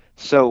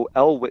 So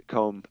Elle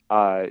Whitcomb,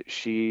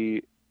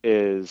 she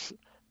is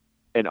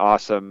an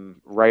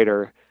awesome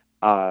writer.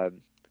 Elle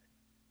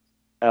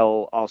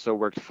also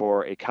worked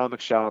for a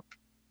comic shop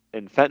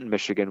in Fenton,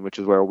 Michigan, which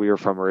is where we were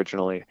from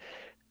originally.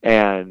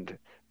 And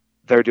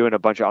they're doing a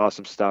bunch of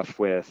awesome stuff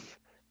with,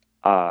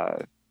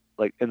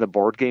 like in the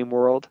board game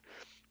world.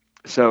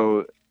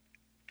 So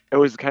it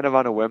was kind of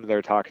on a whim. They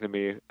were talking to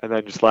me, and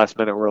then just last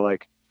minute we're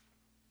like,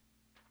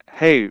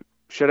 hey,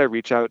 should I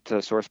reach out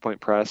to Source Point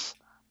Press?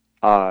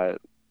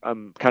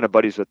 I'm kind of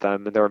buddies with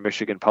them, and they're a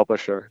Michigan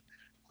publisher. I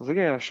was like,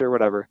 yeah, sure,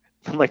 whatever.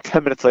 And like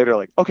 10 minutes later,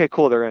 like, okay,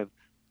 cool, they're in.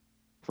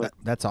 Like,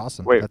 that's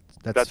awesome. Wait,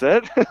 that's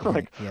it?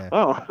 Like, yeah.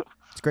 Oh.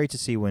 It's great to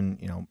see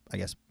when, I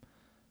guess,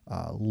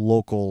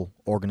 local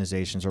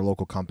organizations or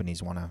local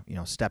companies want to,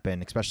 step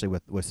in, especially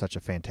with such a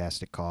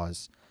fantastic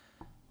cause.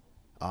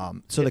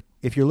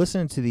 If you're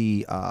listening to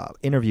the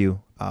interview,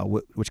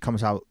 which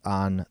comes out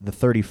on the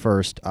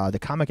 31st, the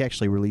comic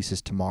actually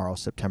releases tomorrow,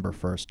 September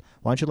 1st.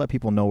 Why don't you let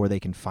people know where they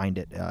can find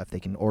it, if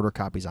they can order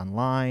copies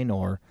online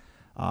or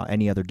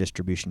any other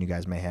distribution you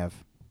guys may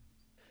have?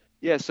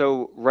 Yeah,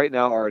 so right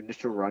now our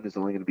initial run is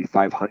only going to be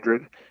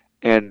 500,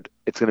 and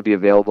it's going to be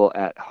available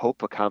at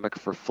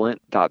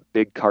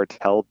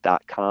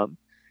hopeacomicforflint.bigcartel.com.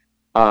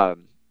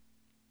 And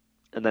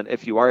then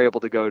if you are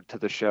able to go to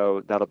the show,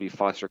 that'll be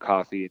Foster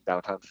Coffee in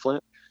downtown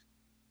Flint.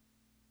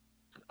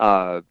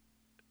 But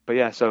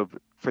yeah, so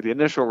for the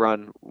initial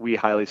run, we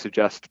highly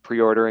suggest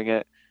pre-ordering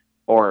it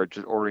or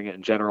just ordering it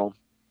in general.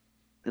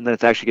 And then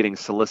it's actually getting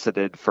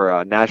solicited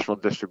for national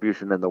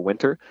distribution in the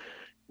winter,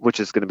 which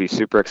is going to be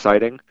super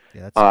exciting.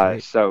 Yeah, that's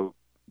great.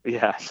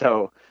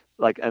 So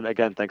like, and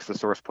again, thanks to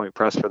Source Point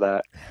Press for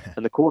that.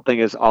 And the cool thing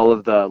is all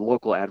of the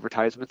local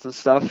advertisements and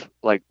stuff,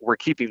 like we're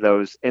keeping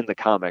those in the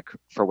comic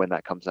for when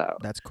that comes out.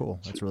 That's cool.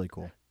 That's really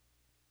cool.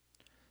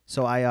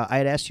 So I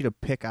had asked you to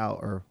pick out,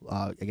 or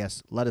I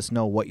guess let us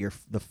know what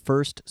the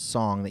first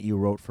song that you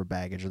wrote for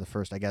Baggage, or the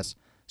first, I guess,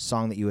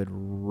 song that you had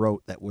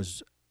wrote that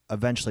was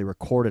eventually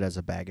recorded as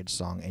a Baggage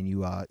song, and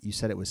you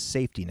said it was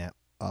Safety Net.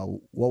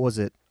 What was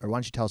it, or why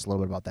don't you tell us a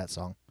little bit about that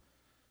song?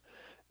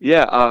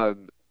 Yeah,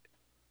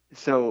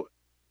 so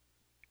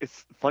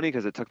it's funny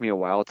because it took me a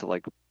while to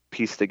like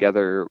piece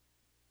together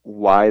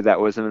why that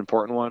was an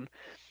important one.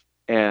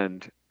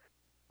 And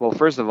well,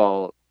 first of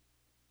all,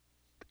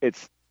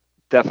 it's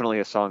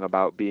definitely a song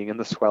about being in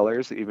the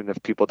Swellers, even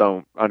if people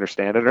don't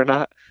understand it or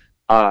not.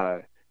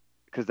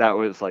 Because that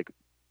was like,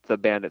 the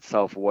band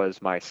itself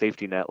was my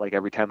safety net. Like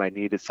every time I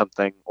needed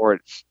something, or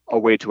it's a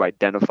way to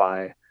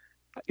identify,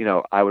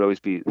 I would always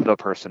be the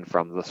person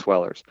from the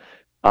Swellers.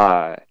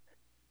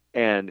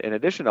 And in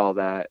addition to all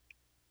that,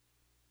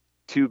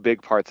 two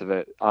big parts of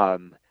it.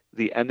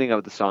 The ending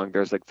of the song,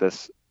 there's like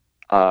this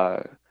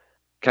kind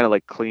of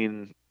like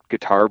clean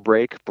guitar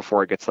break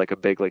before it gets like a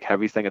big like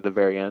heavy thing at the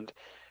very end.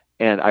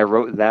 And I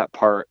wrote that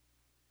part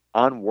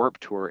on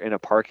Warped Tour in a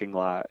parking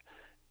lot.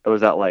 It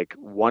was at like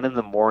 1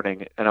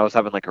 a.m, and I was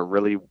having like a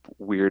really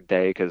weird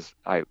day, because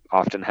I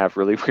often have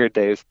really weird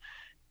days.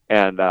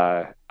 And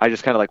I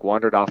just kind of like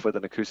wandered off with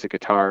an acoustic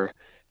guitar,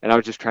 and I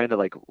was just trying to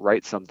like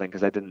write something,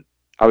 because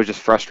I was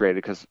just frustrated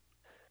because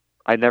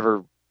I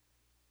never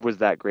was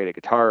that great at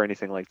guitar or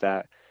anything like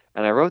that.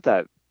 And I wrote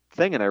that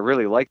thing and I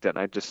really liked it, and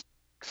I just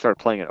started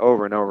playing it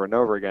over and over and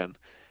over again.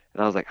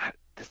 And I was like,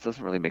 this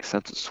doesn't really make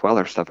sense with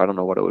Sweller stuff. I don't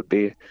know what it would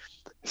be.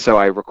 So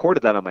I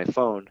recorded that on my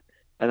phone,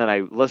 and then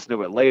I listened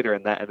to it later,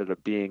 and that ended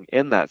up being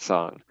in that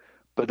song.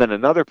 But then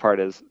another part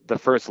is, the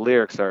first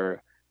lyrics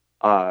are,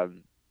 I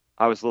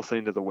was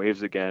listening to the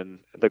waves again,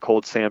 the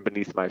cold sand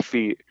beneath my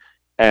feet.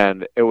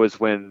 And it was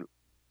when,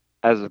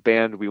 as a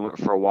band, we went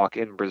for a walk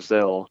in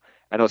Brazil.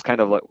 And it was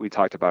kind of what we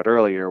talked about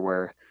earlier,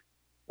 where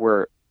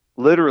we're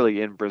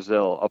literally in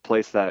Brazil, a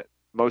place that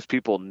most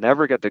people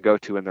never get to go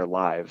to in their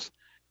lives.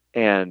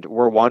 And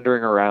we're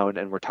wandering around,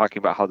 and we're talking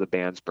about how the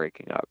band's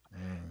breaking up.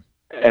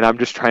 And I'm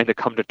just trying to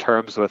come to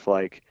terms with,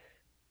 like,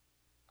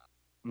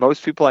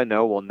 most people I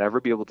know will never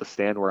be able to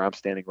stand where I'm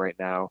standing right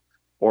now,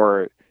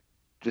 or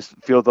just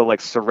feel the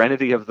like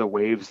serenity of the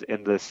waves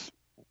in this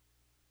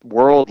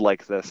world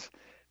like this.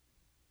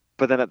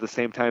 But then at the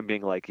same time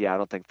being like, yeah, I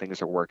don't think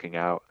things are working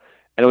out.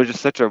 And it was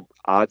just such a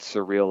odd,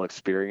 surreal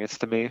experience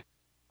to me.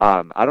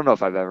 I don't know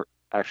if I've ever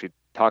actually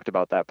talked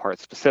about that part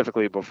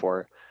specifically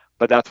before,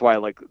 but that's why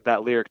like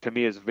that lyric to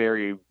me is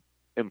very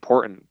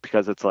important,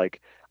 because it's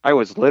like, I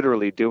was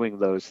literally doing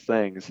those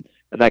things,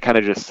 and that kind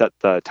of just set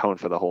the tone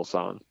for the whole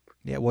song.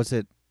 Yeah, was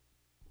it?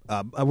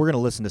 We're going to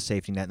listen to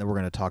Safety Net, and then we're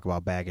going to talk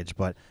about Baggage.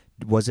 But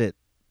was it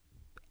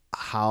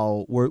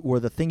how were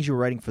the things you were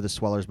writing for the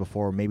Swellers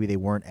before? Maybe they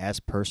weren't as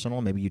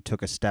personal. Maybe you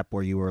took a step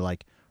where you were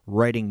like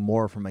writing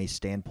more from a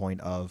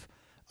standpoint of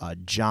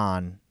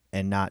Jon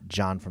and not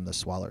Jon from the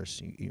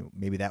Swellers.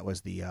 Maybe that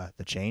was the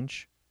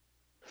change.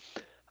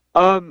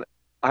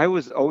 I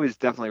was always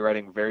definitely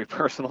writing very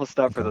personal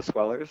stuff for the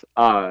Swellers.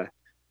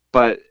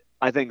 But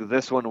I think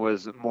this one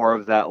was more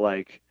of that,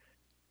 like,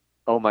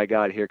 oh my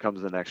God, here comes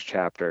the next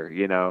chapter,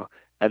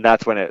 And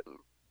that's when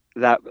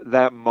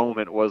that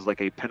moment was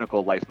like a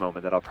pinnacle life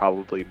moment that I'll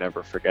probably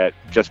never forget,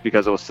 just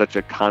because it was such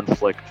a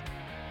conflict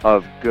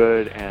of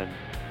good and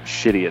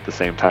shitty at the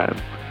same time.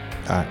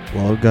 All right.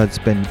 Well, it's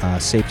been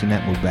Safety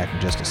Net. We'll be back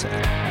in just a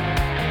second.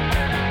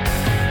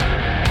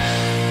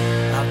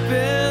 I've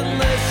been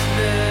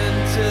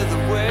listening to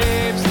the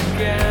waves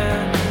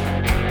again.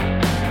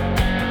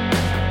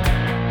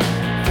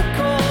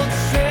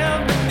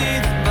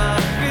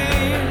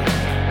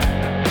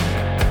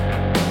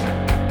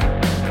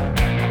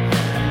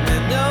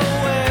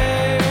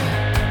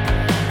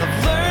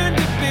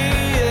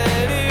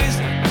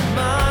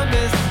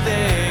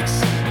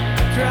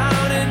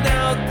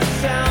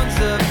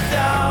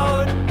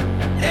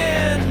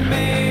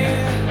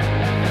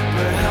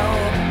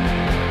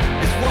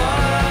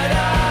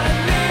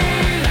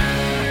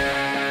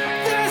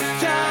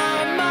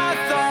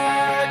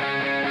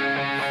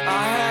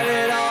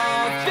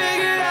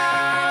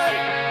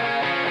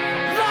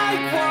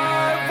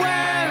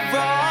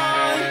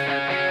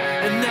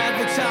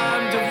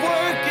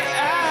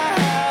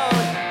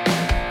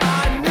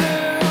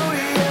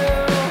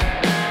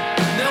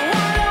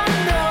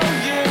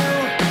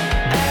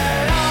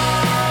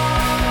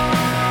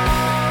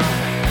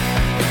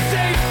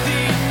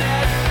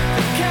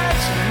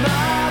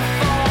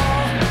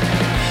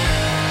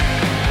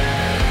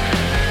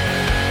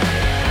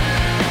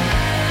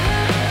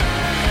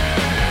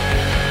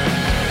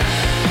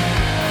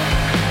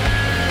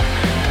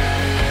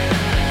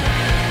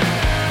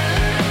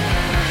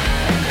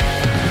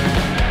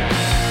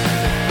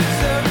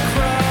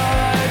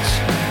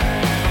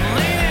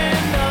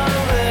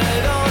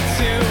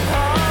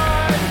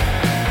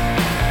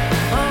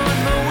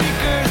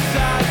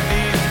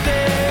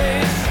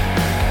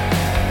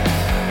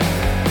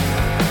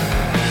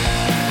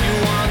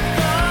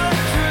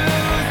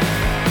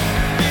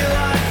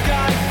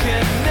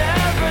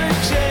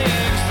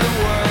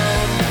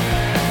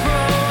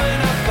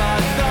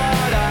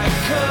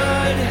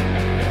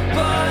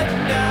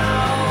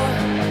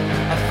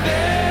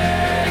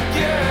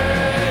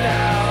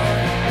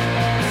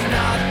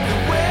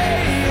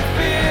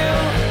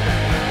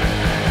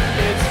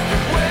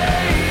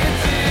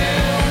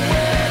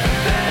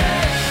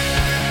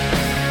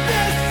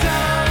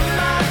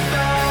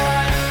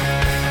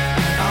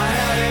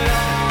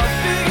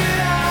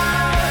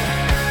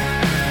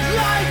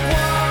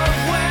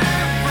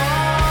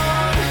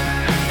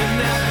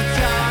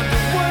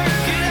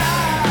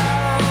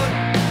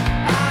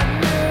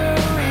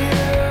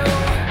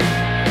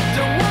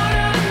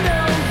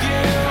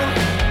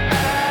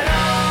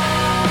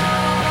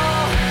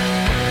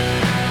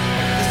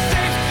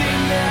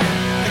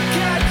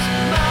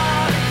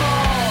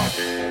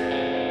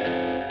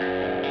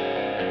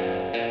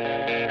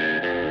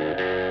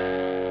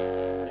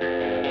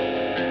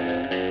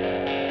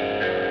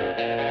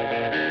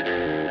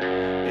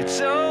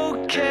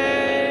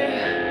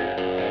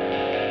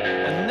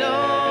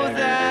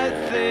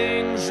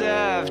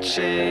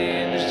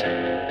 changed.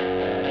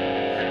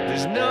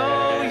 There's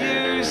no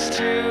use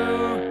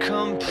to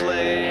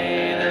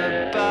complain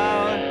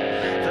about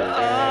the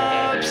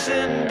ups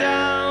and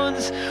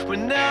downs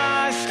when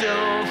I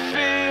still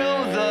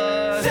feel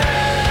the same.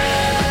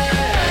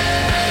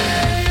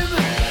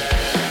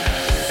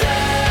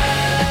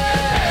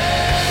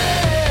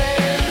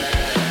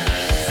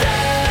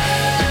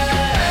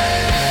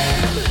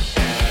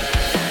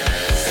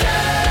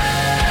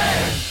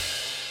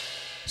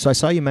 So I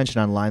saw you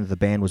mention online that the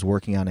band was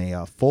working on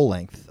a full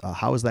length.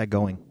 How is that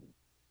going?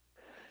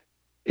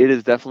 It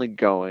is definitely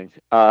going.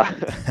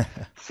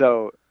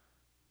 So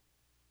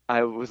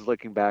I was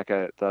looking back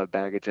at the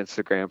Baggage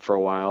Instagram for a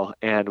while,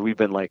 and we've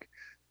been like,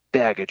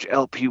 Baggage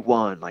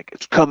LP1, like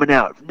it's coming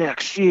out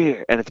next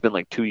year, and it's been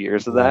like 2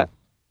 years of that.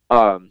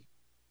 But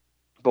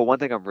one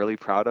thing I'm really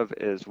proud of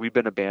is we've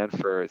been a band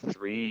for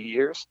 3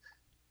 years,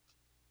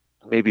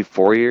 maybe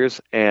 4 years,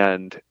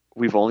 and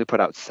we've only put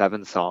out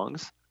 7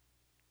 songs.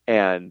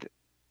 And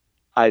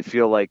I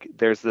feel like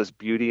there's this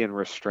beauty and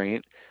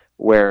restraint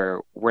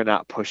where we're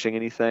not pushing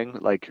anything.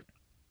 Like,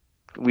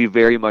 we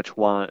very much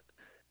want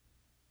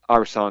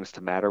our songs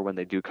to matter when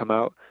they do come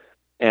out.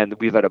 And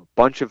we've had a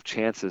bunch of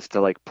chances to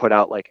like put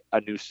out like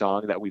a new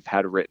song that we've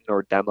had written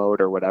or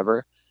demoed or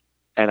whatever.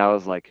 And I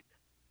was like,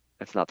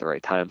 it's not the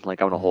right time. Like,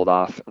 I want to hold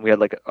off. And we had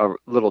like a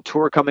little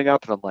tour coming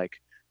up, and I'm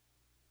like,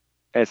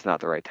 it's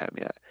not the right time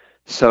yet.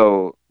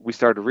 So we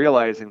started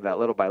realizing that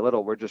little by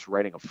little, we're just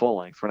writing a full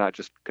length. We're not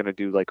just going to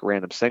do like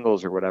random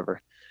singles or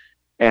whatever.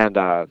 And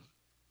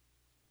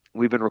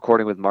we've been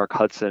recording with Mark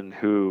Hudson,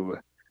 who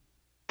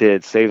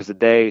did Saves the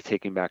Day,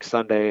 Taking Back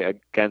Sunday,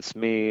 Against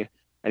Me.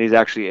 And he's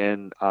actually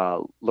in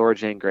Laura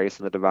Jane Grace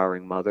and the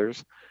Devouring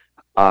Mothers.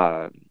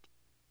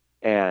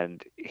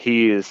 And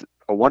he is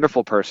a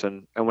wonderful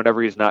person. And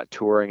whenever he's not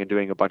touring and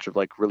doing a bunch of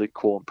like really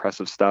cool,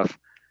 impressive stuff,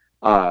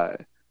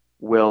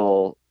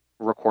 we'll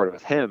record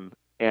with him.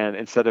 And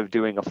instead of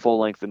doing a full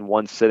length in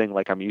one sitting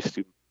like I'm used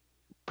to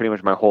pretty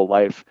much my whole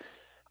life,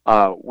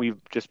 we've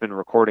just been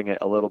recording it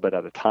a little bit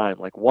at a time,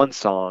 like 1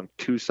 song,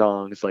 2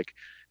 songs, like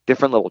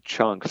different little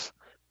chunks.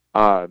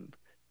 And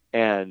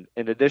in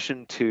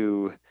addition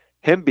to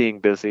him being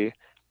busy,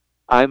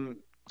 I'm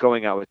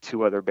going out with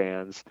 2 other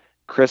bands.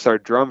 Chris, our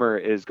drummer,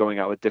 is going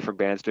out with different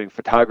bands doing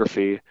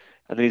photography,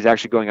 and then he's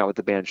actually going out with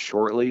the band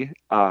shortly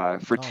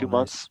for 2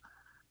 months.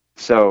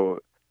 So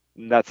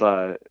that's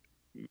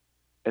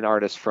an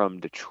artist from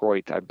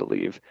Detroit, I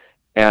believe.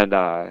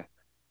 And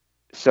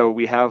so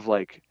we have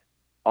like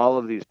all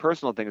of these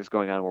personal things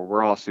going on where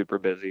we're all super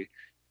busy,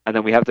 and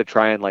then we have to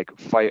try and like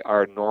fight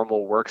our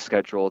normal work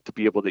schedule to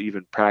be able to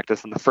even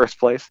practice in the first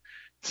place.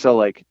 So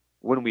like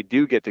when we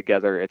do get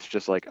together, it's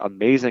just like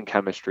amazing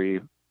chemistry,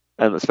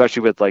 and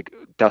especially with like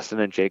Dustin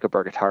and Jacob,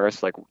 our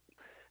guitarists, like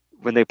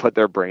when they put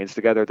their brains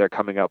together, they're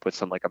coming up with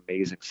some like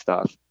amazing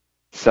stuff.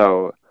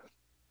 So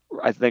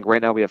I think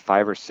right now we have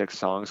 5 or 6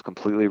 songs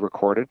completely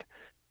recorded.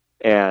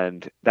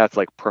 And that's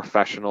like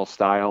professional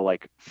style,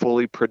 like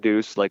fully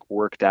produced, like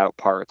worked out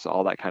parts,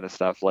 all that kind of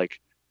stuff, like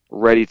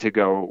ready to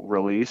go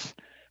release.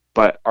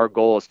 But our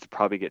goal is to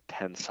probably get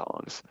 10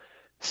 songs.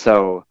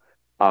 So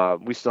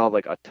we still have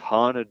like a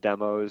ton of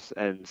demos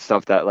and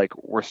stuff that like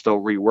we're still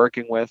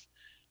reworking with.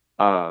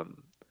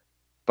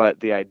 But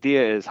the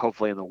idea is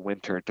hopefully in the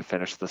winter to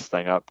finish this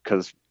thing up,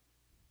 because,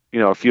 you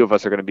know, a few of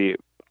us are going to be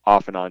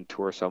off and on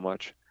tour so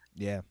much.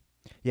 Yeah.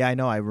 Yeah, I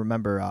know. I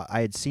remember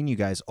I had seen you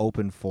guys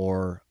open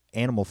for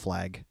Animal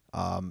Flag,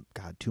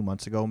 2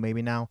 months ago,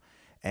 maybe now.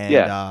 And,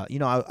 you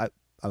know,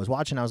 I was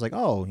watching, I was like,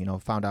 oh, you know,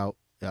 found out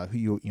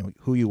who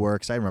you were,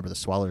 because I remember the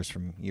Swellers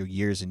from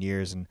years and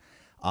years. And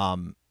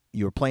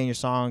you were playing your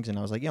songs, and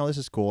I was like, you know, this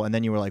is cool. And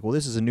then you were like, well,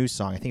 this is a new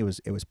song. I think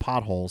it was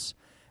Potholes.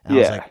 And I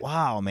was like,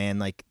 wow, man,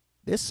 like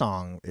this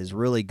song is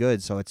really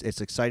good. So it's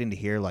exciting to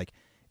hear, like,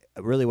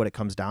 really what it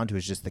comes down to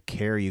is just the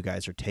care you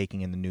guys are taking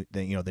in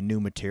the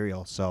new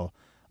material. So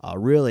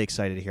really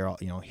excited to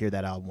hear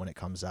that album when it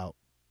comes out.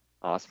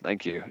 Awesome.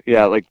 Thank you.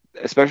 Yeah. Like,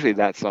 especially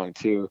that song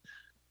too.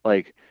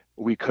 Like,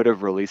 we could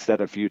have released that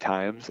a few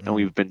times, and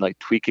we've been like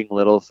tweaking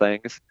little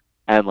things,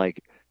 and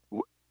like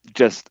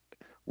just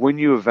when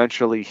you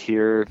eventually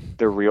hear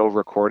the real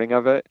recording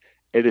of it,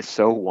 it is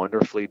so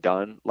wonderfully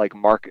done. Like,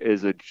 Mark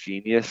is a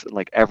genius, and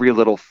like every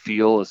little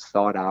feel is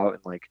thought out,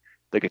 and like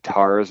the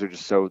guitars are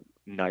just so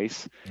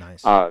nice.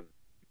 But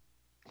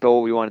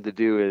what we wanted to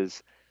do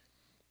is,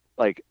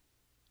 like,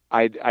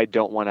 I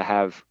don't want to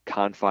have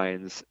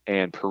confines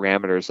and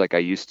parameters like I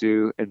used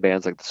to in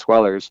bands like the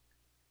Swellers.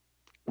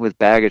 With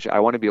Baggage, I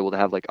want to be able to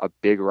have like a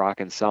big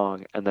rockin'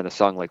 song, and then a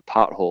song like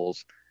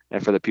Potholes.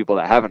 And for the people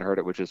that haven't heard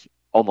it, which is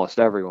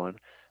almost everyone,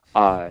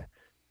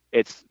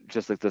 it's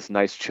just like this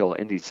nice chill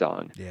indie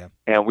song. Yeah.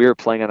 And we were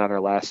playing it on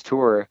our last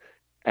tour,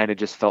 and it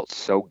just felt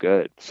so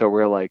good. So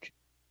we're like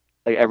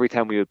every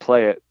time we would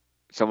play it,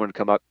 someone would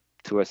come up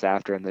to us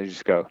after, and they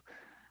just go,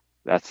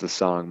 "That's the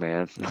song,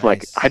 man." Nice. I'm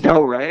like, I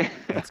know, right?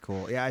 That's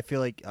cool. Yeah, I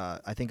feel like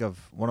I think of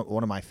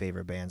one of my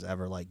favorite bands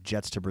ever, like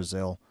Jets to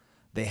Brazil.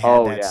 They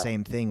had that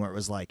same thing where it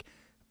was like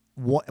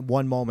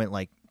one moment,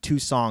 like 2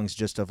 songs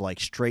just of like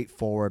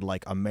straightforward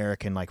like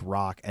American like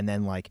rock, and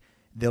then like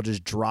they'll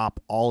just drop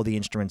all of the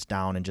instruments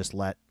down and just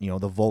let, you know,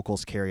 the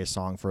vocals carry a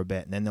song for a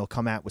bit, and then they'll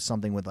come out with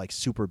something with like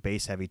super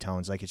bass heavy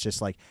tones. Like it's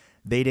just like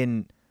they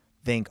didn't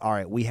think, all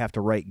right, we have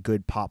to write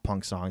good pop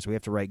punk songs, we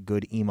have to write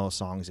good emo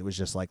songs. It was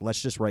just like,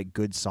 let's just write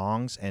good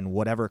songs, and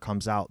whatever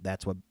comes out,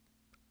 that's what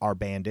our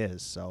band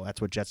is. So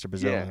that's what Jets to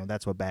Brazil, Yeah. you know,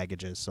 that's what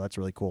Baggage is. So that's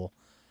really cool.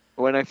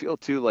 When I feel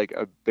too, like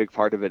a big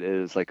part of it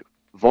is like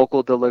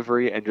vocal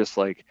delivery, and just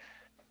like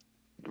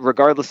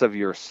regardless of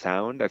your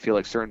sound, I feel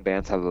like certain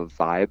bands have a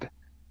vibe,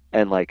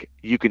 and like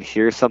you can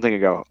hear something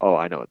and go, oh,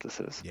 I know what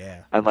this is.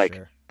 Yeah. And like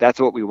sure. that's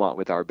what we want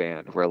with our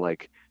band, where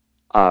like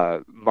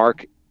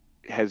Mark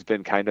has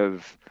been kind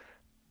of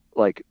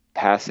like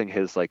passing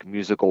his like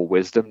musical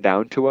wisdom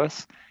down to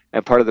us,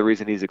 and part of the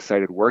reason he's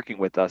excited working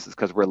with us is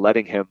because we're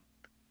letting him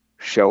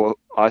show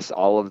us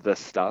all of this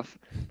stuff.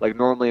 Like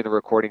normally in a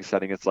recording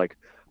setting, it's like,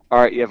 all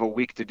right, you have a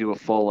week to do a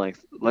full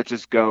length, let's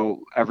just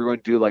go,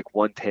 everyone do like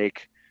one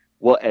take,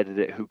 we'll edit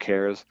it, who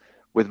cares.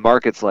 With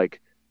Mark, it's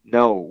like,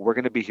 no, we're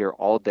going to be here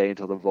all day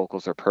until the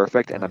vocals are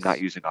perfect, and I'm not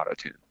using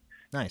auto-tune.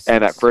 Nice. And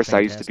at That's first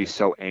I used to be fantastic.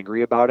 so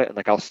angry about it, and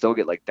like I'll still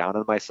get like down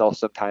on myself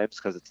sometimes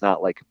because it's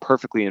not like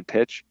perfectly in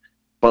pitch,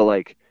 but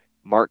like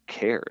Mark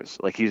cares.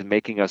 Like he's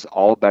making us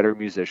all better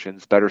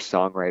musicians, better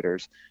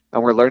songwriters,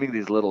 and we're learning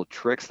these little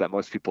tricks that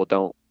most people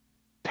don't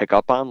pick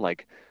up on.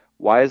 Like,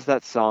 why is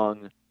that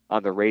song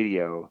on the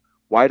radio?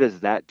 Why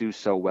does that do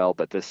so well,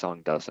 but this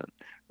song doesn't?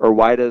 Or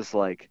why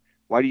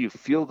do you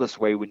feel this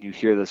way when you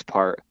hear this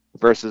part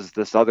versus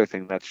this other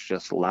thing that's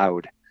just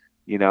loud?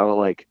 You know,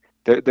 like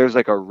there's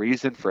like a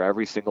reason for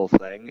every single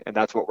thing, and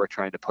that's what we're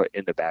trying to put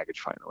into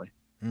Baggage finally.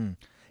 Mm.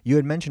 You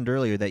had mentioned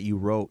earlier that you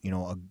wrote, you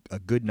know, a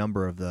good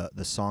number of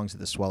the songs that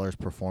the Swellers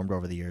performed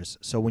over the years.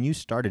 So when you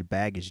started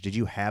Baggage, did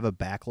you have a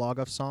backlog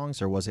of songs,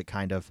 or was it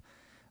kind of,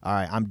 all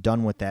right, I'm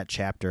done with that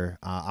chapter,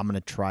 I'm going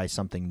to try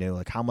something new?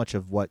 Like how much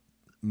of what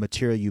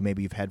material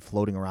you've had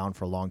floating around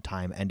for a long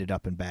time ended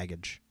up in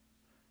Baggage?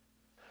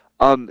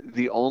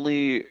 The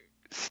only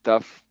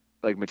stuff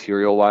like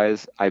material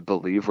wise, I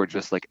believe, were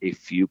just like a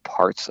few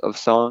parts of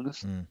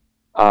songs.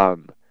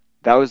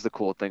 That was the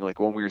cool thing. Like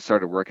when we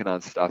started working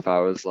on stuff, I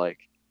was like,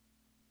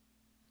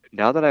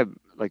 now that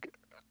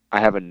I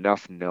have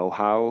enough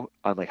know-how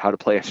on like how to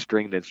play a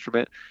stringed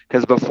instrument,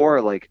 because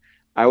before, like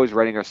I was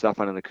writing our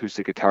stuff on an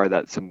acoustic guitar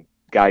that some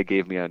guy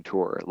gave me on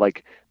tour.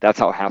 Like that's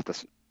how half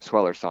the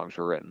Sweller songs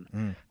were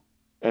written.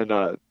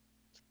 And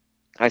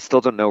I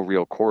still don't know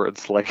real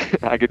chords.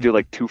 Like I could do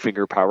like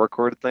 2-finger power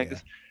chord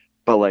things,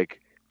 but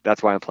like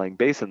that's why I'm playing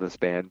bass in this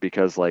band,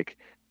 because like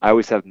I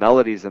always have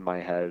melodies in my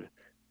head,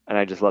 and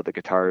I just let the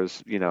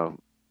guitars, you know,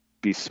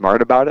 be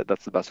smart about it.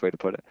 That's the best way to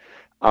put it.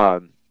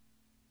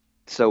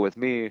 So with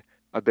me,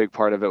 a big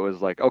part of it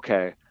was like,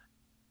 okay,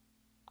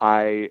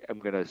 I am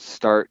going to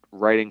start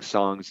writing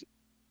songs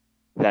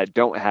that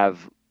don't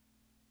have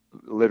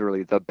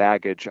literally the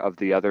baggage of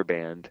the other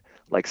band,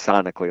 like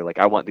sonically. Like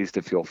I want these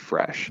to feel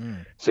fresh.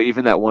 So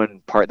even that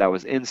one part that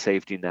was in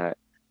Safety Net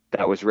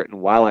that was written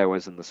while I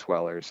was in the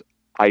Swellers,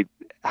 I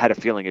had a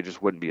feeling it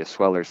just wouldn't be a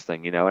Swellers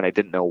thing, you know, and I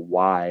didn't know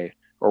why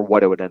or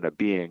what it would end up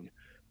being.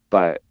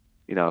 But,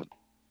 you know,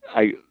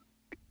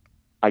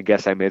 I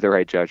guess I made the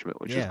right judgment,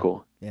 which is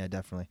cool. Yeah,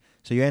 definitely.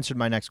 So you answered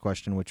my next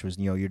question, which was,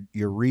 you know,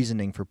 your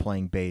reasoning for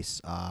playing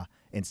bass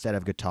instead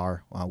of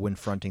guitar when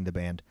fronting the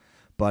band.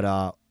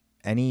 But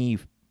any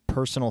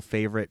personal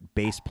favorite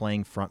bass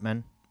playing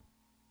frontmen?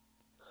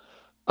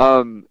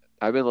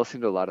 I've been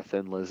listening to a lot of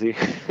Thin Lizzy.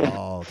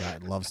 Oh,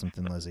 God, love some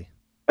Thin Lizzy.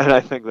 And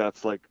I think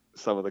that's like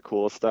some of the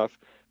coolest stuff.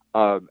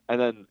 And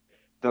then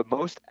the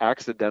most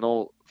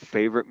accidental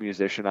favorite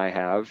musician I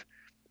have,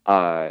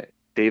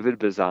 David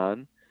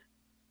Bazan.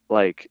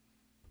 Like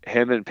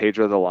him and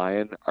Pedro the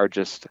Lion are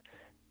just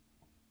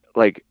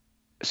like,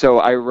 so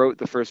I wrote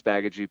the first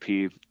Baggage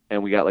EP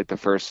and we got like the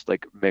first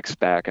like mix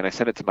back, and I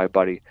sent it to my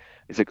buddy.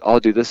 He's like, oh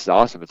dude, this is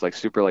awesome. It's like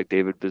super like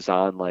David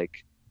Bazan,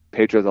 like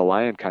Pedro the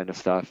Lion kind of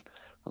stuff.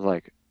 I was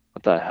like,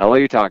 what the hell are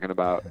you talking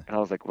about? And I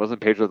was like, wasn't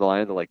Pedro the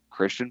Lion the like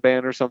Christian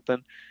band or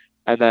something?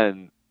 And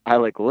then I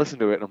like listened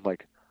to it and I'm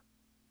like,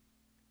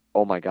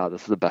 oh my God,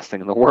 this is the best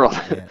thing in the world.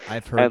 Yeah,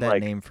 I've heard that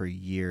like, name for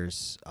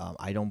years.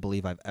 I don't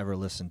believe I've ever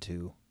listened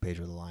to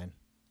Pedro the Lion.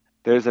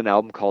 There's an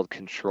album called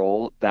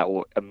Control that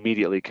will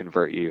immediately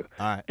convert you.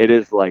 All right. It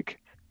is like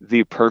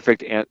the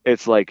perfect,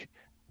 it's like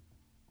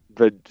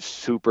the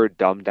super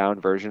dumbed down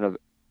version of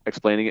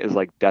explaining it is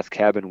like Death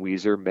Cab and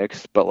Weezer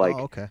mixed, but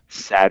like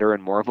sadder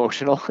and more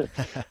emotional.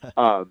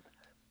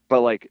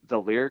 But like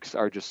the lyrics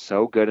are just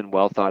so good and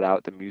well thought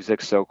out. The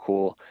music's so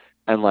cool.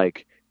 And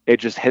like, it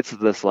just hits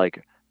this,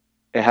 like,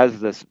 it has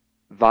this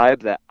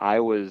vibe that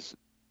I was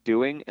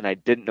doing and I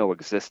didn't know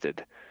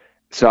existed.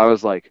 So I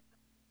was like,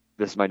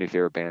 this is my new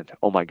favorite band.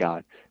 Oh my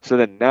God. So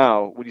then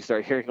now when you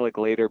start hearing like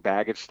later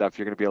Baggage stuff,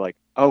 you're going to be like,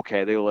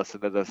 okay, they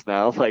listen to this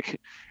now. Like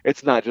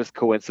it's not just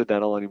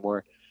coincidental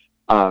anymore.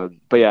 But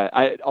yeah,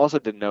 I also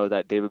didn't know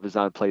that David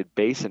Bazan played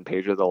bass in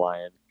Pedro the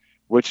Lion,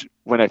 which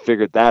when I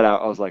figured that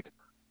out, I was like,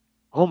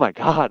 oh my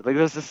God, like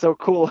this is so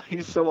cool.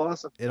 He's so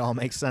awesome. It all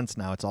makes sense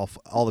now. It's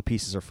all the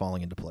pieces are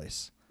falling into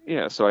place.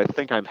 Yeah, so I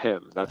think I'm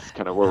him. That's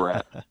kind of where we're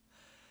at.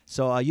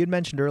 So you'd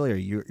mentioned earlier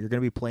you're going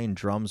to be playing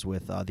drums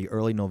with the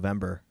early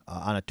November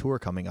on a tour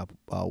coming up.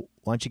 Why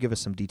don't you give us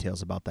some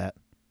details about that?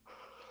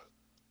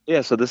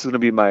 Yeah, so this is going to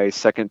be my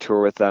second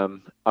tour with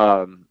them.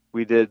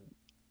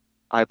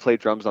 I played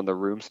drums on the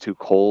Rooms Too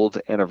Cold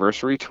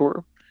anniversary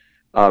tour.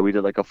 We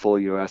did like a full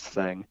US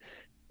thing.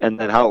 And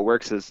then how it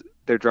works is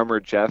their drummer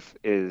Jeff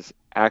is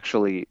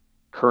actually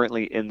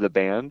currently in the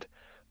band,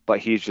 but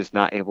he's just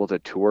not able to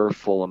tour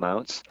full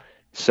amounts.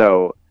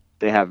 So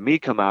they have me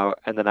come out,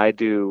 and then I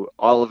do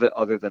all of it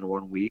other than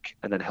 1 week,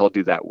 and then he'll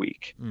do that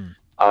week,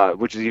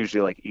 which is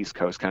usually like East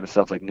Coast kind of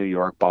stuff, like New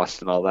York,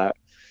 Boston, all that.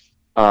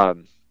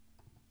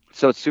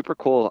 So it's super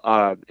cool.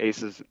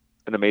 Ace is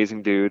an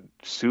amazing dude,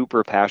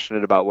 super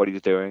passionate about what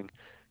he's doing,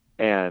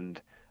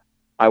 and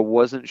I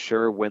wasn't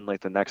sure when like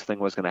the next thing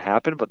was going to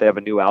happen, but they have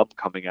a new album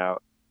coming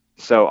out,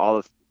 so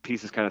all the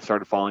pieces kind of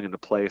started falling into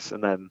place,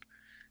 and then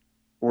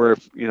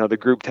the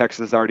group text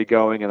is already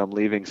going, and I'm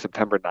leaving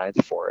September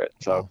 9th for it,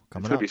 so it's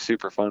going to be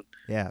super fun.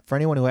 Yeah, for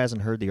anyone who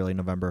hasn't heard the early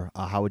November,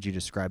 how would you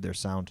describe their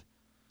sound?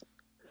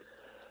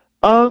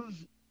 I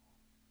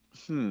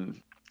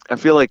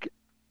feel like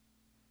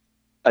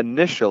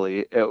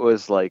initially it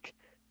was like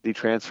the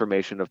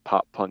transformation of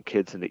pop punk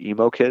kids into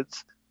emo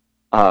kids,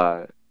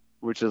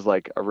 which is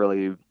like a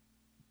really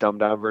dumbed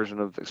down version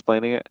of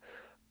explaining it.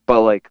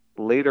 But like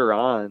later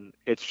on,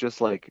 it's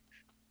just like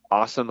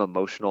awesome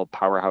emotional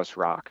powerhouse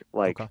rock.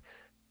 Like,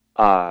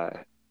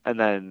 and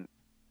then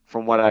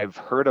from what I've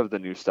heard of the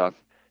new stuff,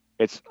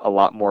 it's a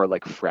lot more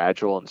like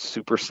fragile and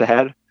super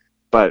sad.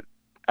 But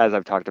as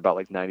I've talked about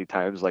like 90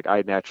 times, like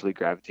I naturally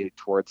gravitate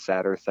towards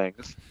sadder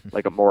things,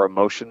 like a more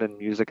emotion in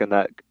music, and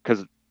that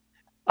because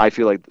I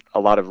feel like a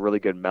lot of really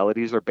good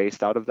melodies are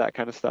based out of that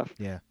kind of stuff.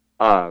 Yeah.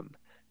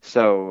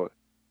 So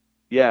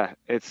yeah,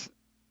 it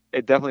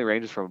definitely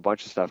ranges from a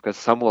bunch of stuff, because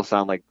some will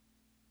sound like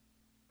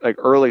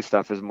early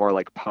stuff is more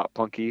like pop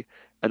punky,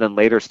 and then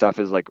later stuff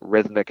is like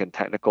rhythmic and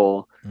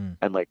technical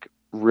and like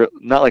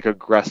not like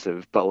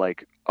aggressive, but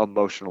like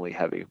emotionally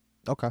heavy.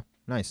 Okay,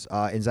 nice.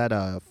 Is that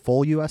a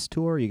full U.S.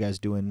 tour? Are you guys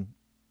doing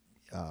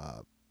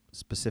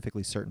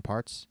specifically certain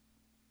parts?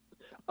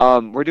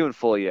 We're doing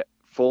full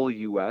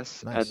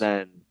U.S. Nice. And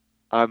then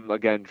I'm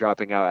again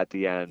dropping out at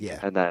the end. Yeah.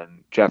 And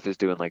then Jeff is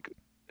doing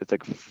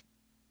it's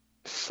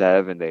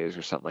 7 days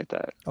or something like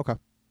that. Okay,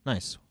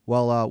 nice.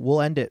 Well,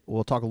 we'll end it.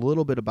 We'll talk a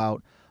little bit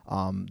about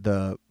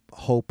the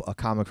Hope, a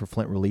Comic for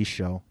Flint release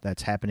show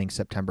that's happening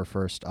September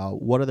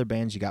 1st. What other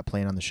bands you got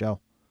playing on the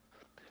show?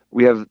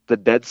 We have the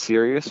Dead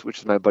Serious, which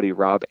is my buddy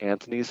Rob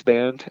Anthony's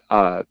band.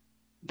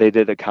 They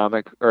did a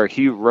comic, or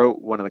he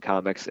wrote one of the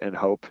comics in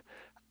Hope.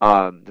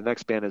 The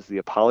next band is the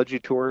Apology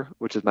Tour,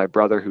 which is my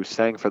brother who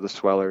sang for the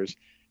Swellers.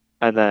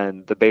 And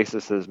then the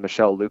bassist is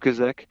Michelle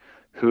Lukazik,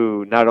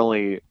 who not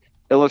only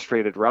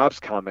illustrated Rob's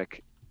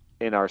comic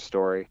in our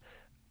story,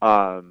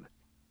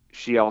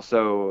 she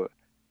also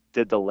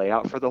did the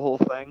layout for the whole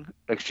thing.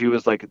 Like, she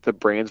was like the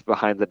brains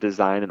behind the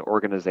design and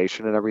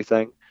organization and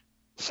everything.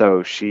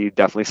 So she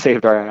definitely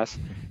saved our ass.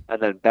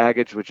 And then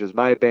Baggage, which is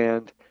my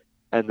band,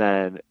 and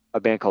then a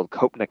band called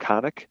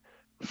Kopniconic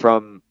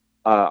from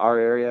our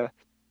area.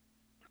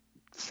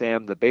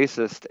 Sam, the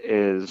bassist,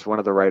 is one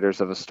of the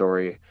writers of a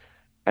story,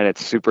 and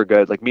it's super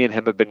good. Like, me and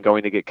him have been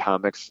going to get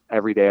comics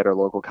every day at our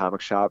local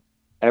comic shop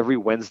every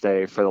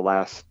Wednesday for the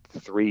last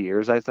 3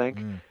 years, I think.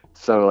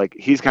 So like,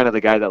 he's kind of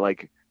the guy that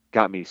like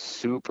got me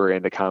super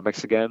into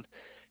comics again.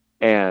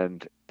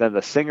 And then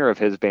the singer of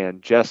his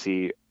band,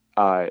 Jesse,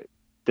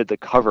 did the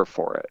cover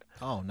for it.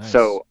 Oh, nice.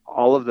 So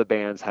all of the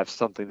bands have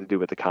something to do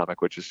with the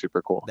comic, which is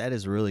super cool. That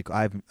is really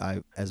cool.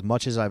 I as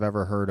much as I've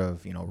ever heard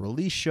of,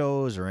 release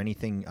shows or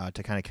anything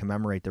to kind of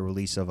commemorate the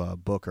release of a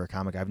book or a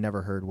comic, I've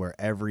never heard where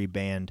every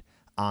band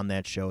on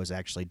that show is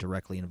actually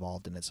directly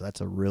involved in it. So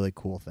that's a really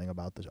cool thing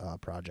about the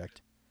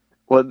project.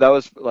 Well, that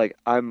was like,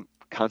 I'm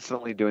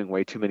constantly doing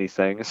way too many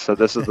things. So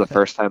this is the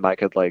first time I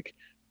could like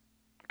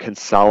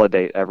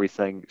consolidate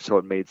everything so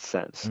it made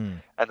sense.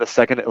 And the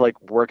second it like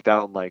worked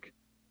out, I'm like,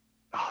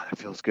 oh, that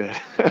feels good.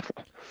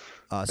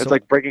 It's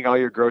like bringing all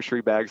your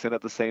grocery bags in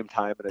at the same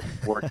time, and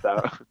it worked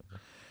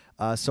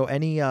out. So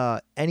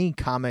any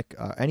comic,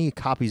 any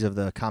copies of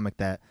the comic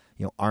that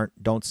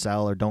don't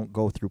sell or don't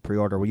go through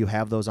pre-order, will you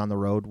have those on the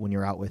road when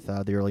you're out with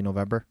the early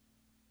November?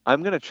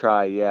 I'm gonna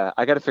try. Yeah,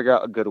 I got to figure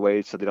out a good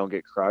way so they don't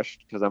get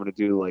crushed, because I'm gonna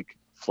do like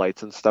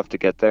flights and stuff to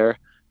get there,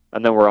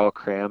 and then we're all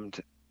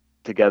crammed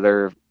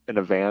together in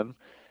a van.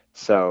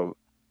 So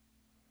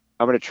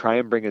I'm going to try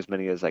and bring as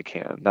many as I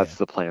can. That's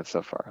the plan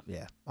so far.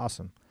 Yeah,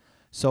 awesome.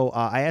 So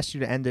I asked you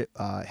to end it,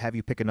 have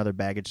you pick another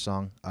Baggage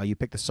song. You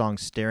picked the song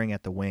Staring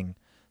at the Wing.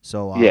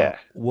 So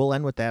we'll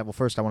end with that. Well,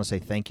 first I want to say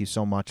thank you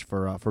so much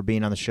for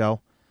being on the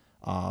show.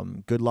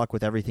 Good luck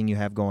with everything you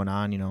have going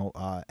on.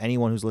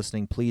 Anyone who's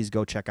listening, please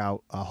go check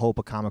out Hope,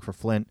 a Comic for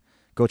Flint.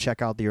 Go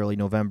check out the early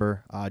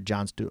November.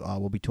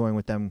 We'll be touring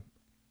with them,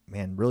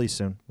 man, really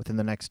soon, within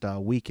the next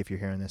week if you're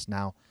hearing this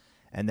now.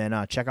 And then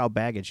check out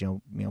Baggage.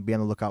 You know, be on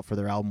the lookout for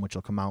their album, which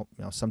will come out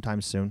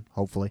sometime soon,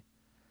 hopefully.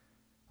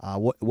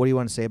 What do you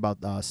want to say about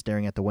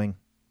Staring at the Wing?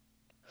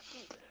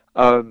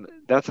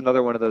 That's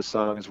another one of those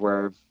songs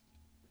where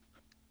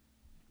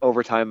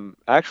over time,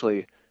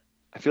 actually,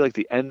 I feel like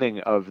the ending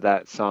of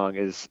that song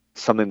is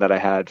something that I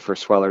had for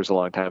Swellers a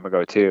long time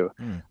ago too.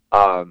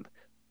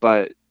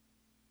 But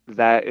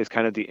that is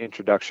kind of the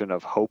introduction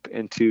of hope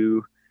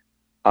into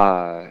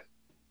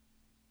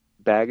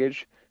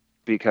Baggage,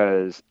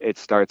 because it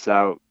starts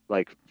out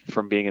like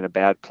from being in a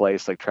bad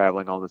place, like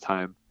traveling all the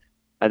time.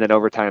 And then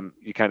over time,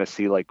 you kind of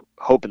see like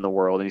hope in the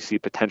world and you see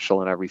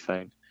potential in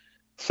everything.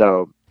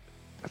 So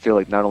I feel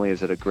like not only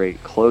is it a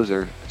great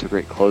closer, it's a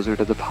great closer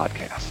to the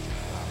podcast.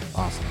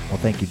 Awesome. Well,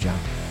 thank you, Jon.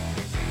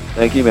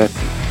 Thank you, man.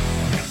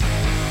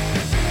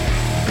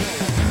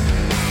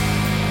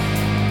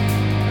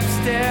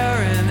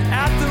 Staring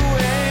at the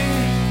wing.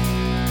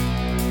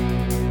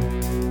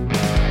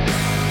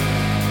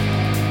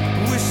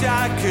 Wish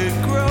I could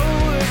grow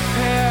a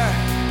pair,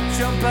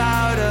 jump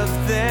out of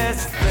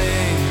this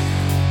thing.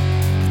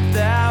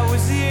 That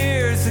was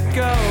years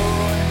ago.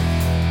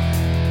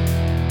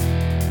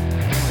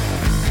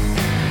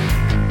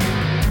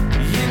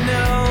 You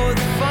know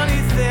the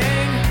funny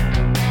thing,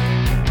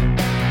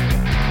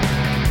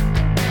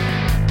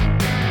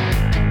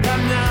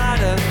 I'm not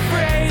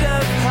afraid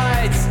of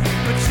heights,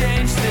 but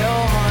change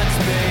still haunts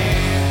me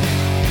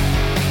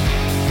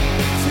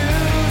to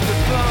the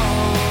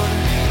bone.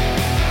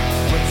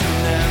 But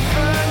you'll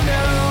never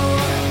know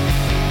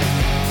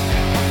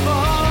how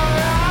far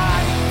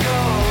I'd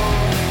go.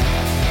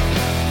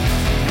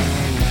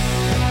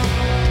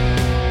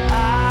 I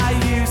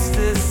used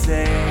to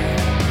say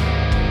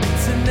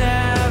to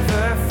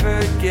never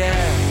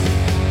forget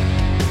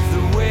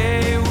the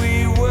way we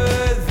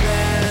were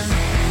then.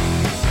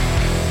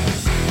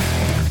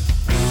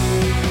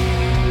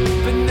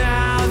 But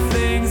now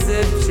things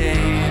have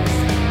changed.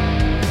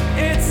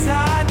 It's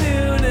high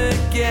noon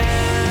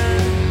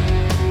again,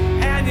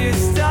 and you're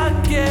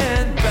stuck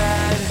in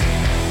bed.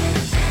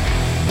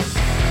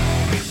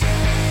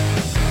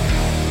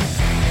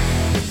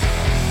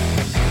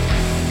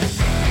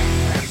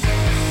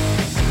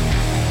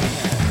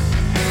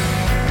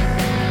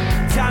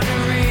 Time to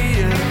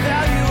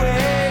reevaluate.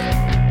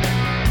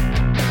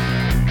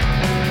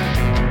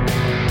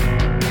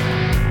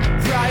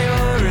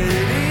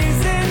 Priorities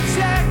in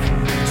check.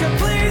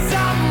 Please,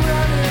 I'm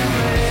running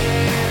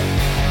late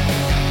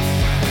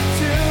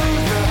to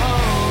the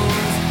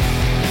homes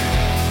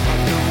of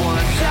the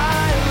ones I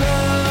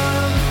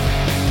love.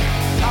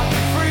 I'm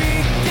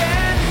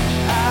freaking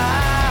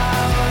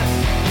out.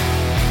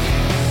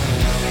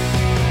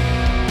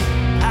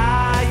 I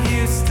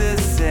used to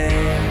say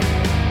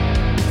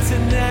to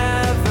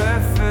never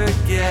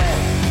forget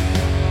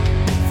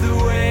the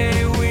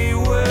way we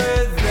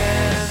were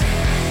then.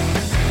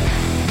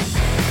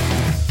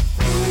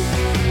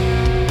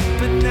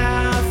 But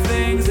now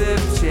things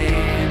have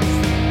changed.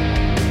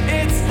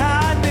 It's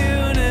high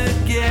noon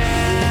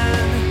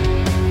again,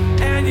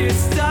 and you're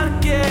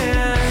stuck in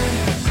bed.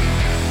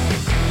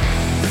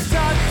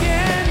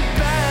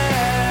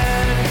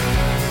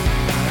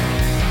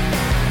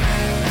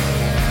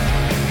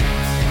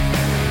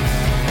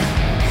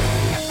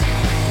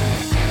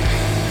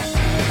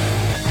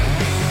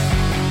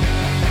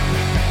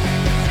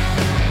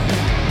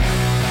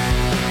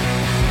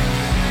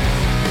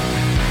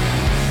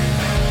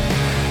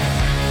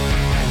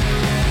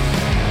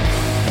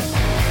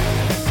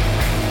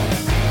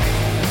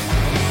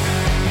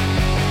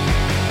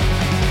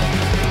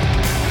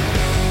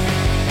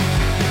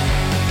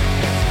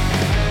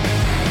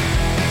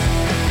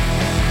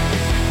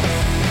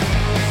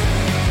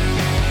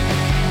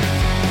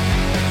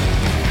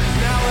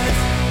 Now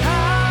it's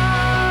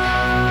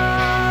high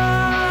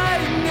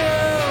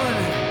noon,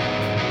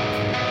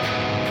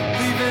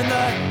 leaving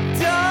the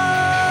dark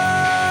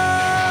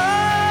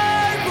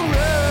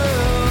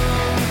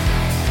room.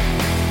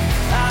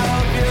 I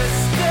hope you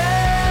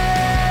stay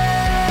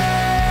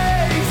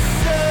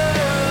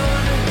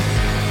soon,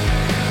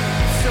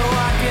 so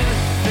I can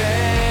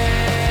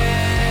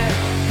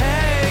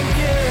thank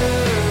you.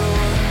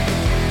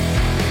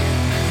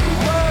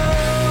 Whoa.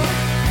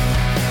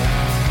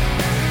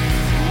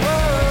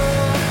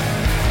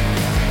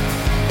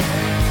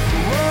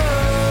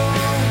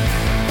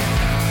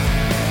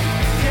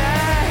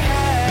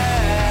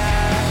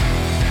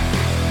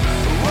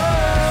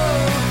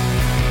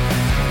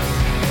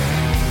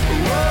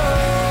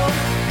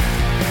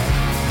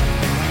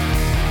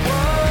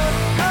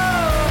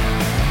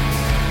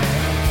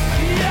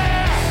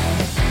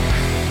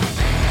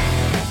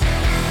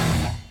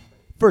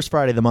 First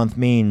Friday of the month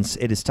means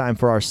it is time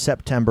for our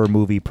September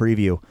movie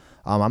preview.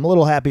 I'm a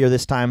little happier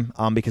this time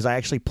because I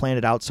actually planned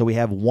it out so we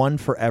have one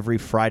for every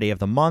Friday of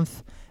the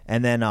month,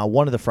 and then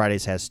one of the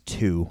Fridays has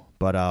two,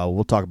 but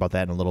we'll talk about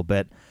that in a little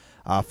bit.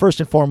 First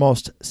and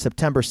foremost,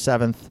 September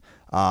 7th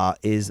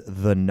is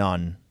The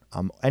Nun.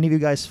 Any of you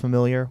guys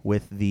familiar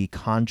with the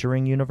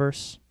Conjuring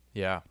universe?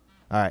 Yeah.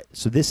 All right,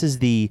 so this is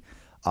the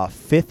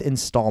fifth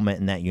installment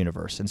in that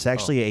universe. And it's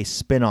actually a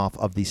spin-off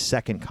of the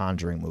second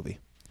Conjuring movie.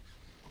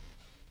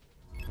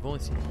 I've only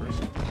seen the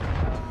first.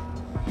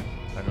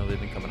 I know they've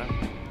been coming out.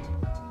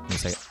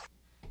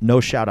 No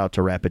shout out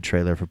to Rapid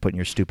Trailer for putting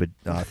your stupid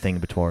thing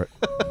before it.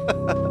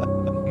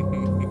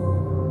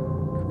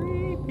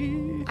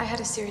 I had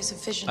a series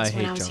of visions I when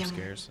hate I was jump young.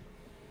 scares.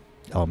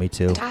 Oh, me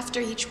too. And after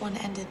each one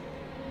ended,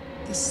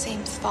 the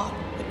same thought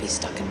would be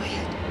stuck in my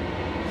head.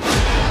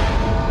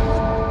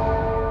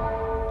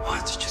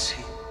 What did you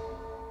see?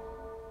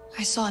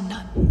 I saw a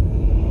nun.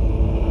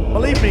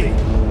 Believe me,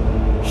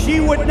 she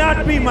would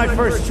not be my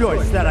first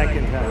choice, that I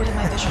can tell. Where did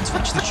my visions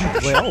reach the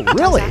church? Wait, oh, I was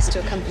really? asked to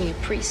accompany a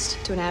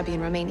priest to an abbey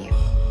in Romania.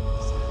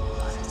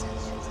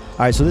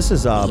 All right, so this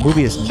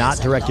movie is not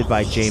directed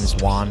by James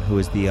Wan, who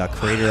is the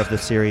creator of the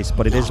series,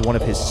 but it is one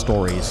of his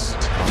stories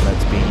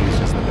that's being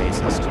used as the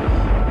basis.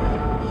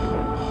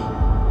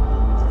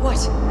 What?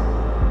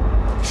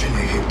 Should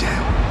I get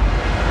down?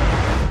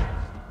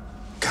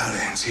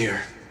 Caroline's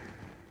here.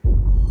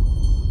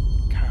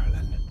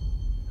 Caroline.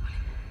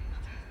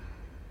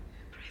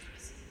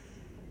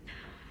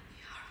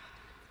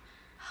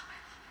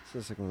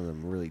 This is like one of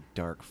them really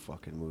dark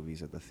fucking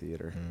movies at the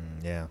theater.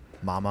 Yeah.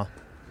 Mama.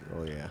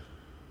 Oh, yeah.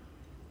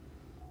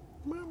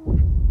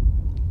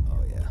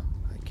 Oh, yeah.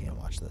 I can't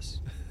watch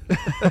this.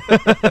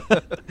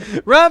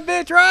 Run,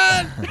 bitch,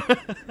 run!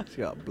 She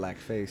got a black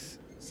face.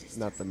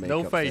 Not the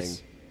No makeup face.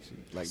 thing.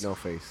 Like, no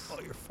face. Oh,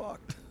 you're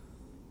fucked.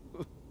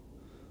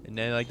 And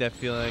then like that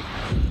feeling.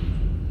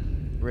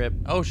 Rip.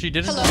 Oh, she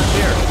didn't Hello.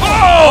 disappear.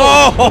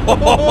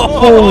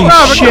 Holy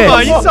Robert, shit. come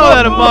on, you saw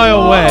that a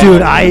mile away.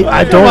 Dude,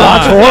 I don't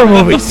watch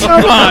horror movies.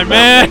 Come on,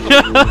 man.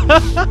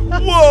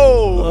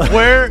 Whoa!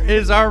 Where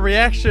is our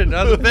reaction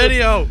on the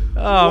video?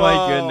 Oh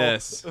my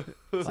goodness.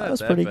 That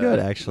was pretty good,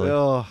 actually.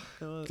 Oh,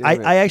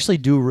 I actually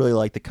do really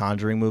like the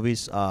Conjuring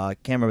movies. Can't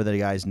remember the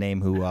guy's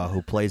name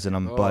who plays in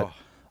them, but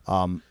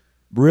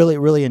really,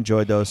 really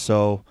enjoyed those.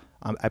 So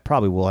I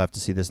probably will have to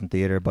see this in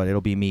theater, but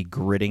it'll be me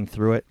gritting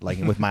through it, like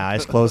with my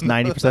eyes closed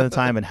 90% of the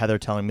time, and Heather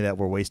telling me that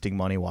we're wasting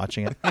money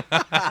watching it.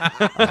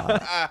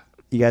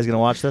 You guys gonna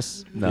watch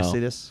this? No. You see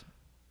this?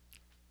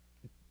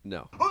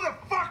 No. Who the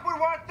fuck would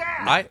want that?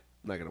 I'm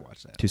not going to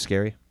watch that. Too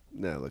scary?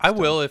 No, it looks I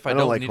will dumb. if I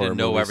don't like need to horror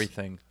know movies.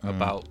 everything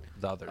about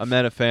the others. I'm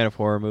not a fan of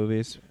horror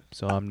movies,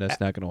 so I'm just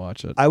not going to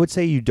watch it. I would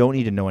say you don't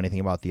need to know anything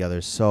about the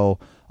others. So,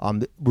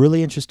 the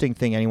really interesting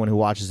thing, anyone who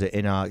watches it,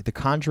 in The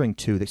Conjuring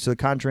 2, so The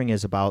Conjuring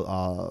is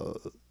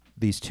about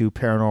these two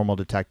paranormal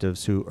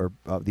detectives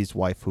these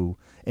wife who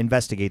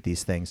investigate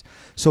these things.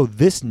 So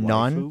this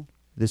nun,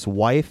 this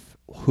wife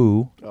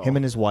him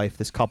and his wife,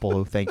 this couple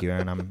who, thank you,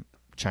 Aaron, I'm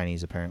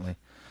Chinese apparently,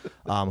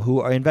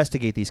 who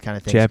investigate these kind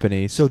of things.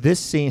 Japanese. So this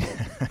scene,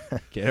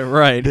 Get it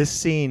right. This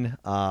scene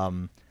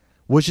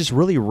was just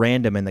really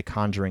random in The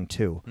Conjuring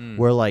 2,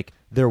 where like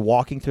they're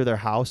walking through their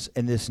house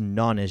and this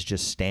nun is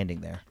just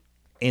standing there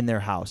in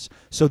their house.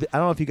 So I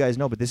don't know if you guys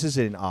know, but this is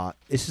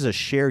a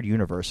shared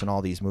universe in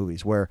all these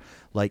movies where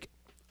like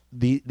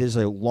there's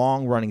a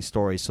long running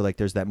story. So like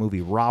there's that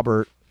movie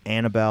Robert,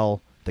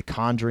 Annabelle, the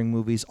Conjuring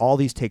movies, all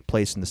these take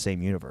place in the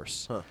same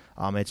universe.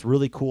 It's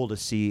really cool to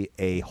see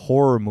a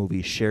horror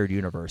movie shared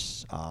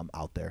universe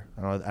out there.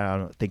 I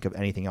don't think of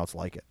anything else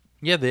like it.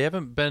 Yeah, they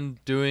haven't been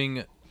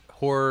doing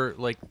horror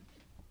like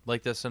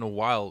this in a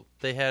while.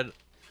 They had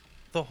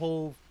the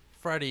whole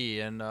Freddy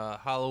and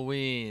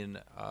Halloween.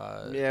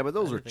 Yeah, but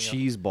those were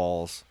cheese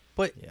balls.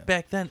 But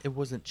back then it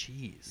wasn't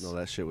cheese. No,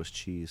 that shit was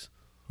cheese.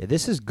 Yeah,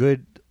 this is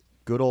good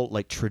old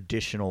like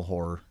traditional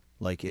horror.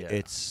 Like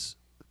it's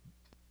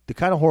the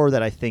kind of horror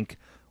that I think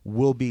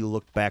will be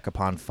looked back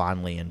upon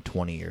fondly in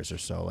 20 years or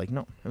so. Like,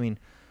 no, I mean,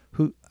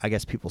 I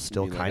guess people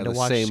still kind of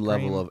watch the same Scream.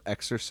 level of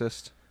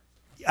Exorcist.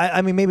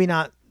 I mean, maybe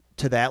not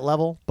to that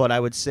level, but I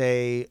would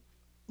say,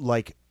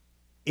 like,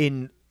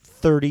 in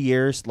 30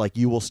 years, like,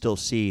 you will still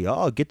see,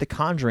 get the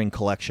Conjuring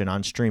collection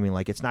on streaming.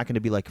 Like, it's not going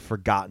to be, like,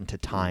 forgotten to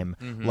time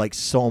like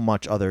so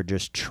much other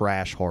just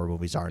trash horror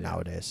movies are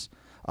nowadays.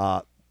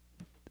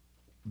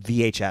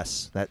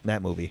 VHS,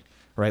 that movie,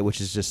 right,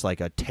 which is just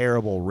like a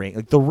terrible Ring.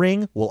 Like, The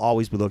Ring will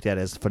always be looked at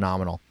as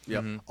phenomenal.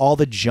 Yep. All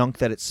the junk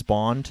that it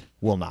spawned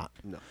will not.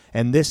 No.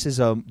 And these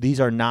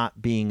are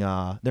not being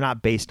they're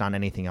not based on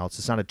anything else.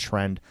 It's not a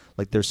trend.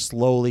 Like, they're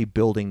slowly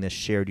building this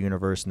shared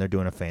universe, and they're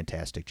doing a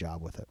fantastic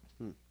job with it.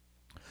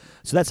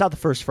 So that's out the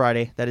first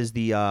Friday. That is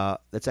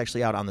that's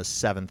actually out on the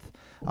 7th.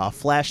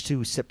 Flash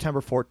to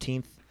September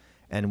 14th,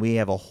 and we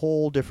have a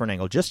whole different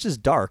angle, just as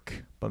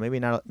dark, but maybe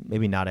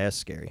not as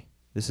scary.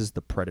 This is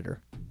The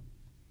Predator.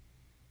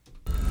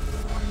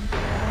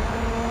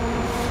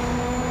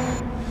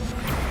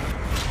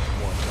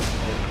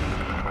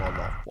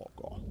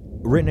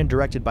 Written and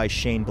directed by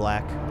Shane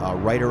Black,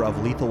 writer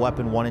of Lethal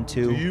Weapon 1 and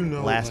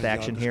 2, Last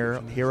Action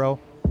Hero,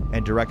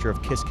 and director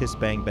of Kiss Kiss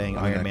Bang Bang,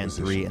 Iron Man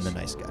 3, and The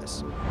Nice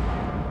Guys.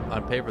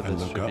 On paper,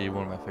 this should be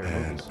one of my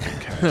favorite movies.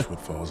 Catch what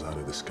falls out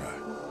of the sky.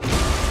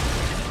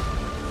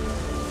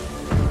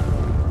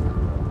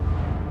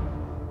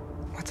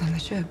 What's on the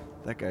ship?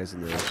 That guy's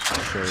in the show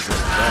just us.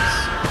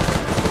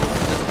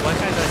 Black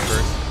guy died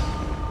first.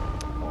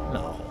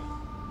 No.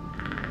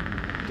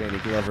 Danny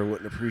Glover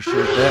wouldn't appreciate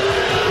that.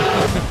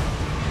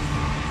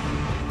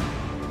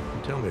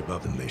 Tell me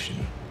about the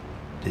mission.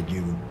 Did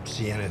you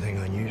see anything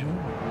unusual?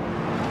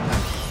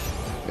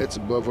 It's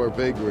above our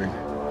pay grade.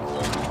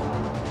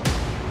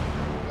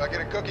 Do I get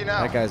a cookie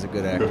now? That guy's a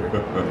good actor.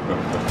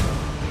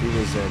 He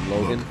was in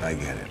Logan. Look, I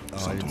get it. Oh, I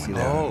Something didn't see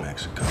went that. down in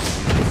Mexico.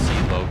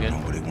 See Logan.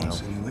 Nobody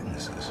wants any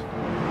witnesses.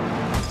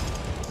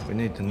 We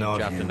need to know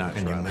if you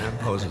and your man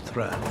pose a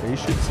threat. You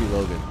should see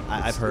Logan.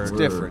 I've heard it's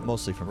different.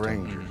 mostly from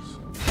Rangers.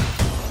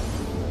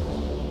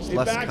 It's Hey,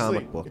 less Baxley,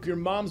 comic book. if your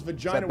mom's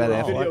vagina Ben were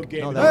a Affleck? video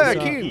game, No, that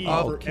that would was, be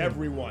for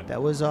everyone. That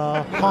was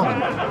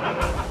Hung.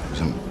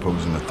 Isn't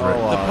posing a threat.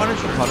 The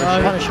Punisher.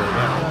 Punisher.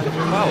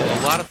 Wow,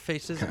 a lot of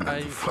faces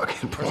are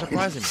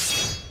surprising me.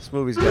 This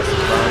movie's got some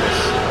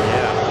promise.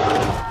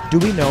 Yeah. Do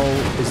we know,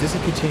 is this a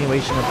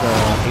continuation of the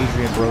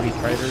Adrian Brody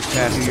Predators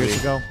a few years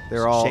ago?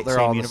 They're all in the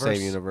universe?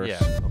 same universe.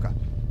 Yeah. Okay.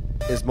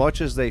 As much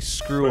as they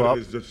screw up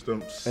Predators just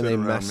don't sit and they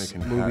around mess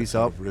making movies hats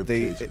out up, of rib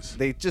they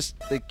cages.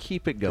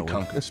 keep it going.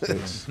 Conquer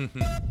space.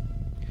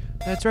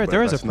 That's right. But There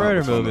was a that's not Predator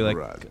what's on movie the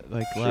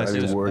like horizon. last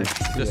year.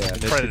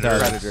 Just Yeah,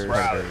 Predators.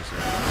 Predators.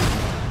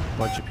 A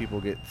bunch of people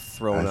get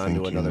thrown I onto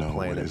think you another know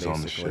what planet, is on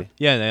the basically. ship.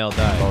 Yeah, and they all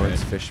died.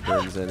 Lawrence right?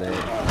 Fishburne's in it.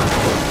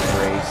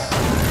 Grace.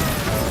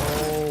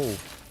 Oh,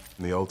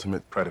 The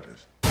ultimate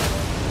predators. the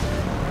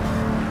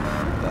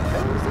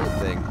hell is that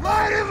thing?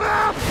 Light him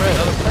up!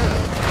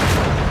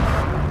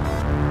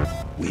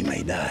 We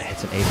may die.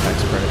 It's an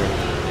apex predator.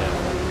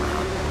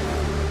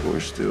 We're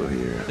still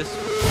here. This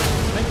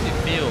makes me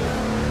feel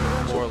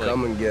more like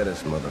Come and get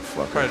us,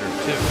 motherfucker. Predator 2.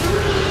 See, if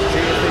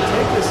they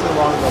take this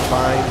along the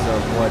lines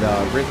of what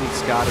Ridley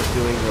Scott is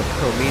doing with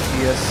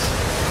Prometheus,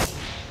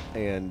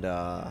 and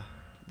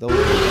those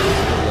movies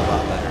will be a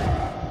lot better.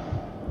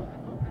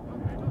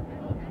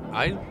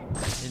 I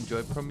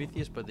enjoyed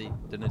Prometheus, but they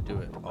didn't do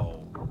it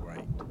all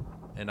right,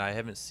 and I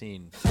haven't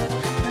seen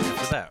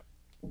after that.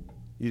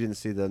 You didn't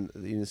see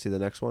the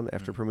next one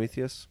after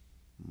Prometheus?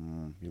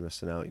 You're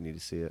missing out. You need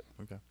to see it.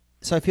 Okay.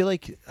 So I feel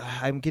like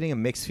I'm getting a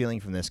mixed feeling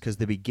from this because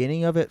the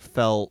beginning of it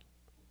felt,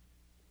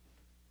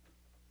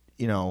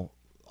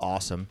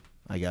 awesome,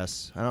 I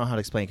guess. I don't know how to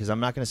explain because I'm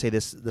not going to say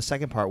this. The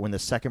second part, when the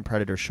second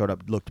Predator showed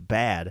up, looked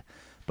bad,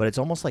 but it's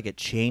almost like it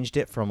changed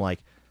it from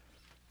like,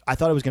 I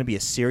thought it was going to be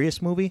a serious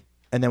movie.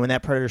 And then when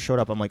that Predator showed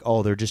up, I'm like,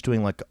 oh, they're just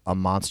doing like a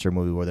monster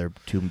movie where they're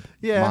two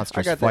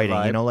monsters I got that fighting.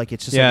 vibe. Like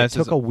it's just Yeah, like, it it's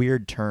took just- a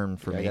weird turn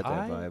for me. I got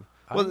that vibe.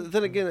 Well,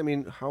 then again, I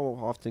mean, how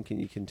often can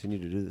you continue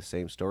to do the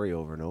same story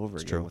over and over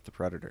again true. with the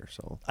Predator?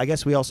 So I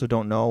guess we also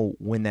don't know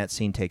when that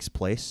scene takes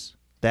place.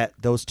 That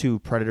those two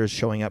Predators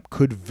showing up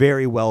could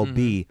very well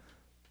be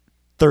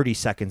 30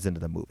 seconds into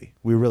the movie.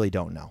 We really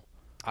don't know.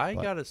 I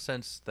got a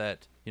sense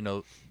that,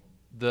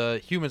 the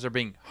humans are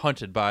being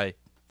hunted by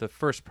the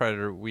first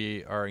Predator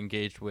we are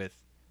engaged with,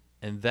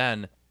 and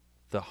then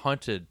the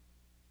hunter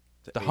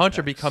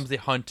becomes the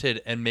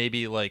hunted, and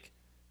maybe like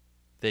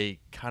they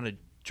kind of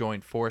join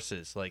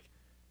forces, like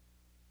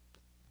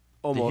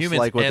almost humans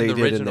like what and they the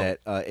did in original.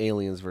 that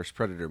Aliens vs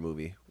Predator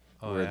movie,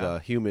 where the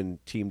human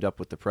teamed up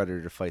with the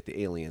Predator to fight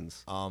the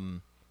aliens.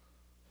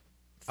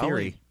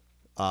 Theory.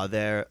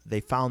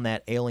 They found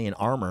that alien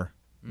armor.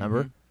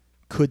 Remember?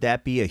 Could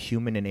that be a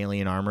human in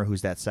alien armor?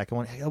 Who's that second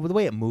one? The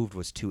way it moved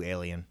was too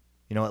alien.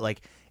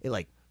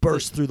 It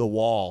burst through the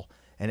wall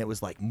and it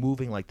was like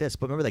moving like this.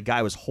 But remember, the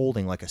guy was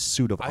holding like a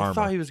suit of armor. I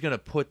thought he was gonna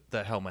put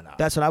the helmet on.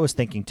 That's what I was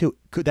thinking too.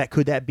 Could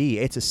that be?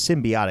 It's a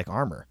symbiotic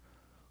armor.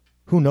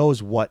 Who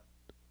knows what?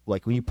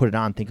 Like when you put it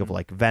on, think of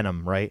like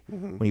Venom, right?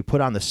 When you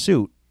put on the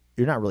suit,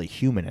 you're not really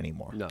human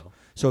anymore. No.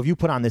 So if you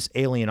put on this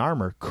alien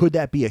armor, could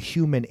that be a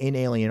human in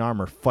alien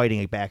armor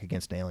fighting back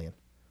against an alien?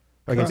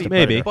 Or against a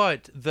Maybe.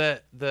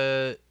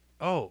 predator?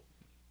 But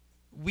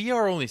we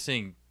are only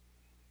seeing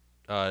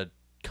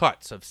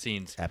cuts of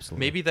scenes.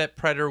 Absolutely. Maybe that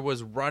Predator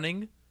was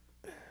running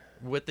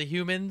with the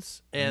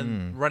humans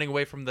and running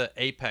away from the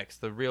apex,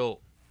 the real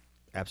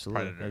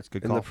Absolutely. Predator. That's a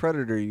good In call. the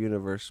Predator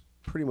universe,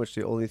 pretty much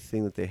the only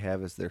thing that they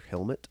have is their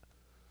helmet.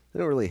 They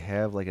don't really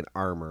have like an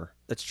armor.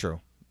 That's true.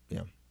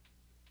 Yeah.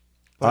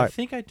 But All I right.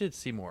 think I did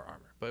see more armor.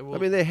 But I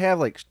mean, they have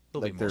like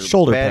There'll be more. their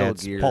Shoulder battle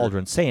pads, gear.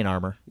 pauldrons, saying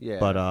armor, Yeah.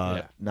 but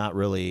Yeah. not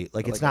really.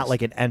 Like it's Like not a-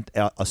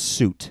 like a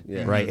suit,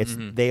 Yeah. right? It's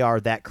they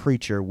are that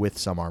creature with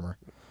some armor.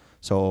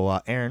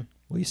 So, Aaron,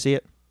 will you see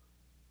it?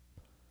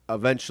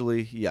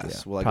 Eventually,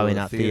 yes. Yeah. Will I Probably go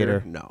to not the theater?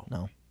 theater.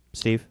 No.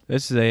 Steve?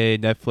 This is a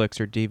Netflix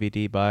or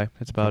DVD buy.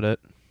 That's about it.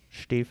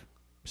 Steve?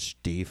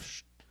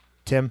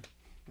 Tim?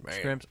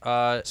 Skrimps.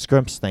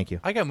 Skrimps, thank you.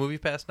 I got Movie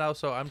Pass now,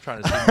 so I'm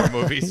trying to see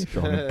more movies.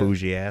 Showing a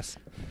bougie ass.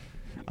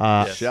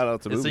 Yes. Shout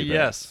out to It's Movie a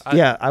Pass. yes.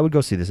 Yeah, I would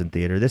go see this in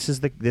theater. This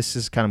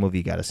is kind of movie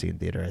you got to see in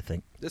theater, I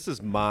think. This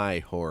is my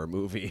horror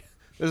movie.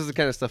 This is the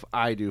kind of stuff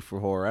I do for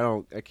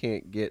horror. I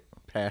can't get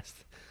past.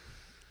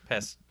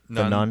 Past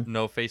The Nun?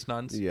 No face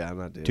nuns. Yeah, I'm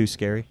not doing Too it.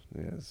 scary?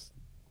 Yes.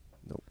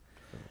 Nope.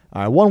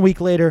 All right, 1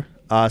 week later,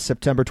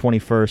 September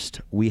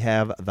 21st, we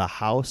have The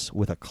House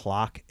with a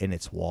Clock in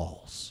Its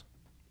Walls.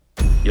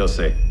 You'll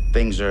see.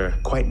 Things are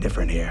quite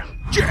different here.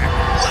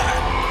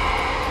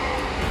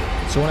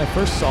 So when I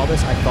first saw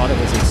this, I thought it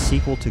was a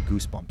sequel to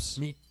Goosebumps.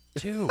 Me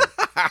too.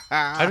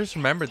 I just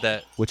remembered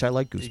that. Which I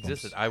like Goosebumps.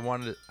 Existed.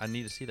 I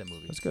need to see that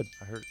movie. That's good.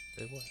 I heard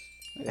it was.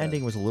 The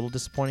ending was a little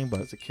disappointing, but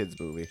it's a kids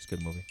movie. It's a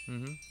good movie.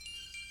 Mm-hmm.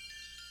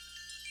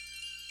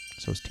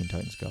 So is Teen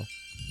Titans Go.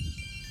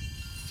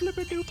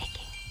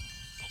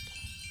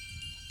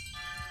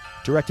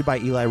 Directed by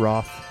Eli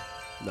Roth.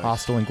 Nice.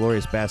 Hostile and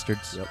Glorious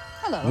Bastards. Yep.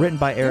 Hello. Written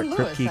by Eric You're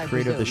Lewis, Kripke, I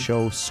creator of the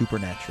presume. show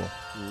Supernatural.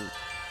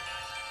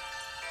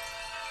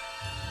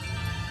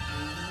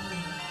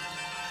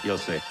 You'll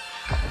see.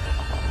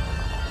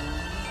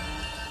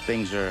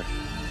 Things are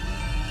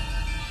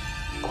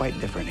quite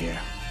different here.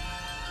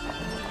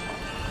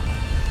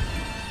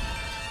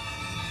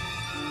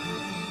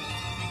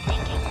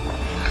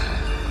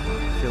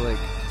 I feel like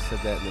I said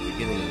that in the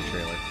beginning of the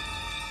trailer.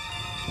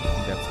 I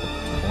think that's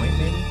the point,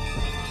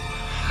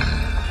 maybe?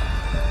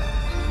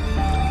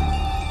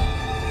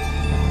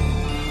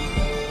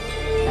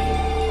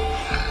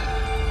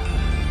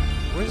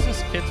 Where's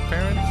this kid's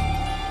parents?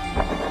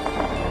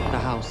 The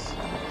house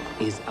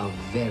is a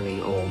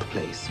very old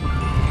place.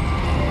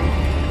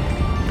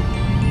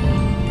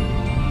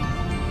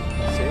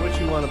 Say what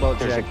you want about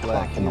There's a Jack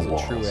Black. clock in the He's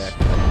a true walls.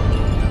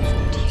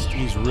 actor.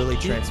 He's really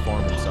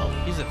transformed himself.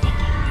 He's a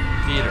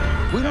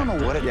theater. We don't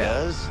know what it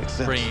does,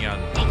 except Bringing on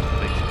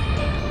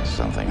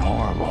something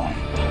horrible.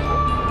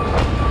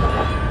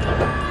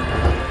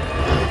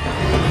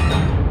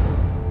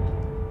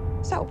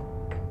 So,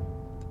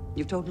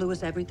 you've told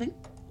Lewis everything?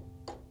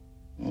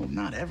 Well,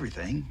 not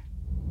everything.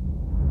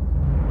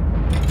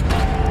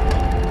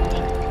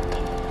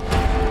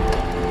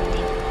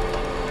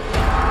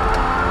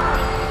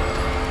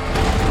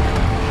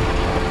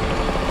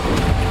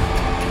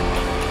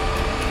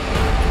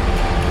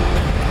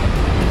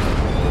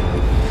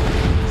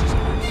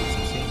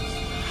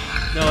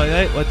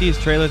 No, what these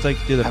trailers like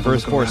to do the Have a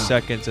first look 4 around.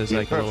 seconds is You're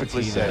like a little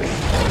perfectly teaser.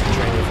 safe.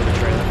 Trailer for the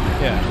trailer.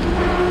 Yeah.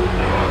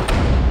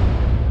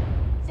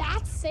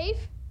 That's safe.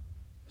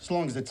 As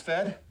long as it's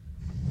fed.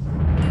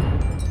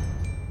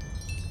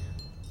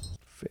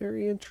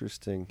 Very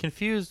interesting.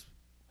 Confused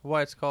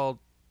why it's called.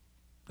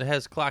 It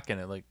has clock in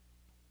it. Like,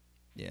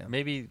 yeah,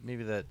 maybe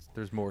that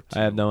there's more. To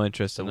I have no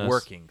interest the in this.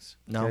 workings.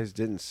 No. You guys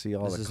didn't see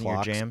all This the isn't your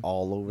clocks jam?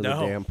 all over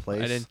No, the damn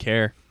place. I didn't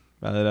care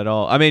about it at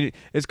all. I mean,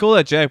 it's cool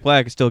that Jack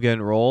Black is still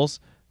getting roles,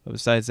 but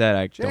besides that,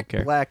 I don't Jack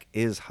care. Black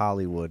is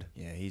Hollywood.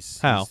 Yeah, he's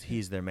How?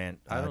 he's their man.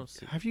 I don't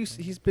see. Have you?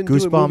 He's been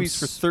doing movies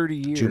for Goosebumps, 30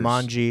 years.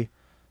 Jumanji.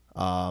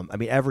 I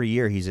mean, every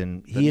year he's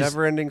in. The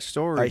Never-Ending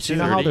Story. Right, so you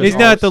too. know how there's He's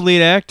not the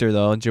lead actor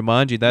though in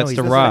Jumanji. That's he's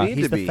The the- Rock.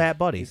 He's the fat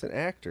buddy. He's an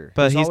actor.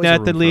 But There's he's always a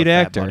not the room for a lead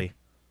fat actor. buddy.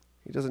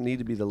 He doesn't need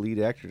to be the lead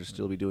actor to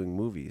still be doing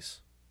movies.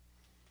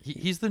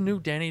 He's the new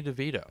Danny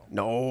DeVito.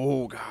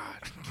 No, God.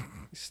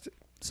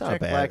 It's not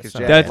Jack bad. Black It's is not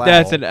Jack bad. Black.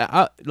 That's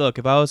an look.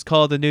 If I was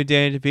called the new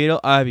Danny DeVito,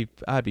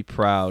 I'd be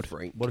proud.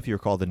 What if you were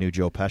called the new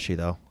Joe Pesci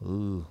though?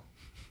 Ooh.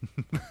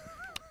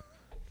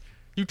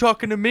 You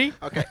talking to me?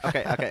 Okay.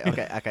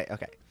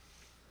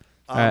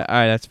 All right,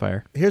 that's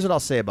fire. Here's what I'll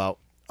say about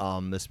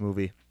this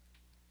movie.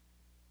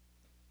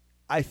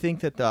 I think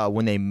that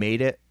when they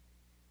made it,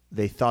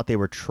 they thought they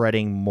were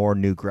treading more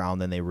new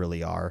ground than they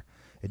really are.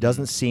 It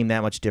doesn't seem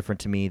that much different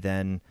to me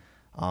than,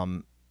 I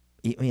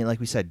mean, like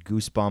we said,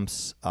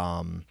 Goosebumps.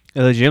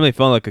 It legitimately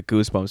felt like a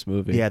Goosebumps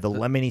movie. Yeah, the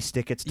Lemony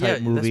Snicket's Yeah, type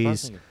that's what I was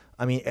movies. thinking.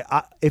 I mean,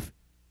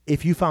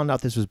 if you found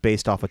out this was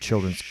based off a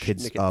children's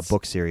kids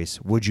book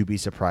series, would you be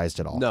surprised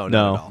at all? No,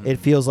 No. not at all. It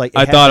feels like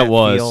I has thought it that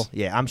was. feel.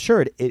 Yeah, I'm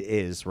sure it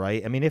is,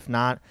 right? I mean, if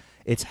not,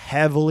 it's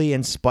heavily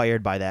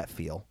inspired by that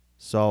feel.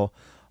 So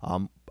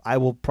I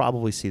will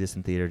probably see this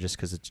in theater just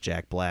because it's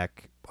Jack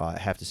Black. I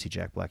have to see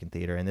Jack Black in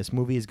theater, and this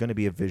movie is going to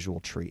be a visual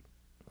treat.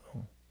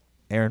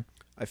 Aaron?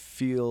 I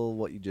feel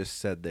what you just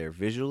said there.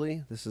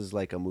 Visually, this is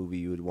like a movie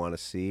you would want to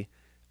see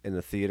in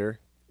the theater,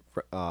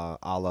 a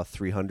la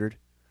 300.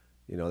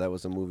 You know, that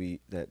was a movie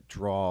that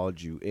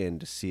drawed you in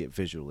to see it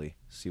visually,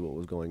 see what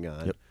was going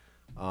on. Yep.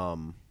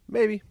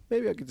 Maybe I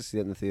get to see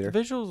that in the theater. The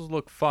visuals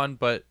look fun,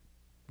 but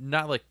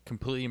not like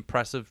completely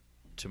impressive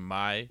to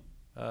my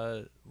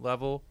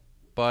level.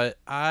 But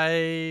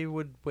I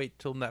would wait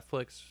till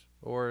Netflix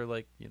or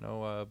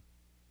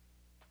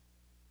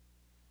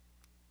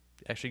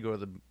actually go to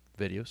the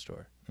video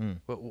store.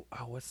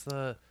 What's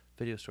the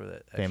video store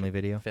that Family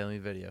Video? Family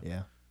Video.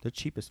 Yeah. They're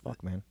cheap as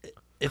fuck, man.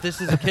 If this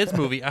is a kids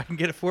movie, I can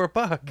get it for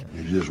 $1.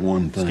 You're just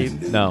one thing.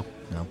 Steve? No.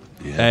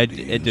 You have to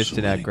It use just so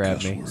did not many grab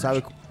cuss me. words. So I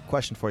have a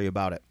question for you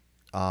about it.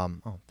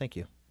 Thank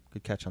you.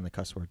 Good catch on the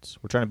cuss words.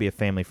 We're trying to be a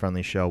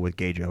family-friendly show with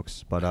gay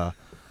jokes, but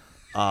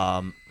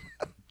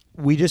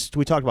we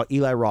talked about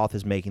Eli Roth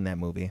is making that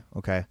movie.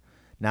 Okay,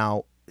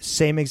 now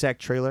same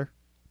exact trailer,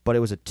 but it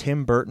was a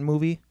Tim Burton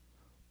movie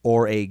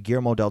or a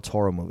Guillermo del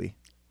Toro movie.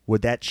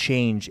 Would that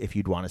change if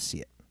you'd want to see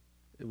it?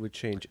 It would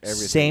change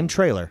everything. Same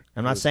trailer.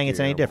 I'm It not was saying it's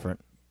any Guillermo.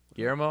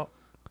 different.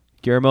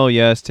 Guillermo,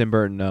 yes. Tim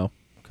Burton, no.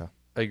 Okay,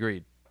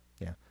 agreed.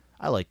 Yeah,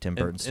 I like Tim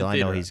Burton In still. I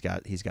know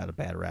theater. he's got a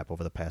bad rap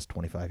over the past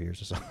 25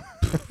 years or so.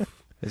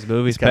 His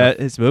movies, He's got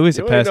his movies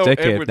You the only past know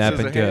decade have Edward not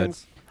been good.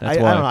 Scissorhands? That's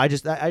I why. don't know. I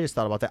just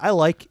thought about that. I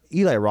like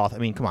Eli Roth. I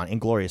mean, come on,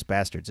 Inglourious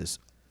Bastards is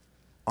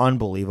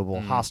unbelievable.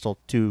 Hostile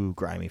too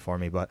grimy for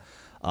me, but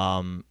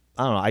I don't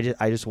know.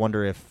 I just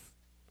wonder if,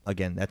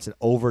 again, that's an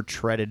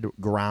over-treaded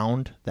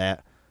ground.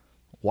 That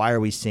why are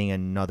we seeing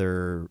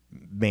another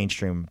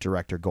mainstream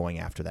director going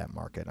after that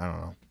market? I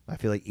don't know. I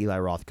feel like Eli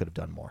Roth could have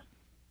done more.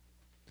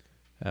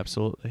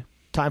 Absolutely.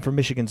 Time for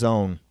Michigan's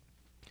own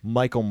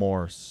Michael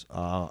Moore's.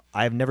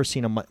 I've never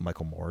seen a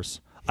Michael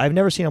Moore's. I've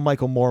never seen a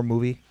Michael Moore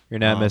movie. You're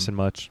not missing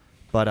much.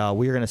 But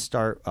we're going to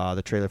start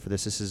the trailer for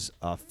this. This is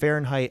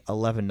Fahrenheit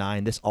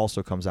 11/9. This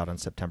also comes out on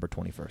September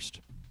 21st.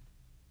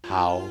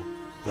 How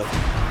the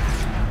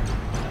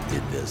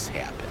did this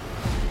happen?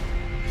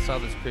 I saw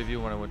this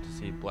preview when I went to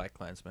see Black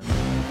Klansman.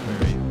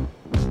 Very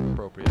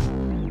appropriate.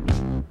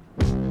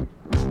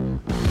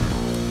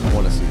 I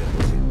want to see that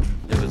movie.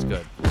 It was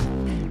good.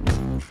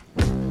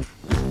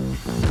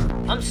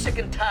 I'm sick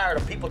and tired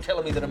of people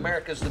telling me that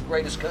America's the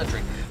greatest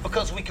country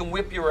because we can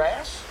whip your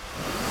ass.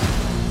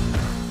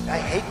 I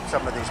hate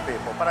some of these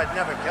people, but I'd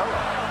never kill them.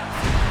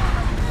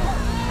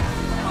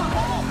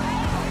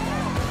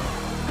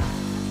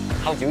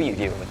 How do you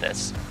deal with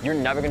this? You're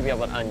never going to be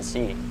able to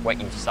unsee what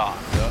you saw.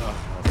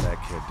 That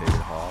kid,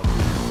 David Hogg.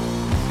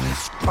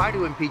 Try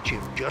to impeach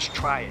him. Just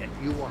try it.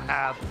 You will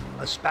have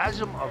a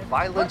spasm of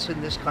violence in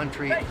this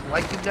country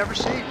like you've never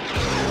seen.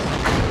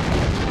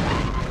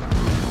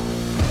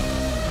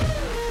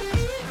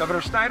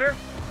 Governor Snyder,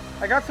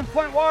 I got some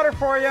Flint water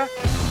for you.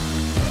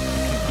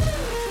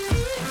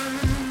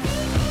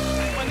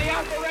 When the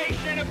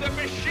operation of the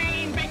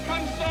machine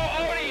becomes so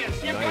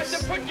odious, you've got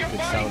to put your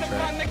minds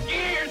upon the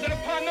gears and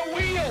upon the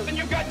wheels, and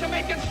you've got to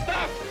make it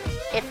stop.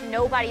 If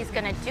nobody's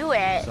gonna do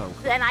it,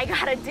 then I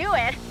gotta do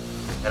it.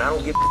 And I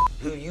don't give a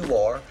who you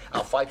are.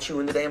 I'll fight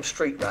you in the damn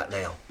street right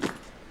now.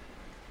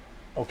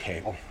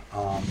 Okay.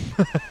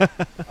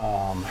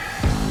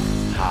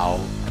 How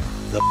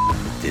the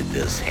did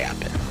this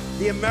happen?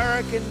 The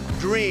American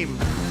dream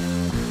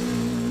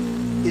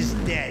is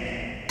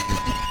dead.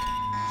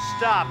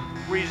 Stop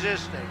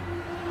resisting.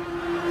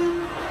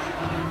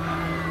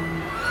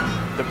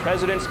 The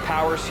president's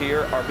powers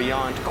here are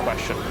beyond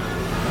question.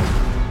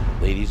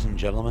 Ladies and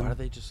gentlemen, Why do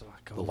they just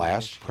go the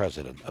last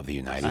president of the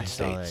United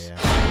States.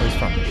 He's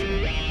from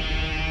Michigan.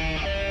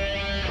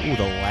 Ooh,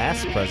 the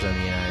last president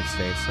of the United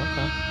States.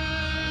 Okay.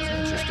 That's an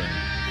interesting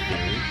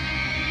theory.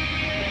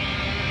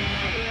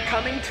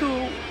 Coming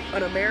to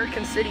an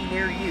American city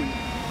near you.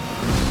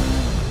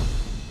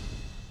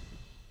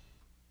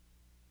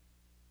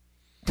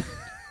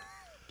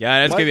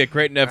 Yeah, that's going to be a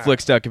great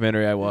Netflix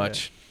documentary I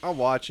watch. Yeah. I'll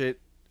watch it.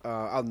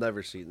 I'll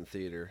never see it in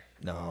theater.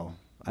 No.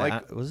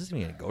 Mike, was this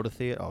even going to go to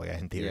theater? Oh, yeah,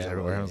 in theaters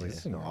everywhere. I was like,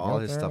 yeah. All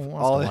his stuff.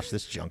 All watch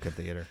this junk in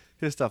theater.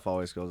 His stuff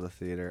always goes to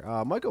theater.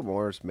 Michael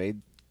Moore's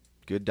made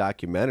good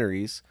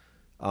documentaries,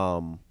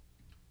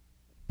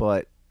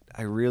 but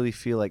I really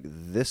feel like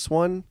this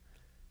one,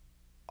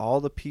 all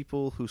the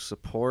people who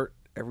support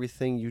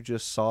everything you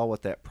just saw,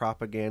 what that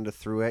propaganda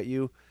threw at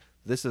you,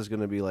 this is going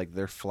to be like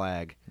their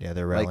flag. Yeah,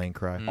 their rallying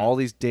cry. All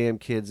these damn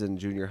kids in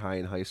junior high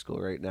and high school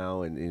right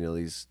now, and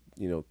these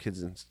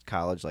kids in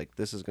college, like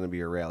this is going to be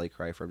a rally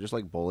cry for them, just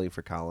like Bowling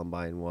for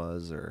Columbine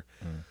was, or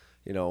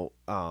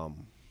I'm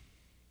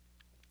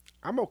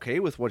okay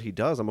with what he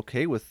does. I'm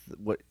okay with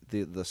what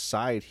the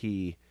side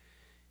he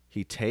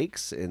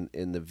takes and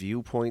the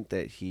viewpoint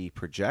that he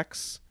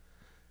projects.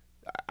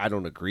 I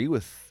don't agree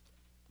with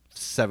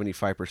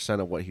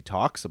 75% of what he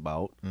talks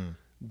about,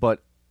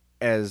 but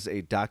as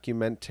a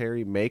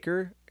documentary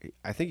maker,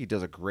 I think he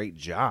does a great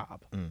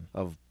job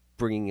of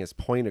bringing his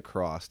point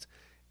across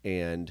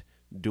and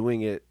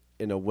doing it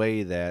in a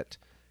way that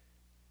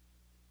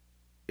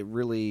it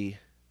really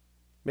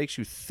makes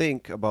you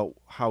think about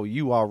how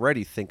you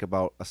already think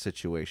about a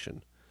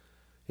situation.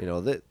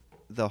 That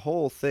the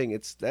whole thing,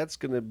 that's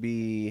going to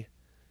be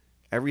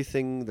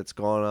everything that's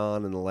gone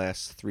on in the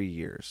last 3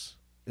 years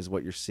is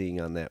what you're seeing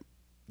on that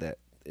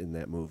in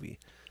that movie.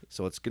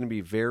 So it's going to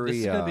be very. This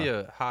is going to be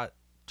a hot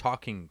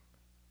talking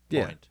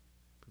point.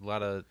 A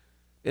lot of.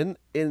 And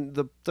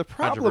the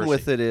problem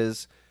with it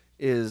is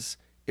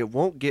it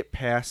won't get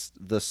past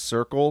the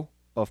circle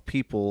of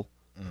people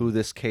who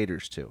this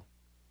caters to.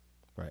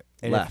 Right.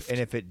 And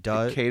if it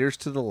does, it caters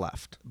to the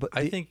left. But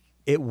I think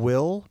it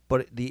will.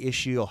 But the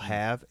issue you'll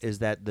have is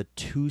that the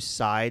two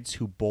sides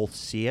who both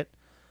see it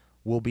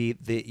will be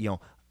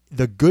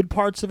the good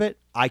parts of it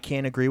I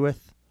can't agree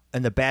with,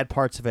 and the bad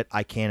parts of it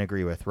I can't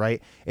agree with.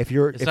 Right? It's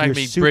not going to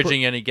be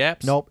bridging any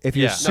gaps. Nope. If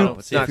you're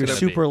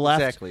super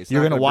left, exactly.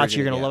 You're going to watch it.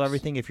 You're going to love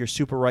everything. If you're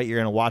super right, you're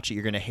going to watch it.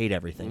 You're going to hate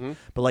everything.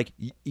 But like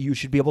you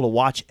should be able to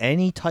watch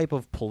any type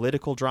of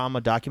political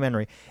drama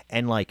documentary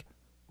and like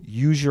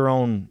use your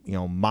own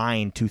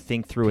mind to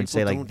think through and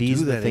say like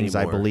these are the things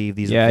I believe.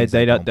 These are the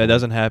things that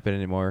doesn't happen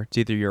anymore. It's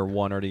either you're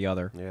one or the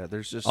other. Yeah,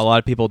 there's just a lot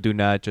of people do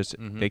not just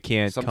they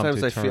can't. Sometimes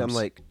come to I terms. feel I'm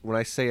like when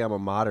I say I'm a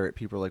moderate,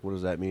 people are like, "What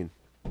does that mean?"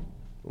 I'm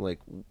like,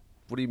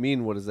 what do you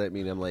mean? What does that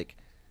mean? I'm like,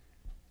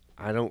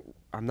 I'm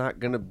not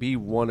gonna be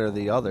one or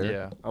the other.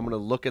 Yeah. I'm gonna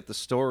look at the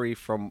story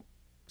from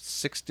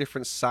 6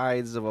 different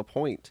sides of a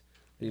point,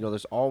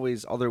 There's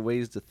always other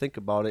ways to think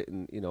about it,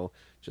 and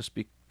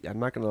I'm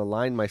not going to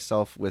align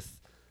myself with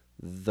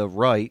the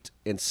right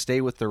and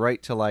stay with the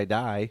right till I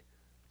die,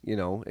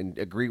 and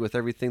agree with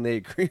everything they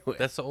agree with.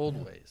 That's the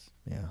old ways.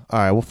 Yeah. All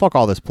right. Well, fuck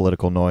all this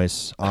political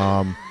noise.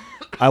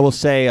 I will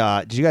say,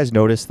 did you guys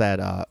notice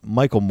that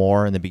Michael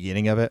Moore in the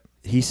beginning of it,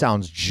 he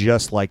sounds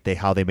just like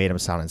how they made him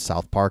sound in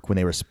South Park when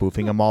they were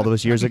spoofing him all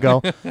those years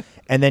ago.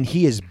 And then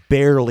he is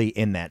barely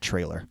in that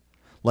trailer.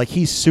 Like,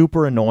 he's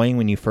super annoying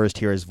when you first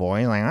hear his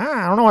voice. Like,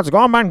 I don't know what's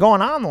going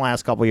on the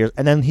last couple of years.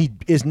 And then he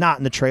is not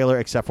in the trailer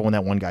except for when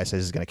that one guy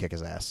says he's going to kick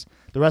his ass.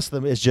 The rest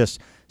of them is just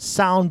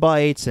sound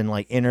bites and,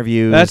 like,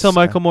 interviews. That's how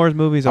Michael Moore's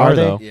movies are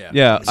though.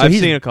 Yeah. So I've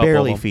he's seen a couple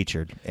barely of them.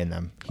 featured in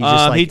them. He's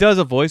just he does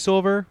a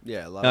voiceover.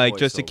 Yeah, a lot like of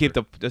just to keep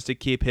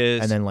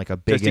his and then like a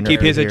big just to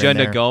keep his here and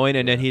agenda there. going,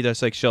 and then he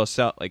just like shows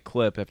out like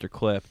clip after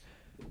clip.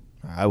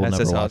 I will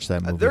never watch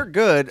that movie. They're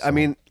good. So. I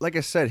mean, like I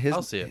said,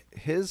 I'll see it.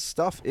 his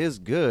stuff is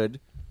good.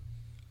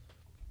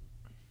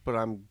 But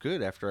I'm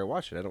good after I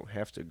watch it. I don't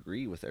have to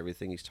agree with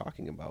everything he's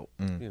talking about.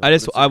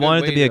 I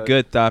want it to be a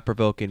good,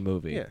 thought-provoking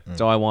movie. Yeah.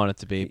 That's all I want it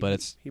to be.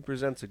 But he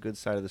presents a good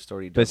side of the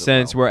story. But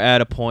since we're at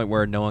a point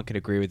where no one can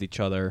agree with each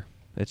other,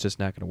 it's just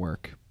not going to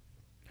work.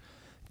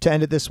 To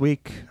end it this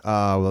week,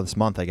 this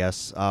month, I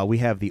guess, we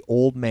have The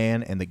Old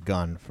Man and the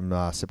Gun from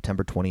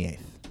September 28th.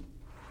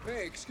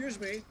 Hey, excuse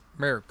me.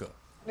 America.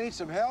 Need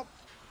some help?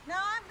 No,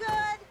 I'm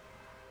good.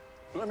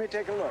 Let me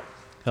take a look.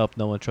 Help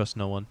no one, trust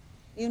no one.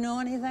 You know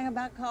anything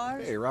about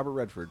cars? Hey, Robert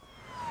Redford.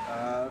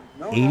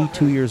 No.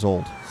 82 years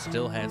old.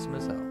 Still handsome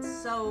as hell.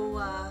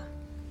 So,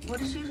 what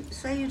did you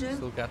say you do?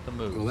 Still got the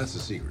moves. Well, that's a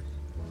secret.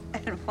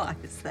 And why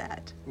is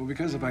that? Well,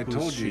 because if I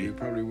told you, you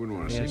probably wouldn't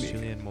want to see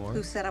me.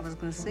 Who said I was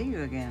going to see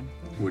you again?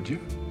 Would you?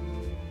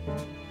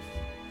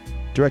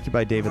 Directed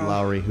by David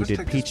Lowery, who let's did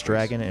take Peach this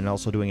Dragon and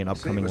also doing an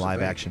upcoming Same as a bank.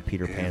 live-action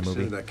Peter Pan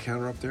movie. That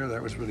counter up there,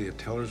 that was really a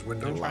teller's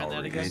window.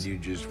 And you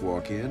just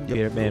walk in.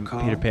 Peter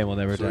Pan will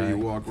never so die. You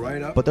walk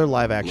right up. But their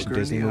live-action look her in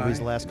Disney the movies eye,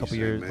 the last and couple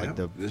you say, years, "Ma'am,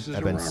 like this is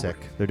have a been robbery." sick.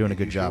 They're doing a And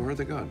good you job. Show her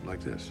the gun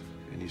like this,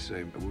 and you say,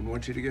 "I wouldn't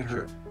want you to get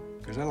hurt,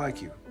 because I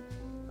like you.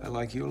 I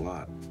like you a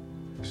lot.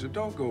 So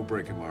don't go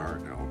breaking my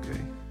heart now,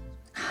 okay?"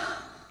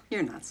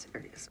 You're not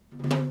serious.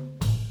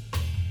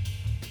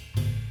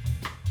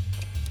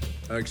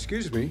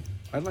 Excuse me,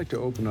 I'd like to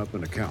open up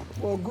an account.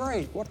 Well,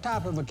 great. What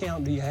type of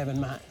account do you have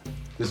in mind?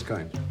 This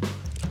kind.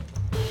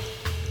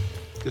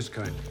 This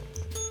kind.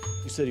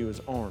 You said he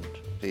was armed.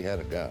 He had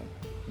a gun.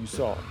 You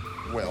saw it.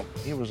 Well,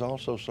 he was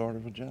also sort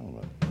of a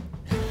gentleman.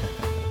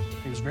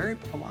 He was very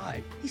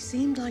polite. He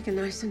seemed like a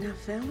nice enough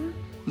fella.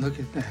 Look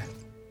at that.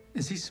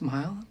 Is he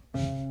smiling?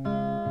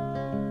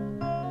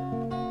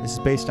 This is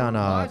based on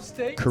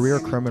career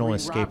criminal and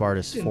escape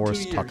artist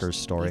Forrest Tucker's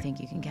story. You think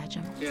you can catch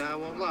him? Yeah, I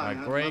won't lie.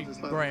 My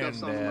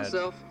great-granddad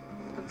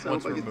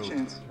once removed.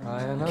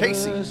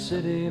 Casey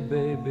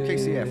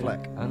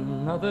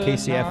Affleck.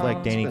 Casey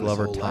Affleck, Danny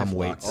Glover, Tom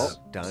Waits. Oh,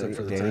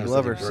 Danny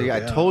Glover. See, I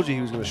told you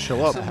he was going to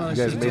show up. You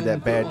guys made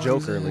that bad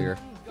joke earlier.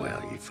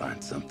 Well, you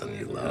find something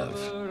you love.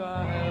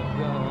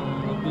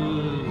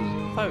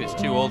 I thought he was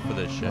too old for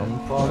this shit.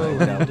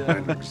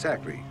 I'm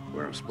exactly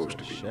where I'm supposed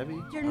to be.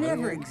 Chevy? You're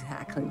never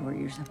exactly where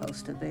you're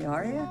supposed to be,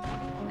 are you?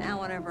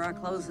 Now, whenever I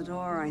close the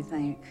door, I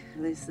think,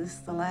 is this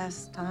the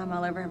last time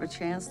I'll ever have a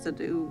chance to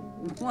do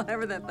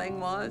whatever that thing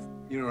was?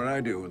 You know what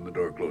I do when the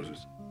door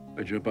closes?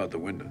 I jump out the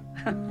window.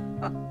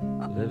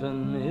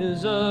 Living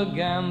is a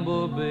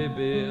gamble,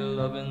 baby.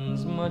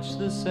 Loving's much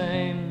the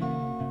same.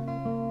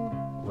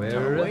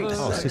 Wherever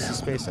Oh, Sissy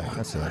Spacek.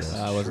 That's what it is.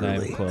 I was not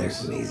even close.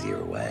 There's an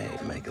easier way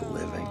to make a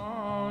living.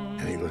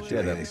 And he looked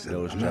at me and he said,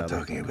 I'm not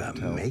talking about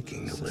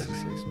making a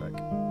living.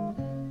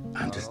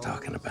 I'm just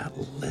talking about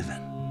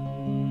living.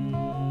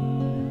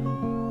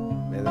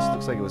 Man, this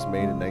looks like it was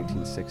made in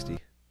 1960.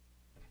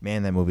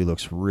 Man, that movie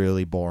looks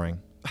really boring.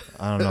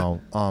 I don't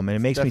know. And it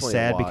makes me definitely a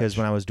sad because watch.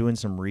 when I was doing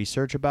some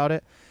research about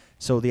it,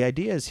 so the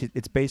idea is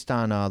it's based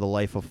on the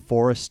life of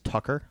Forrest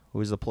Tucker,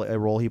 who is a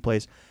role he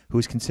plays,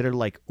 who's considered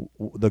like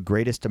the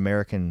greatest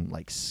American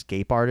like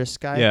escape artist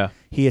guy. Yeah.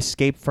 He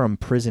escaped from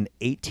prison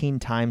 18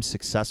 times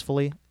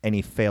successfully, and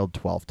he failed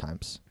 12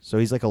 times. So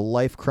he's like a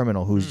life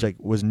criminal who's like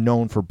was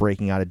known for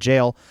breaking out of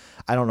jail.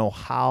 I don't know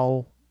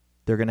how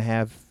they're gonna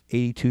have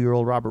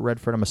 82-year-old Robert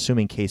Redford. I'm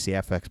assuming Casey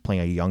Affleck's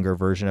playing a younger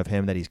version of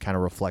him that he's kind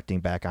of reflecting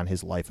back on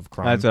his life of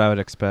crime. That's what I would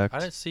expect. I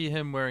didn't see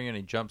him wearing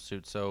any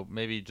jumpsuit, so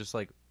maybe just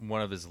like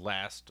one of his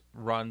last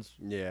runs.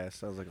 Yeah,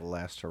 sounds like a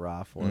last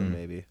hurrah for him,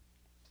 maybe.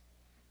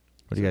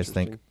 What do you guys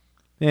think?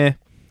 Yeah.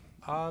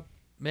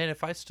 Man,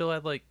 if I still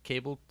had like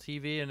cable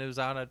TV and it was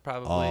on, I'd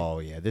probably. Oh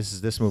yeah,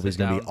 this movie's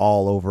gonna be down.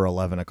 all over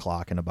 11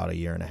 o'clock in about a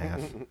year and a half.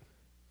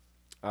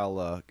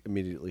 I'll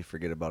immediately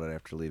forget about it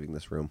after leaving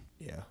this room.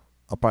 Yeah,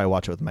 I'll probably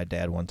watch it with my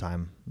dad one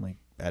time, like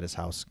at his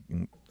house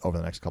over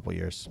the next couple of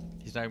years.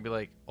 He's not gonna be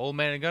like, "Old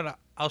Man The Gun,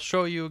 I'll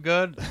show you a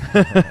gun."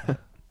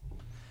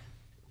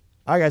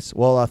 All right, guys.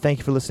 Well, thank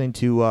you for listening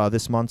to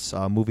this month's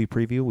movie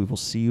preview. We will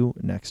see you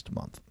next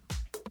month.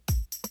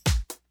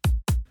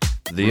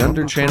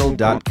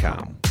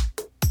 TheUnderChannel.com,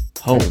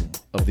 home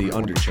of The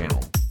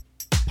Underchannel.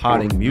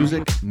 potting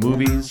music,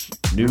 movies,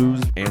 news,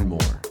 and more.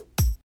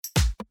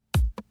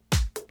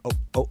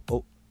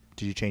 Oh.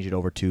 Did you change it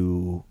over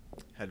to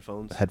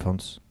Headphones.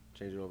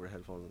 Change it over to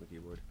headphones on the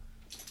keyboard.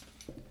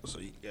 So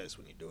you guys,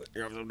 when you do it,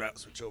 you're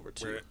switch over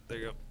to it. There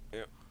you go.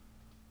 Yep.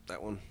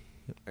 That one.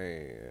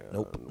 And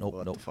Nope.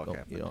 what the fuck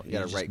happened? You You gotta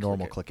gotta just right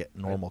normal click it.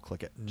 Normal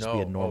click it. Just be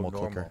a normal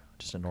clicker.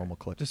 Just a normal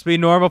click. Just be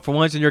normal for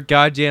once in your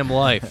goddamn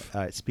life.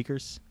 All right,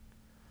 speakers,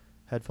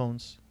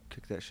 headphones.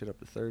 Kick that shit up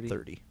to 30.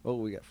 30. Oh,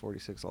 we got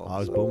 46 all. I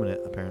was booming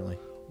it apparently.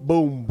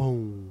 Boom,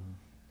 boom.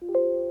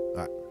 All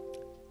right.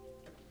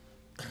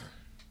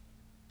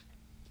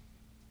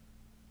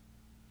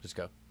 Just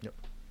go. Yep.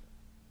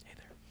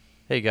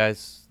 Hey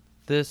guys,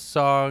 this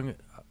song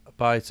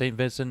by St.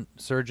 Vincent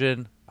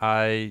Surgeon,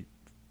 I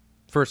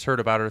first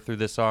heard about her through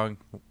this song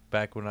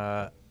back when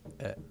at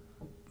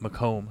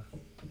Macomb,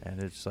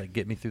 and it's like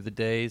get me through the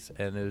days,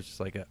 and it was just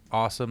like an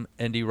awesome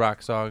indie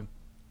rock song,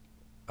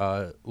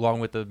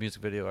 along with the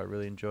music video I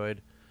really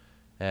enjoyed,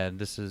 and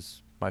this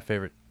is my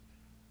favorite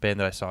band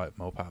that I saw at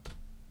Mopop.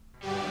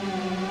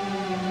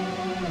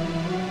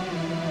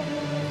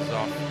 This is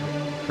off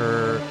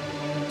her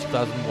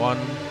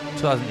 2011,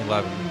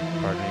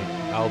 pardon me,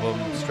 album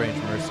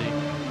Strange Mercy.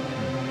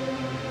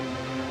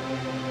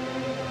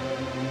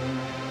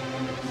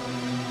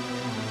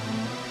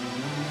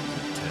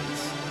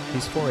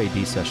 These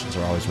 4AD sessions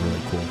are always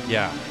really cool.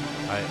 Yeah,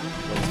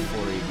 What's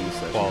 4AD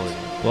sessions? quality.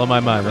 Blow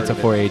my mind. What's a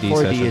 4AD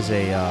 4AD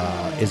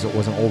session?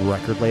 was an old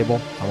record label.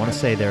 I want to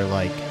say they're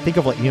like, think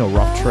of like,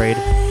 Rough Trade,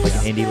 like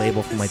an indie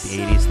label from like the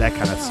 80s, that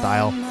kind of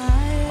style.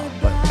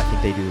 But I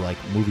think they do like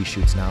movie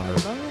shoots now, or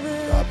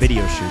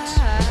video shoots,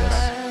 I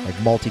guess. Like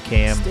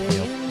multicam,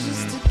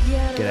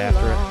 get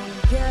after it.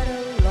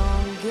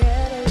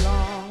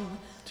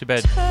 Too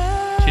bad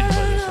she didn't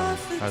play this song.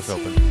 I was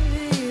hoping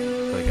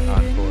for like an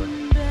encore.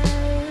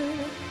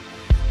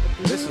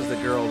 This is the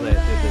girl that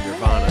did the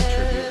Nirvana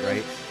tribute,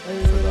 right?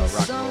 For the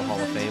Rock and Roll Hall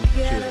of Fame.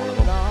 She was one of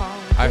them.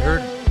 I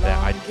heard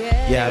that.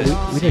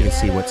 We didn't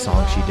see what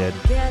song she did.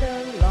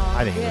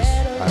 I think it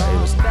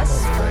was not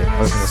right. I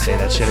was going to say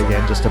that shit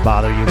again just to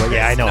bother you, but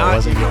yeah, I know it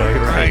wasn't. You're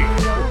right.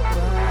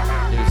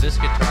 It was this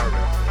guitar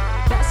riff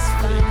that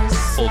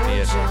pulled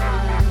me in.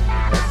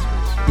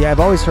 Yeah, I've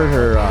always heard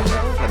her,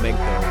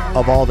 Flamenco.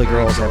 of all the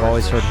girls, I've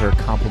always heard her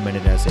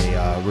complimented as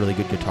a really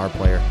good guitar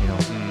player,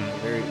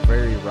 Very,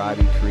 very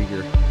Robbie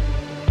Krieger.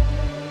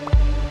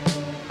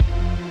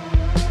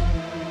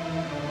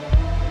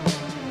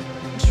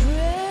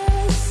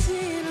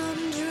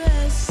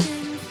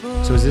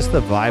 So is this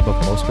the vibe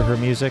of most of her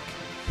music?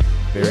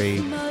 Very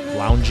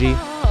loungy?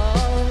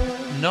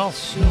 No.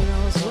 She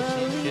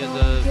has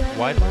a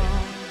wide range.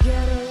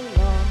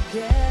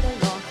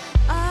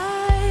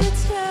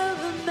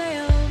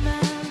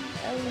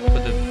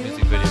 But the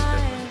music video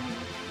definitely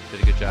did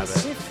a good job at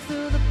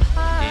engaging the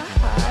vibe.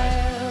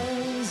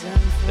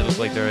 They look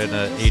like they're in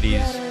an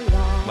 80s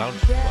lounge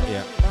club.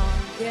 Yeah.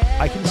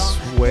 I can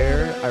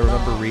swear I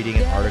remember reading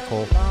an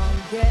article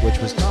which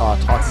was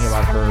talking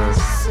about her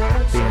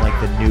being like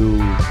the new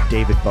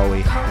David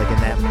Bowie, like in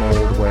that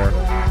mold where,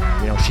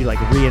 she like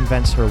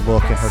reinvents her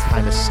look and her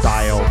kind of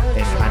style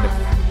and kind of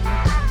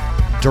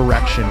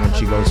direction when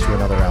she goes to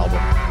another album.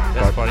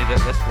 That's funny.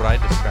 That's what I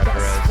described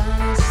her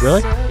as.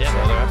 Really? Yeah,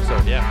 the other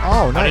episode, yeah.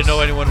 Oh, nice. I didn't know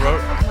anyone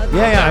wrote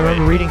Yeah, I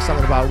remember reading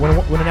something about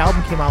when an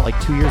album came out like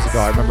 2 years ago.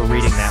 I remember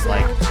reading that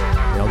like,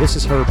 this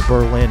is her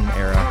Berlin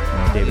era,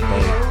 David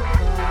Bowie.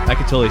 I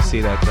could totally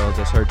see that though,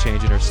 just her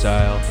changing her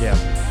style. Yeah.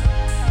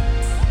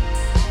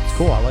 It's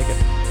cool, I like it.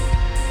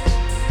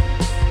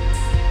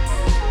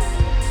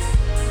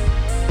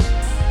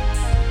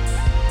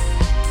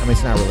 I mean,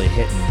 it's not really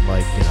hitting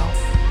like,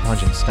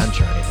 Pungent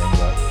Stench or anything,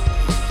 but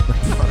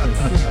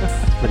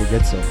it's pretty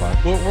good so far.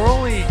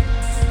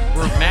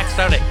 We're maxed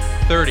out at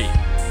 30. Dude,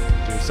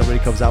 if somebody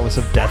comes out with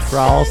some death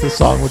growls, this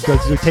song would take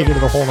it to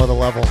the whole nother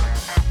level.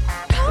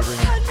 We're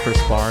bringing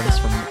Chris Barnes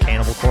from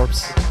Cannibal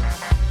Corpse.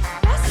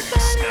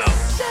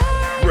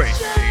 Great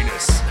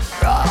penis.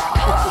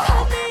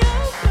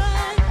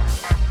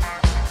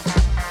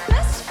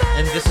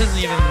 And this isn't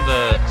even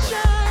the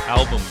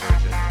album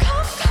version.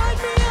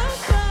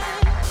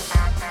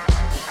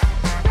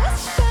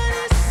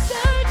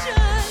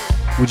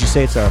 Would you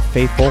say it's a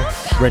faithful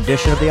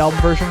rendition of the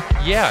album version?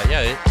 Yeah.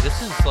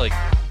 This is like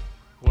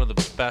one of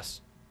the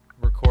best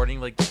recording,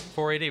 like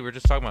 480. We were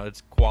just talking about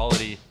its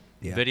quality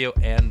video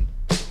and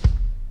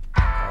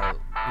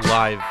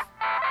live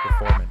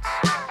performance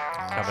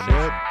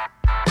combination.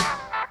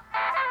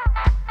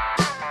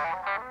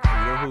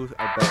 You know who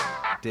I bet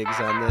digs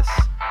on this?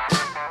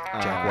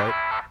 Jack White?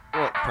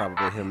 Well,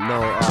 probably him. No,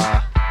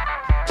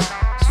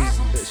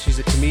 she's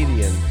a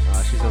comedian.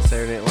 She's on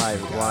Saturday Night Live.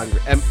 Blonde.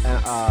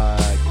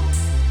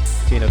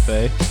 Tina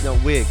Fey? No,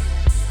 Wig.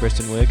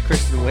 Kristen Wiig?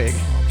 Kristen Wiig.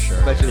 I'm sure.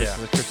 I bet you this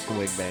is a Kristen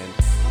Wiig band.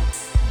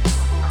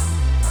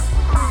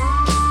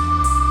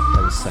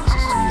 That was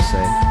sexist to you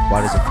say.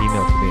 Why does a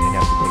female comedian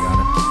have to dig on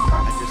it?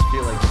 I just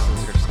feel like this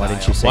is her style. Why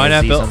didn't you say Why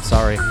not Aziz Bill?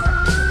 Ansari?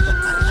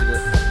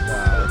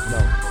 No.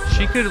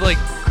 She could like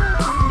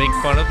make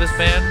fun of this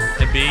band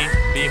and be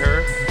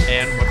her,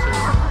 and what's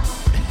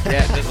her?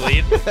 Yeah, the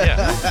lead.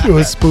 Yeah. Do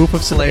a spoof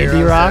of some Slayer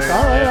indie on rock. Saturday.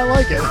 All right, I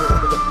like it.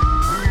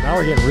 Now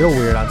we're getting real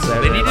weird on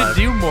Saturday. They need Night to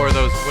Live. do more of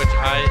those, which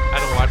I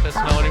don't watch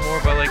SNL anymore,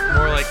 but like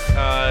more like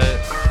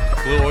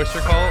Blue Oyster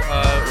Cult.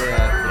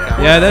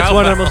 Yeah, that's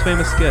one of the most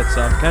famous skits.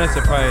 So I'm kind of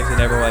surprised they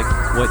never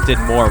what did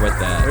more with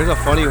that. There's a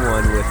funny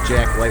one with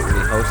Jack White when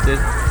he hosted.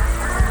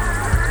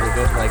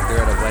 They're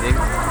at a wedding,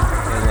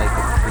 and like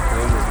the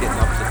groom is getting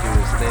up to do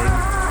his thing,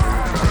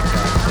 and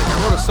he's like,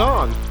 I wrote a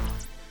song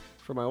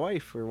for my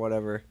wife or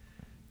whatever,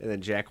 and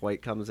then Jack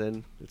White comes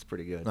in. It's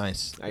pretty good.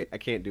 Nice. I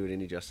can't do it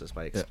any justice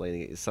by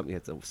explaining it. It's something you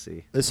have to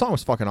see. This song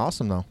was fucking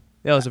awesome, though.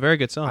 Yeah, it was a very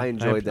good song. I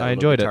enjoyed that. I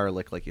enjoyed it. Guitar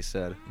lick, like you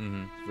said.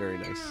 Mm-hmm. Very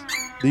nice.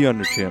 The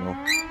Underchannel.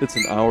 It's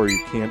an hour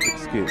you can't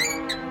escape.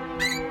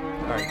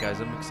 All right, guys,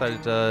 I'm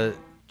excited to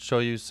show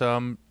you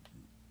some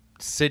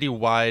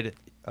citywide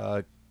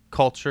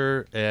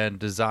culture and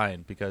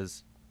design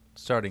because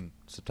starting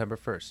September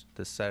 1st,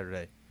 this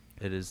Saturday,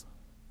 it is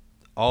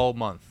all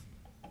month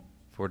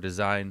for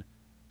design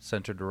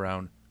centered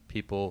around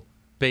people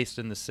based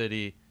in the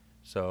city.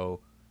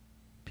 So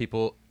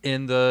people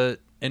in the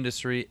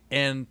industry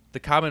and the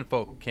common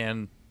folk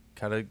can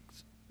kind of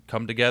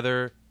come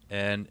together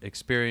and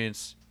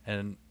experience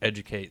and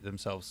educate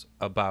themselves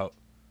about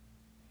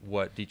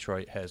what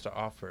Detroit has to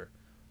offer.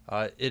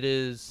 It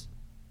is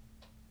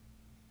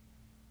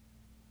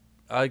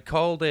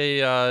called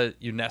a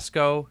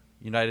UNESCO,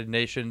 United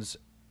Nations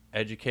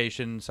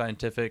Education,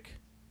 Scientific,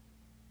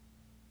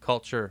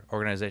 Culture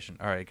Organization.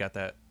 All right, got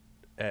that.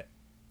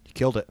 You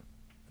killed it.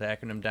 The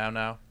acronym down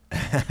now.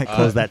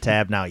 Close that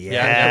tab now.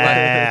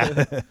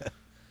 Yeah.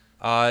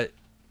 Right.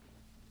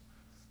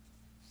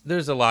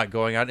 There's a lot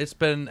going on. It's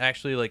been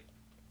actually like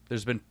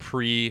there's been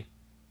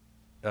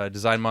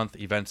Design Month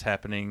events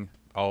happening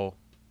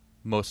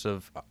most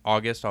of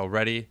August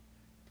already.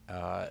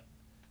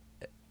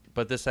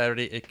 But this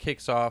Saturday it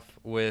kicks off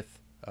with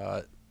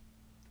the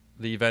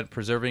event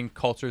Preserving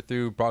Culture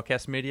Through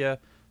Broadcast Media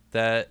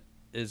that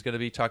is going to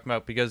be talking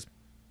about, because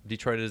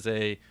Detroit is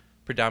a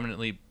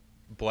predominantly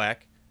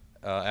black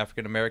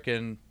African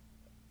American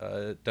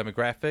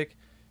demographic.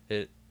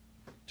 It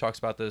talks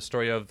about the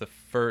story of the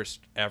first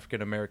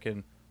African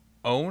American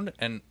owned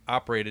and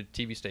operated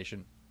TV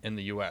station in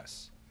the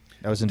U.S.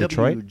 That was in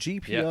Detroit?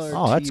 WGPR Yes.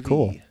 Oh, that's TV.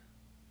 cool.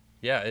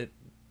 Yeah,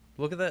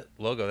 look at that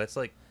logo. That's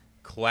like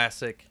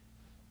classic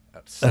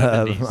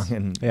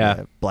 70s.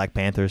 Yeah, Black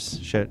Panthers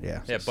shit.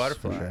 Yeah. Yeah,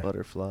 Butterfly. For sure.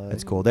 Butterfly.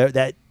 That's cool.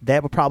 That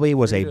probably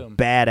was a Freedom.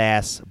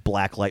 badass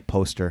blacklight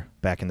poster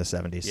back in the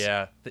 70s.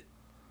 Yeah.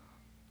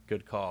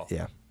 Good call.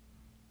 Yeah.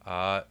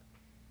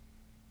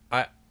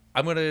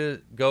 I'm gonna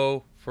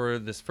go for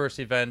this first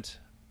event.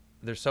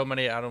 There's so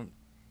many, I don't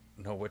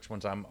know which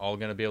ones I'm all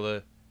gonna be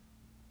able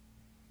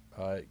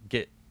to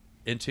get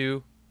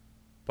into,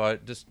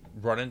 but just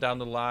running down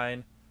the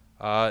line,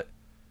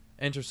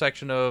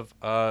 intersection of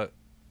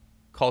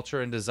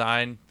culture and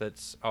design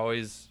that's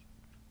always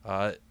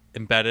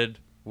embedded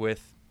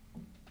with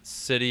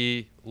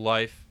city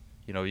life.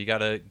 You know, you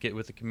gotta get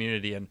with the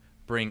community and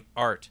bring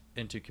art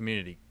into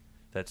community.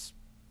 That's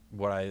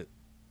one of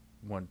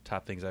the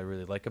top things I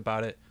really like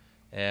about it.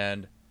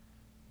 And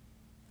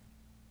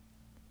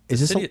is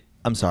this?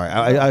 I'm sorry.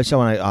 I just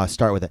want to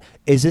start with it.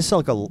 Is this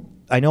like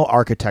I know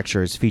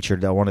architecture is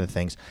featured. One of the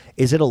things.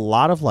 Is it a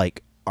lot of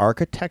like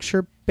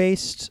architecture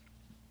based?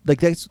 Like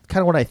that's kind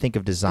of what I think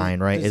of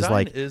design, right?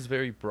 Design is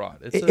very broad.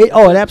 It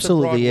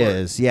absolutely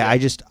is. Yeah,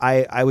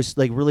 I was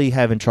like really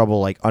having trouble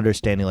like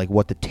understanding like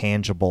what the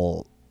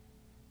tangible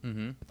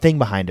thing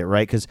behind it,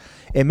 right? Because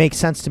it makes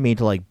sense to me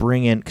to like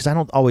bring in, because I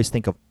don't always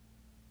think of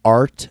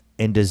art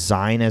and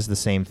design as the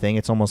same thing.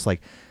 It's almost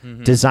like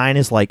design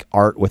is like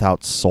art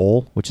without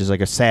soul, which is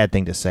like a sad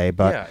thing to say,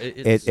 but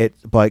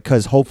but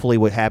because hopefully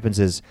what happens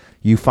is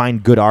you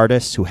find good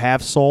artists who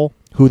have soul,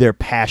 who their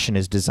passion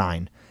is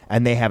design,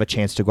 and they have a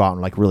chance to go out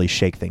and like really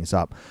shake things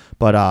up.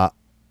 But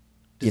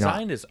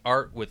design is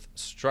art with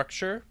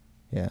structure,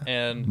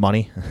 and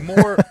money,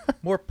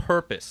 more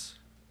purpose.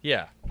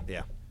 Yeah.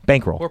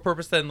 Bankroll. More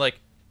purpose than like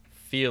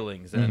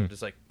feelings and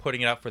just like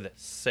putting it out for the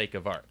sake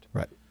of art.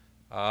 Right.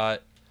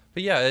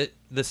 But yeah,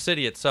 the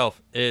city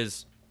itself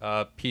is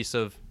a piece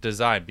of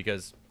design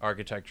because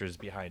architecture is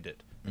behind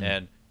it.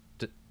 And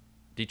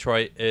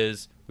Detroit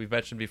is, we've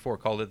mentioned before,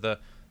 called it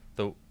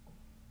the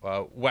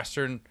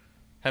Western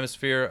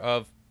Hemisphere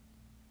of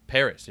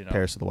Paris. You know,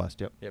 Paris of the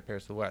West. Yep. Yeah,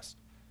 Paris of the West.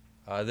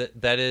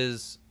 That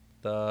is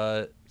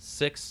the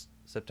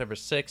September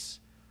 6th.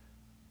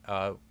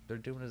 They're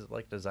doing it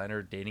like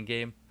designer dating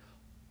game.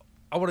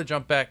 I want to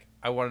jump back.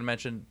 I want to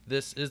mention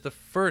this is the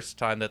first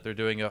time that they're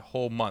doing a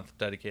whole month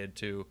dedicated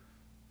to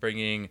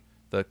bringing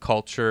the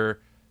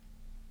culture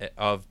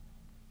of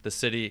the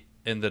city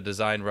in the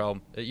design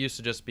realm. It used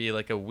to just be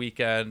like a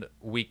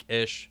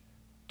week-ish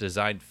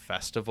design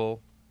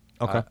festival.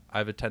 Okay.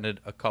 I've attended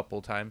a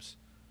couple times.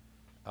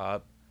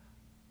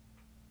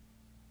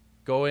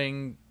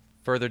 Going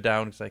further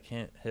down, because I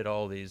can't hit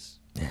all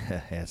these.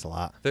 Yeah, it's a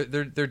lot.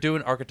 They're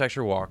doing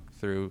architecture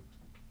walkthrough.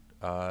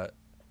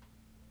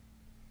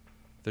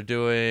 They're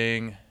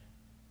doing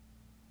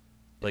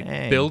like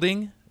Dang.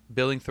 building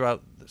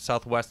throughout the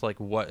Southwest, like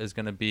what is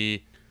going to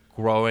be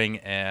growing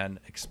and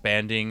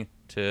expanding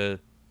to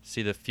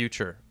see the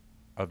future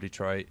of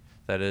Detroit.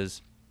 That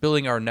is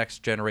building our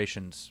next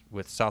generations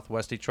with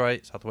Southwest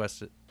Detroit.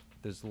 Southwest,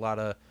 there's a lot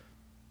of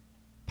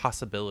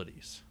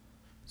possibilities.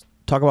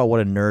 Talk about what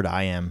a nerd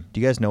I am.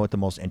 Do you guys know what the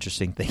most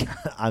interesting thing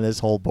on this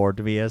whole board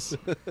to me is?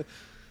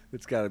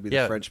 It's got to be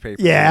the French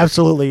paper. Yeah, tour.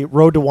 absolutely.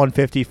 Road to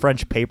 150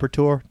 French paper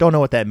tour. Don't know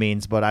what that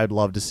means, but I'd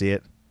love to see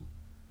it.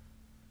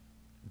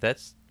 That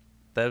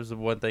was the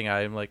one thing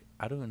I'm like,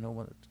 I don't know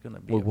what it's gonna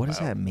be. Well, what does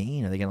about. that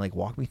mean? Are they gonna like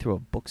walk me through a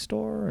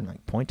bookstore and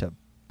like point to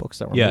books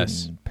that were made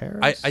Yes. in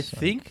Paris? I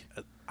think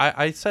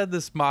I said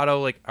this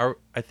motto like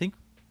I think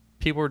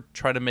people are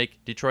trying to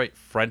make Detroit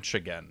French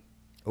again.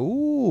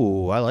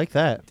 Ooh, I like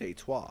that.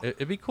 Detroit.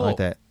 It'd be cool. I like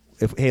that.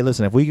 Hey,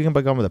 listen, if we can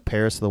become the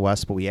Paris of the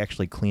West, but we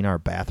actually clean our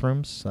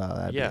bathrooms,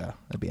 that'd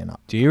be enough.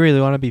 Do you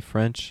really want to be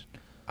French?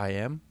 I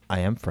am. I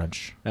am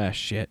French. Ah,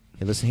 shit.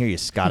 Hey, listen here, you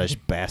Scottish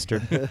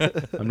bastard.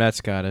 I'm not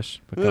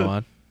Scottish, but go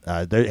on.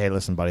 Hey,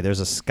 listen, buddy. There's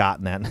a Scot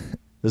in that.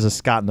 There's a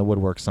Scot in the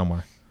woodwork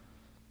somewhere.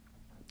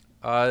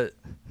 Just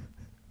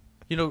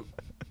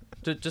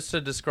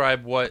to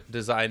describe what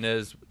design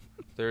is,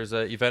 there's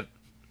an event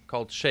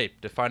called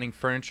Shape, Defining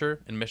Furniture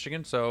in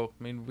Michigan. So,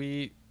 I mean,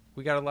 we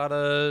got a lot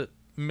of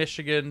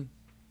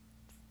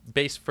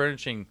Michigan-based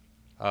furnishing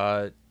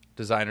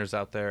designers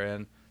out there,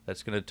 and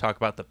that's going to talk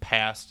about the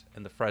past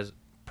and the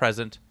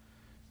present.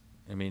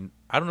 I mean,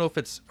 I don't know if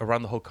it's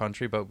around the whole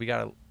country, but we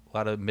got a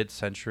lot of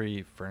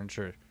mid-century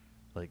furniture,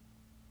 like,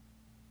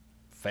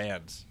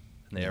 fans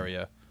in the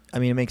area. I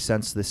mean, it makes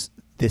sense. This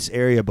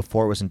area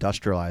before it was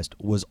industrialized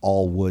was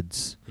all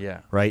woods.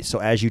 Yeah. Right? So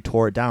as you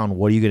tore it down,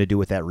 what are you going to do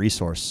with that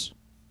resource?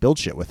 Build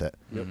shit with it.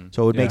 Yep.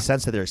 So it would make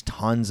sense that there's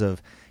tons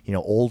of,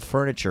 old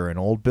furniture and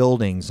old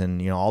buildings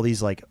and, all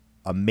these like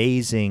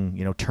amazing,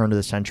 turn of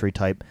the century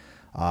type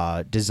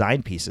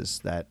design pieces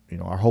that,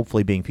 are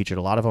hopefully being featured.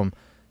 A lot of them,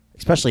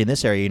 especially in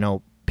this area,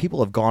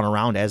 people have gone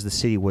around as the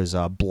city was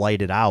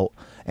blighted out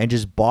and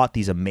just bought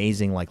these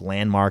amazing like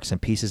landmarks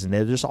and pieces, and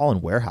they're just all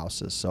in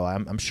warehouses. So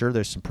I'm sure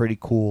there's some pretty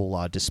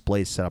cool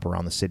displays set up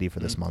around the city for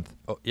this month.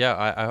 Oh,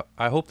 yeah,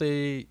 I hope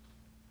they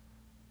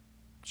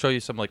show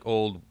you some like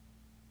old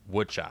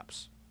wood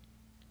shops.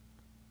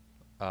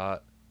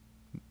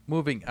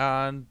 Moving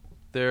on,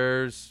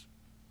 there's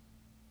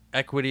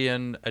equity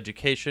in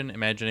education,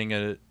 imagining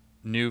a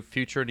new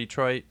future in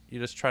Detroit. You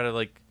just try to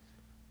like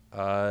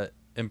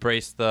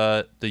embrace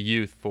the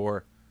youth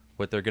for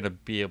what they're going to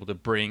be able to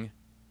bring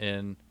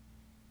in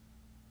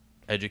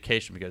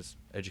education, because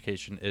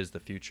education is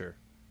the future,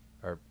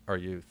 our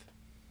youth.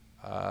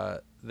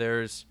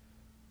 There's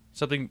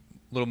something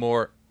a little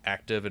more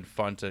active and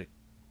fun to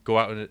go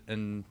out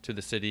into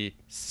the city,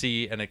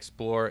 see and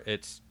explore.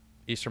 It's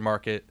Easter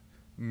Market,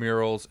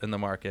 murals in the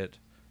market.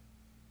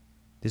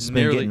 This has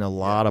been getting a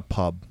lot of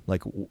pub,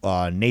 like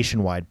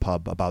nationwide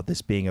pub, about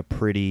this being a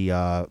pretty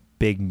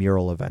big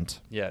mural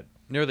event. Yeah,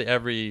 nearly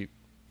every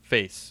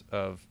face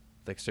of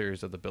the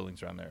exteriors of the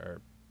buildings around there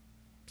are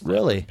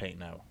really paint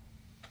now.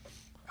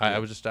 I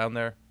was just down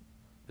there.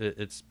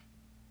 It's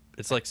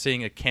like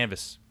seeing a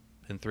canvas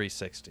in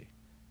 360.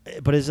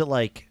 But is it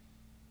like,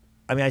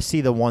 I mean, I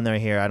see the one there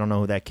here. I don't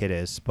know who that kid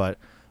is, but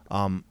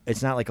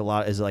it's not like a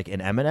lot. Is it like an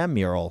Eminem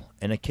mural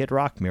and a Kid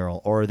Rock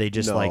mural, or are they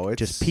just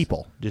just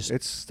people?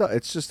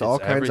 It's just all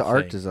kinds of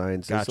art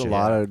designs. There's a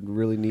lot of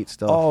really neat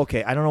stuff. Oh,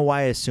 okay. I don't know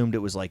why I assumed it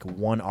was like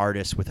one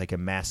artist with like a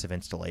massive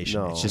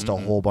installation. No. It's just a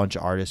whole bunch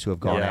of artists who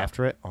have gone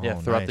after it. Oh, yeah,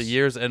 throughout nice. the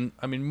years, and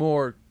I mean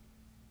more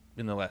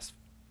in the last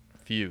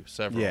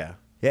several. Yeah.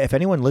 Yeah, if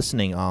anyone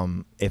listening,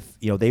 if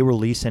they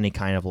release any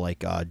kind of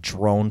like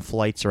drone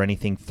flights or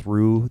anything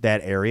through that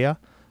area,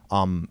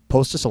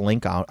 post us a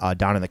link out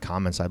down in the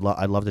comments. I'd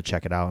love to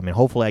check it out. I mean,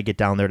 hopefully I get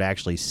down there to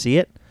actually see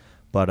it,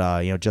 but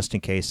just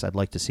in case, I'd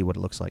like to see what it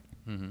looks like.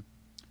 Mm-hmm.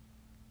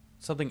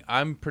 Something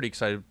I'm pretty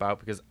excited about,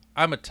 because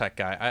I'm a tech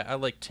guy. I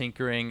like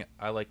tinkering.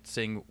 I like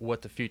seeing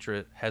what the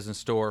future has in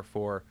store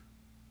for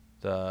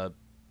the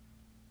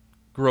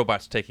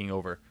robots taking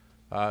over,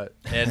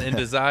 and in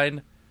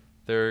design,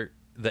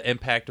 the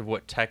impact of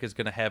what tech is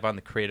going to have on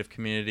the creative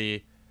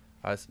community.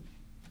 I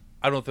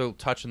don't know if they'll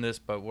touch on this,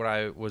 but when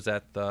I was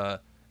at the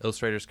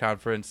Illustrators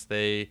Conference,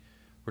 they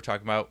were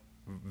talking about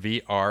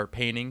VR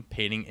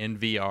painting in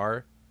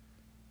VR,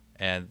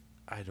 and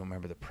I don't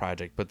remember the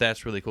project, but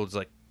that's really cool. It's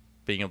like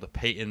being able to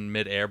paint in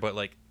midair, but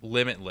like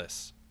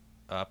limitless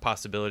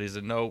possibilities,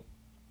 and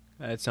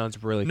that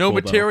sounds really no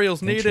cool, materials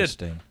though. needed.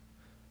 Interesting.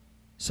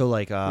 So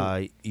like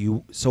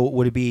so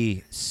would it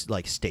be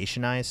like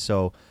stationized?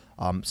 So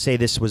say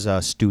this was a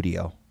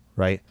studio,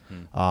 right?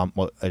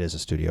 Well, it is a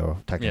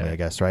studio technically, I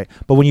guess, right?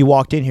 But when you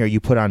walked in here, you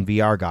put on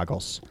VR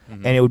goggles,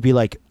 and it would be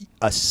like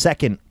a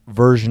second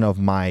version of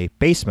my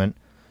basement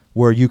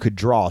where you could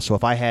draw. So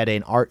if I had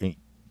an art,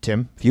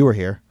 Tim, if you were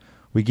here,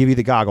 we give you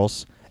the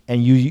goggles,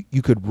 and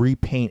you could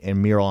repaint a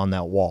mural on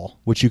that wall,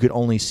 which you could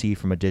only see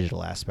from a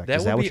digital aspect.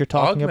 Is that what you're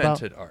talking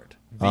about? Augmented art,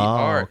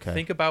 VR. Oh, okay.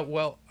 Think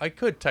about, I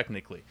could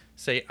technically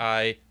say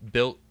I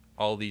built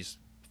all these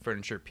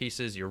furniture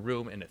pieces, your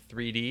room in a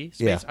 3D space.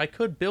 Yeah. I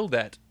could build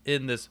that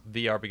in this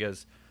VR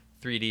because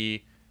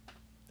 3D,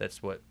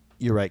 that's what.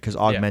 You're right, because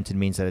augmented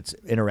means that it's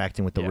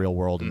interacting with the real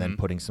world and then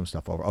putting some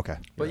stuff over. Okay.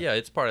 But yeah,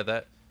 it's part of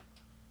that.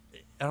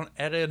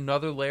 Add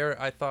another layer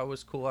I thought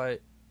was cool.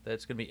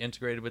 That's going to be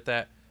integrated with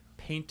that.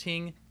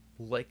 Painting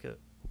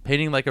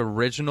like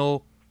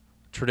original,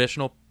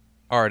 traditional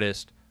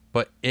artist,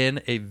 but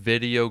in a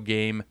video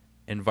game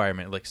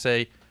environment. Like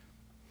say,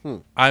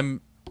 I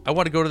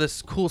want to go to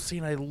this cool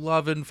scene I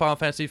love in Final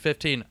Fantasy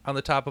 15 on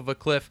the top of a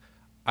cliff.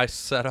 I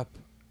set up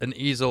an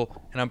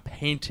easel and I'm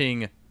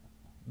painting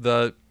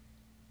the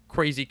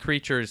crazy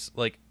creatures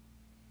like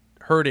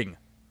hurting.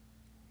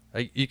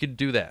 You could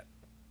do that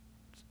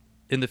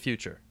in the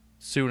future.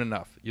 Soon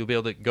enough, you'll be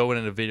able to go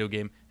in a video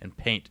game and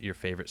paint your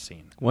favorite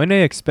scene. When are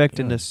they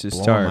expecting this to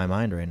blowing start? my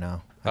mind right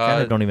now. I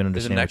kind of don't even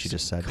understand what you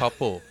just said.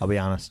 Couple. I'll be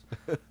honest.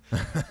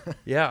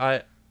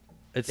 Yeah,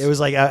 it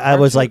was like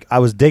I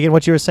was digging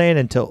what you were saying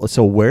until.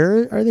 So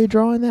where are they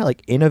drawing that?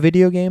 Like in a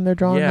video game, they're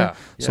drawing that.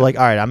 So like,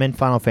 all right, I'm in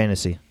Final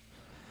Fantasy,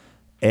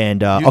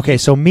 and okay,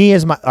 so me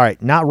as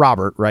not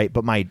Robert, right,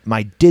 but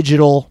my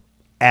digital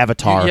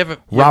avatar,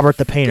 Robert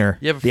the painter,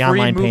 you have the a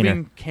online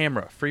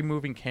painter. Free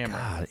moving camera.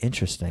 God,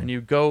 interesting. And you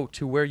go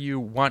to where you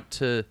want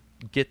to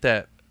get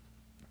that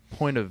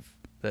point of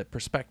that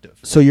perspective.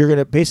 So you're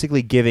gonna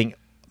basically giving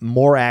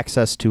more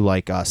access to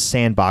like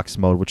sandbox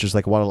mode, which is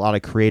like what a lot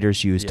of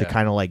creators use to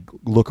kind of like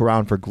look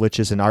around for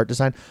glitches in art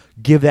design.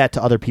 Give that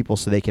to other people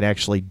so they can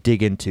actually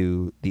dig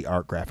into the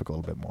art graphic a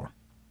little bit more.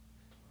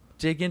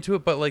 Dig into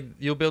it, but like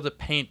you'll be able to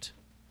paint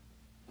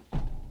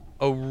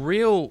a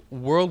real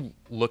world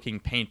looking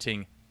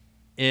painting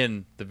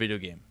in the video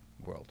game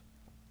world.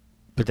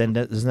 But then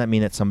doesn't that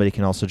mean that somebody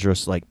can also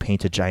just like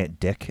paint a giant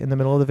dick in the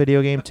middle of the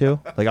video game too?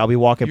 Like I'll be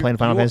walking playing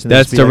Final Fantasy and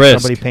that's be the like risk.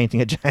 Somebody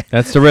painting a giant.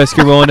 That's the risk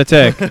you're willing to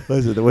take.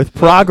 Listen, with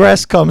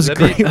progress comes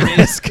great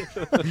risk.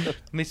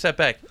 Let me step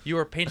back. You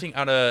are painting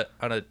on a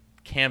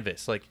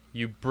canvas. Like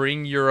you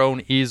bring your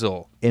own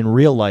easel. In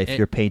real life,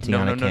 you're painting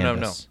on a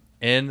canvas.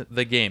 No. In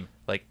the game,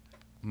 like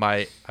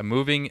I'm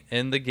moving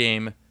in the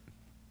game.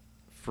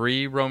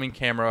 Free roaming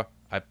camera.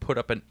 I put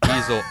up an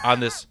easel on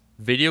this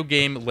video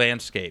game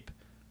landscape,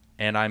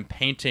 and I'm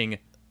painting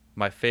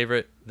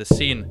the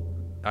scene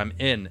I'm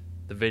in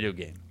the video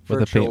game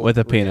with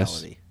a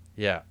penis.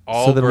 Yeah.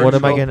 So then what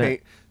am I gonna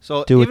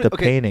do with the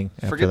painting?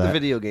 Forget after the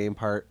video game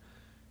part.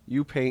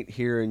 You paint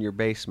here in your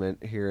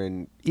basement, here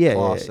in Yeah,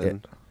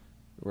 Clawson,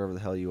 wherever the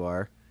hell you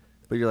are.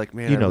 But you're like,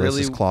 man, you know, I really...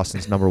 this is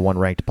Clawson's #1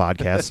 ranked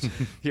podcast.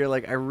 You're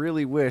like, I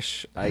really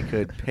wish I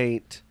could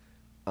paint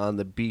on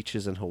the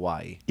beaches in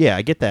Hawaii. Yeah,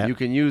 I get that. You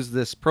can use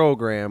this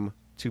program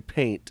to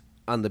paint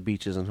on the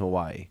beaches in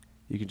Hawaii.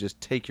 You can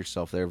just take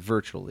yourself there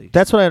virtually.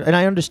 That's what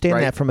I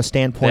understand that from a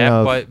standpoint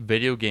of but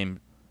video game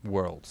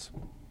worlds.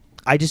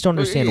 I just don't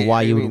understand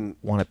why you would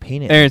want to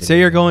paint it. Aaron, say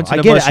you're going to the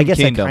I Mushroom guess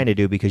Kingdom. I kind of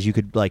do because you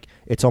could like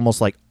it's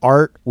almost like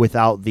art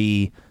without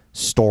the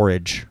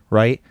storage,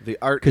 right? The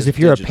art because if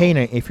you're a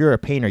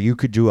painter, you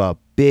could do a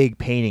big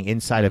painting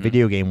inside a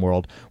video game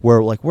world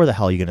where like where the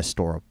hell are you going to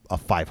store a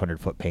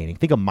 500-foot painting?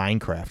 Think of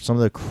Minecraft. Some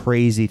of the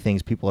crazy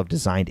things people have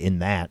designed in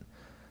that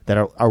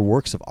are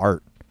works of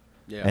art.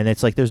 Yeah. And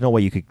it's like there's no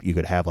way you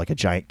could have like a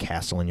giant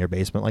castle in your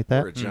basement like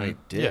that. Or a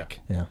giant dick.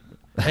 Yeah.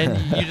 And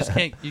you just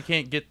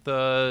can't get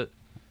the.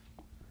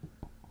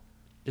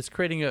 It's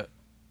creating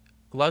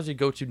allows you to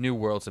go to new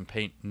worlds and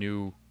paint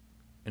new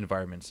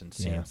environments and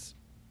scenes.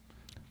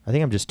 I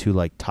think I'm just too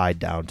like tied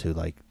down to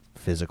like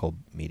physical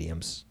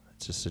mediums.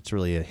 It's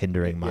really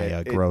hindering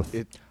my growth.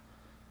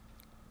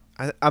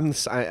 I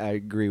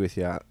agree with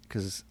you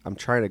because I'm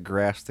trying to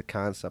grasp the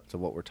concept of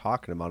what we're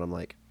talking about. I'm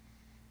like,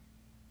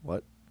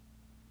 what?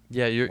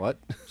 Yeah, what?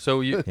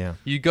 So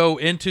you go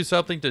into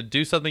something to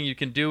do something you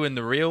can do in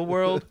the real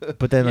world.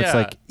 But then it's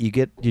like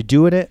you're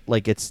doing it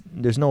like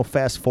there's no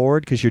fast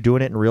forward because you're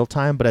doing it in real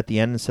time. But at the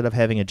end, instead of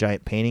having a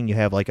giant painting, you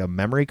have like a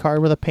memory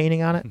card with a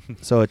painting on it.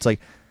 So it's like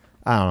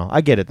I don't know.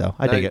 I get it though.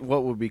 I dig it.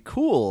 What would be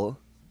cool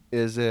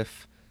is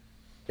if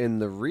in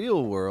the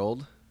real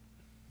world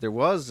there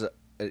was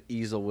an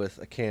easel with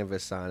a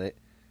canvas on it,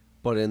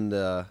 but in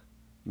the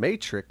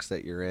Matrix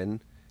that you're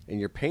in. And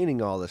you're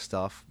painting all this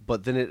stuff,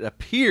 but then it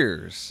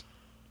appears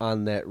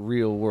on that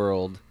real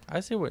world.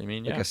 I see what you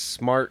mean. Like a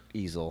smart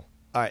easel.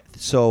 All right.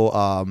 So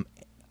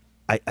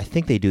I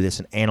think they do this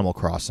in Animal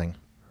Crossing,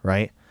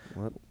 right?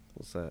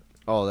 What's that?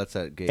 Oh, that's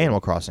that game. Animal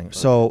Crossing. Okay.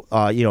 So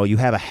you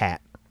have a hat,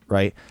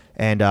 right?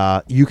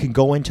 And you can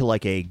go into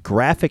like a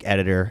graphic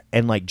editor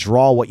and like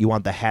draw what you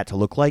want the hat to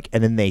look like,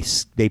 and then they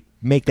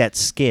make that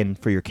skin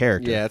for your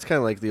character. Yeah, it's kind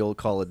of like the old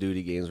Call of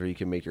Duty games where you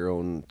can make your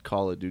own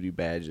Call of Duty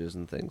badges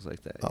and things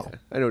like that. Oh. Yeah.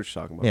 I know what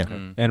you're talking about. Yeah.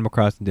 Okay. Animal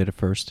Crossing did it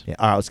first. Yeah.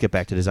 All right, let's get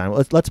back to design.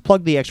 Let's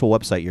plug the actual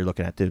website you're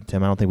looking at, Tim.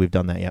 I don't think we've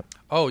done that yet.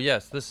 Oh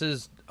yes, this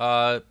is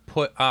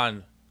put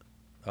on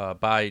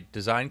by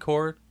Design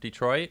Corps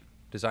Detroit,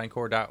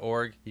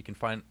 designcorps.org. You can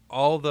find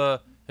all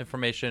the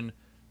information.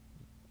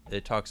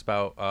 It talks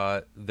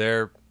about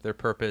their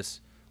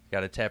purpose.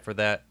 Got a tab for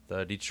that.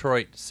 The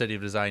Detroit City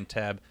of Design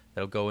tab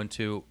that'll go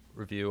into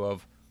review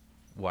of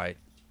why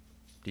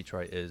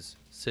Detroit is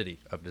City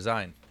of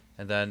Design.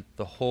 And then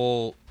the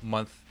whole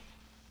month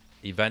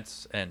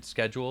events and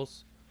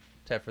schedules,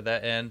 tap for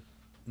that, and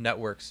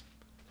networks.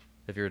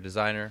 If you're a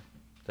designer,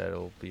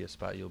 that'll be a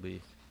spot you'll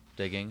be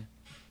digging.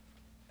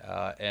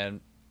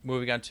 And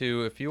moving on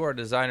to, if you are a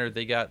designer,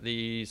 they got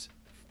these,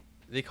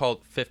 they call it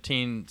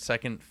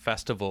 15-second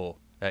festival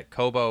at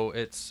Kobo.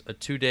 It's a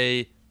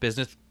 2-day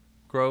business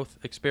growth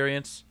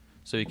experience.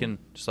 So you can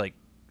just like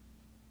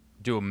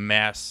do a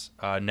mass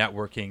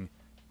networking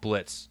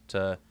blitz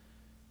to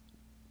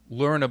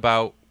learn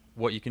about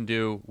what you can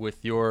do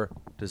with your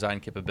design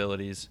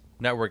capabilities,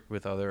 network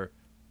with other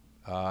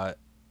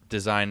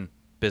design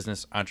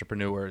business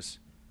entrepreneurs.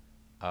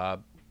 I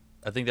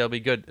think that'll be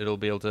good. It'll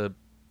be able to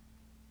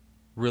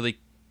really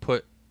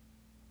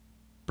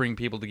bring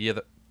people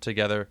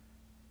together,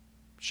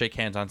 shake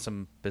hands on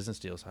some business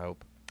deals, I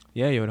hope.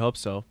 Yeah, you would hope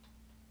so.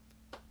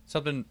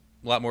 Something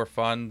a lot more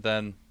fun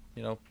than,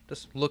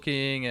 just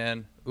looking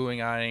and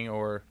oohing, eyeing,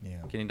 or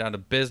getting down to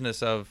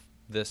business of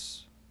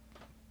this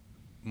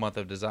month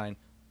of design.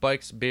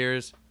 Bikes,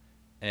 beers,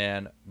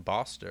 and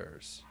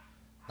Bosters.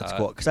 That's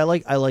cool, because I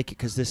like it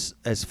because this,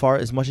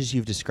 as much as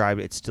you've described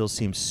it, it still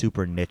seems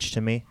super niche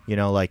to me.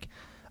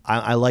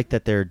 I like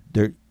that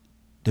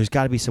there's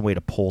got to be some way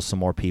to pull some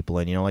more people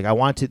in. I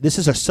want to. This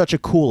is such a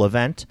cool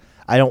event.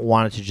 I don't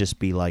want it to just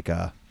be like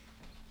I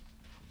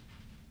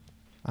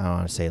don't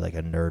want to say like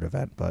a nerd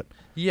event, but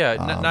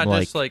not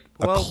like just like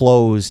a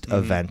closed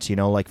event.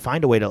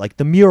 Find a way to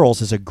the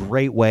murals is a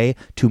great way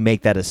to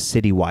make that a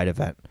citywide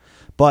event.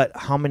 But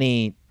how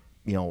many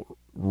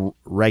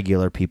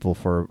regular people,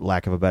 for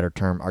lack of a better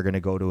term, are going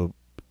to go to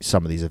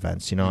some of these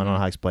events? I don't know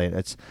how to explain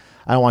it.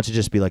 I don't want it to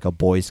just be like a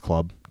boys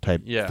club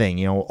type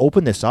thing.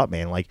 Open this up,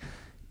 man. I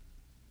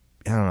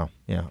don't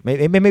know.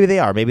 Maybe they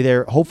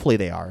are. Hopefully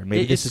they are.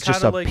 Maybe this is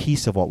just a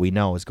piece of what we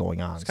know is going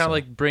on. It's kind of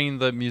like bringing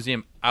the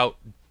museum out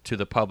to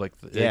the public.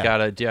 They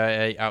got a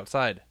DIA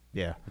outside.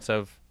 Yeah. Instead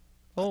of,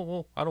 I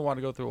don't want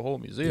to go through a whole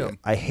museum. Yeah.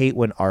 I hate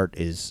when art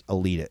is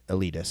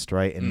elitist,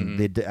 right? And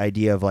the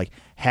idea of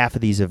half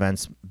of these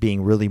events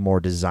being really more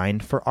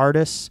designed for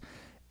artists,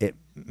 it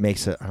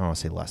makes it, I don't want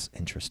to say less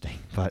interesting,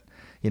 but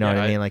you know what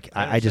I mean?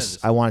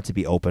 I want it to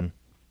be open.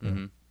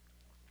 Mm-hmm.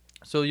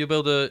 So you'll be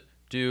able to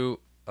do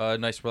a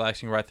nice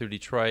relaxing ride through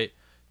Detroit.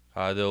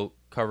 They'll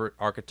cover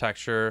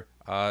architecture,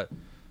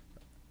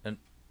 and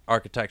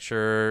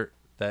architecture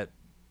that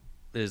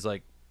is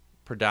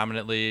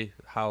predominantly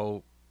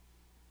how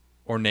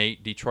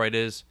ornate Detroit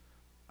is.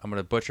 I'm going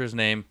to butcher his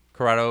name.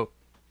 Corrado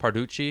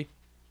Parducci.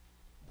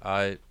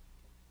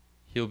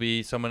 He'll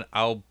be someone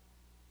I'll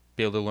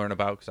be able to learn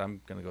about because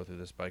I'm going to go through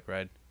this bike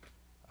ride.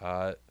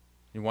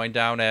 You wind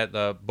down at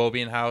the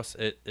Bobian House.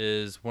 It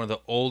is one of the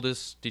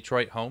oldest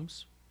Detroit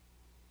homes.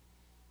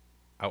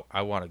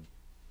 I want to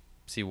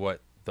see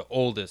what the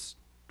oldest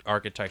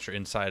architecture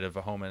inside of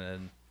a home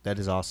and that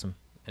is awesome.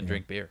 And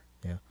drink beer.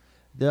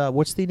 Yeah.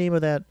 What's the name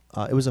of that?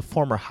 It was a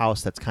former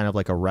house that's kind of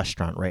like a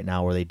restaurant right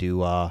now where they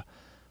do.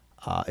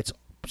 It's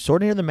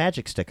sort of near the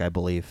Magic Stick, I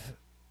believe.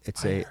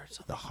 It's the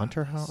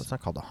Hunter House. It's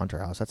not called the Hunter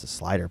House. That's a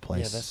slider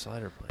place. Yeah, that's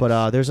Slider Place.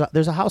 But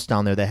there's a house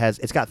down there that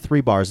it's got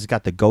 3 bars. It's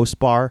got the Ghost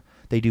Bar.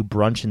 They do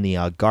brunch in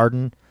the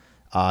garden.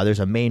 There's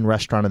a main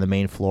restaurant on the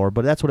main floor,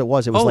 but that's what it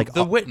was. It was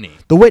the Whitney.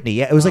 The Whitney,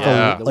 yeah. It was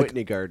the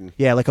Whitney Garden.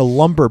 Yeah, like a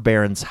lumber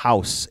baron's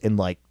house in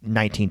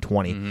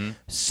 1920. Mm-hmm.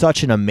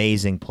 Such an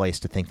amazing place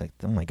to think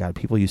oh my God,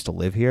 people used to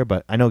live here.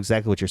 But I know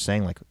exactly what you're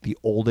saying. The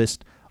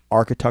oldest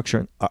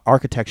architecture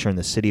in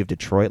the city of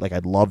Detroit.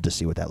 I'd love to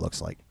see what that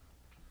looks like.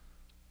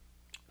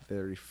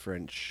 Very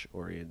French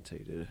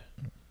orientated.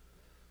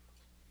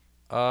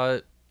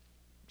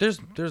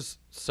 There's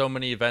so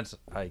many events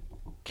I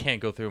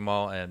can't go through them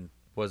all, and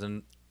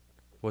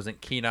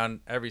wasn't keen on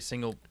every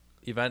single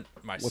event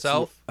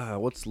myself.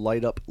 What's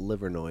Light Up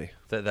Livernois?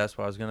 That's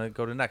what I was gonna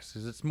go to next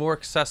because it's more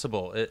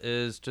accessible. It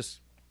is just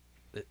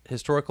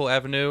historical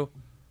avenue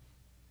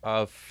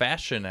of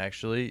fashion.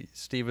 Actually,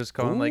 Steve is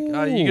calling you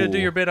gonna do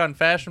your bit on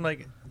fashion?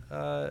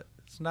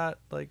 It's not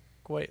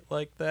quite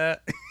like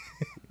that.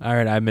 All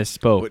right, I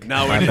misspoke. But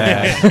now my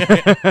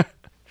bad.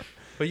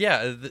 But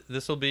yeah,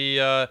 this will be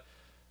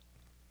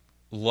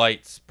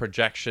lights,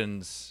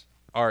 projections,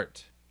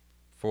 art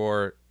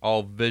for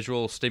all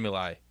visual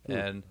stimuli.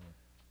 And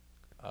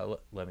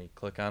let me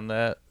click on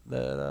that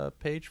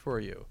page for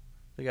you.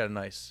 They got a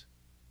nice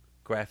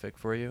graphic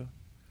for you.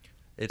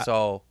 It's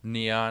all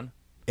neon.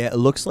 It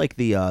looks like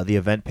the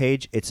event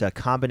page. It's a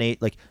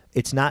combinate.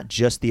 It's not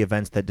just the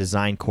events that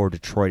Design Core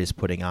Detroit is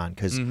putting on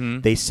because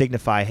they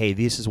signify, hey,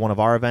 this is one of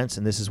our events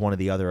and this is one of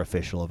the other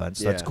official events.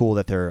 So that's cool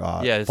that they're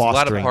it's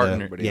fostering a lot of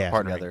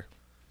partnering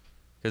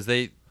because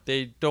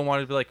they don't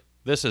want to be like,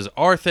 this is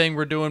our thing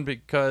we're doing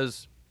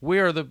because we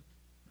are the,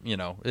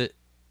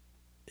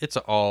 it's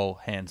all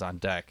hands on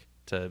deck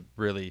to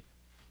really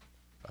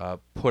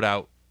put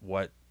out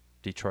what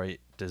Detroit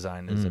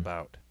design is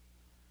about.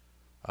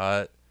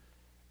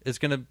 It's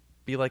going to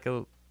be like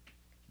a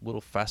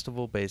little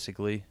festival,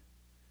 basically.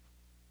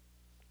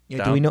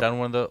 Yeah, down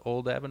one of the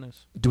old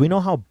avenues. Do we know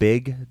how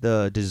big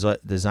the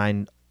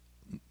design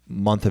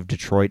month of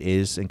Detroit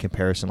is in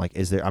comparison? Like,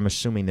 is there? I'm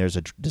assuming there's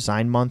a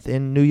design month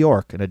in New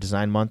York and a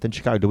design month in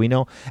Chicago. Do we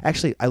know?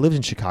 Actually, I lived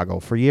in Chicago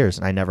for years,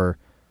 and I never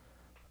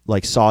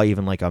like saw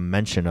even like a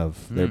mention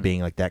of there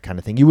being like that kind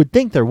of thing. You would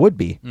think there would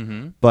be,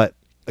 but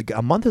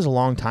a month is a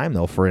long time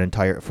though for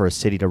a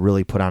city to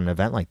really put on an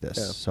event like this.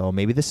 Yeah. So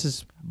maybe this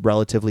is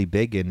relatively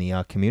big in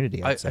the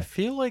community. I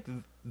feel like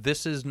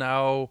this is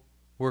now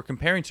we're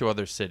comparing to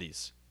other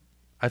cities.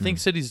 I think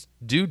cities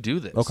do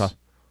this. Okay.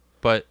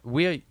 But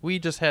we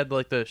just had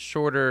like the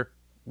shorter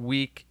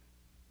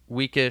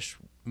weekish,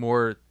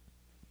 more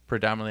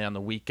predominantly on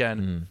the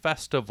weekend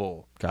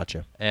festival.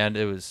 Gotcha. And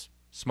it was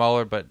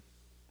smaller, but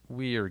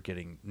we are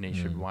getting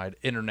nationwide,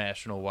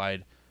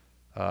 international-wide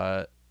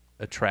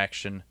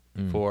attraction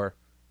for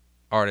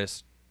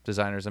artists,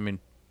 designers. I mean,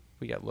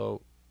 we got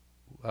low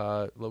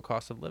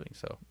cost of living,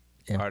 so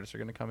artists are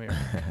going to come here.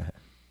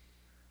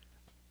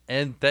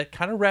 And that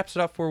kind of wraps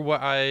it up for what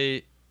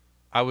I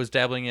was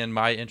dabbling in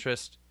my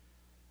interest.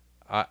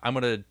 I'm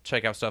going to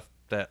check out stuff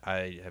that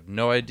I have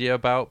no idea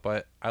about,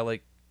 but I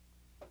like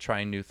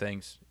trying new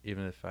things,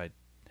 even if I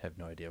have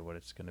no idea what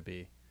it's going to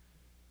be.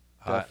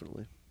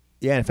 Definitely.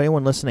 Yeah, and if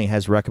anyone listening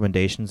has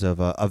recommendations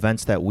of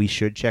events that we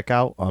should check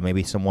out,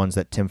 maybe some ones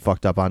that Tim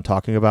fucked up on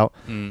talking about,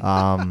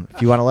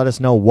 if you want to let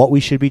us know what we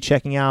should be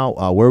checking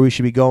out, where we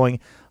should be going,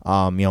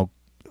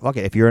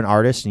 okay, if you're an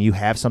artist and you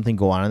have something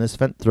go on in this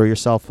event, throw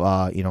yourself,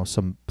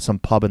 some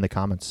pub in the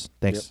comments.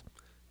 Thanks. Yep.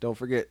 Don't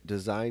forget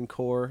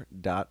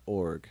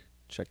designcore.org.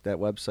 Check that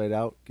website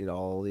out. Get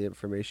all the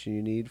information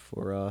you need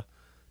for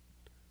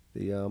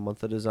the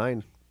month of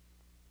design.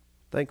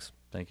 Thanks.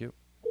 Thank you.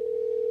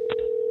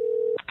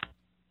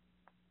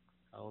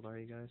 How old are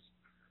you guys?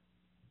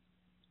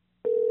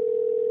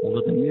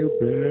 Older than you,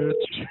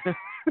 bitch.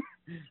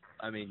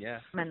 I mean, yeah.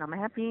 May I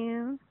help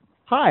you?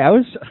 Hi, I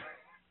was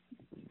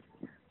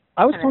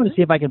calling to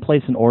see if I can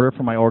place an order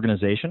for my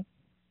organization.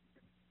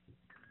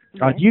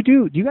 Yes.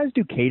 Do you guys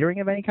do catering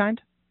of any kind?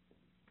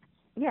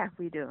 Yeah,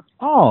 we do.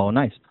 Oh,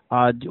 nice.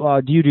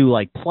 Do you do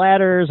like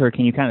platters, or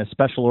can you kind of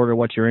special order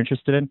what you're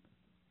interested in?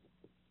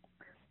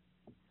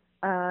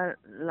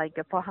 Like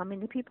for how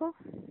many people?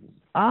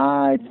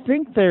 I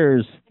think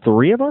there's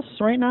 3 of us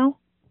right now.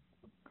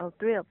 Oh,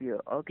 3 of you.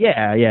 Okay.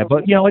 Yeah,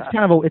 but it's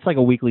kind of it's like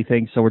a weekly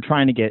thing. So we're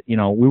trying to get,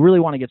 we really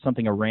want to get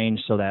something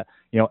arranged so that,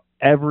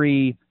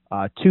 every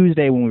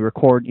Tuesday when we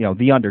record,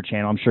 the Under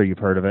channel. I'm sure you've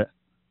heard of it.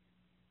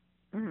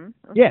 Mm-hmm.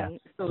 Okay. Yeah.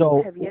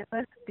 So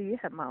do you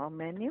have my own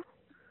menu?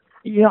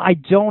 I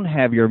don't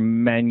have your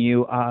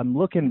menu. I'm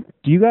looking.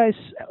 Do you guys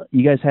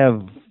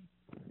have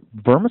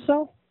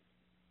vermicell?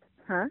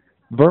 Huh?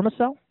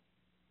 Vermicell?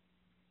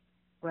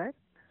 What?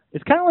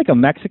 It's kind of like a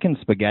Mexican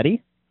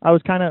spaghetti. You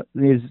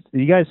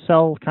guys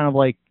sell kind of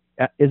like,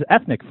 is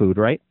ethnic food,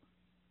 right?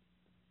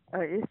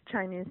 It's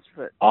Chinese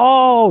food.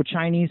 Oh,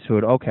 Chinese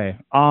food. Okay.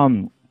 All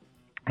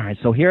right.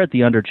 So here at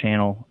the Under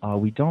channel,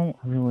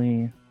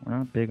 we're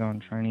not big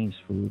on Chinese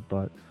food,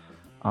 but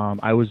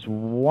I was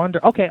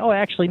wondering. Okay. Oh,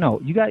 actually,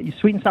 no. You got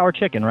sweet and sour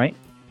chicken, right?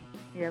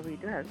 Yeah, we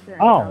do have that.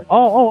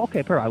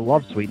 Okay, perfect. I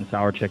love sweet and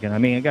sour chicken. I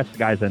mean, I guess the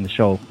guys in the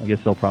show, I guess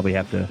they'll probably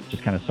have to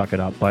just kind of suck it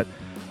up. But,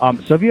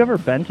 so have you ever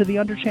been to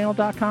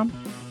theunderchannel.com?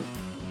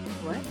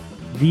 What?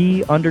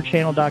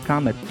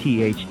 Theunderchannel.com. That's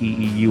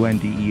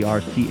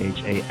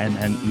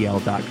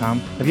TheUnderChannel.com.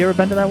 Have you ever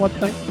been to that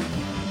website?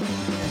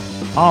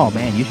 Oh,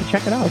 man, you should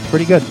check it out. It's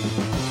pretty good.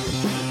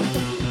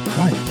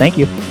 All right, thank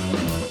you.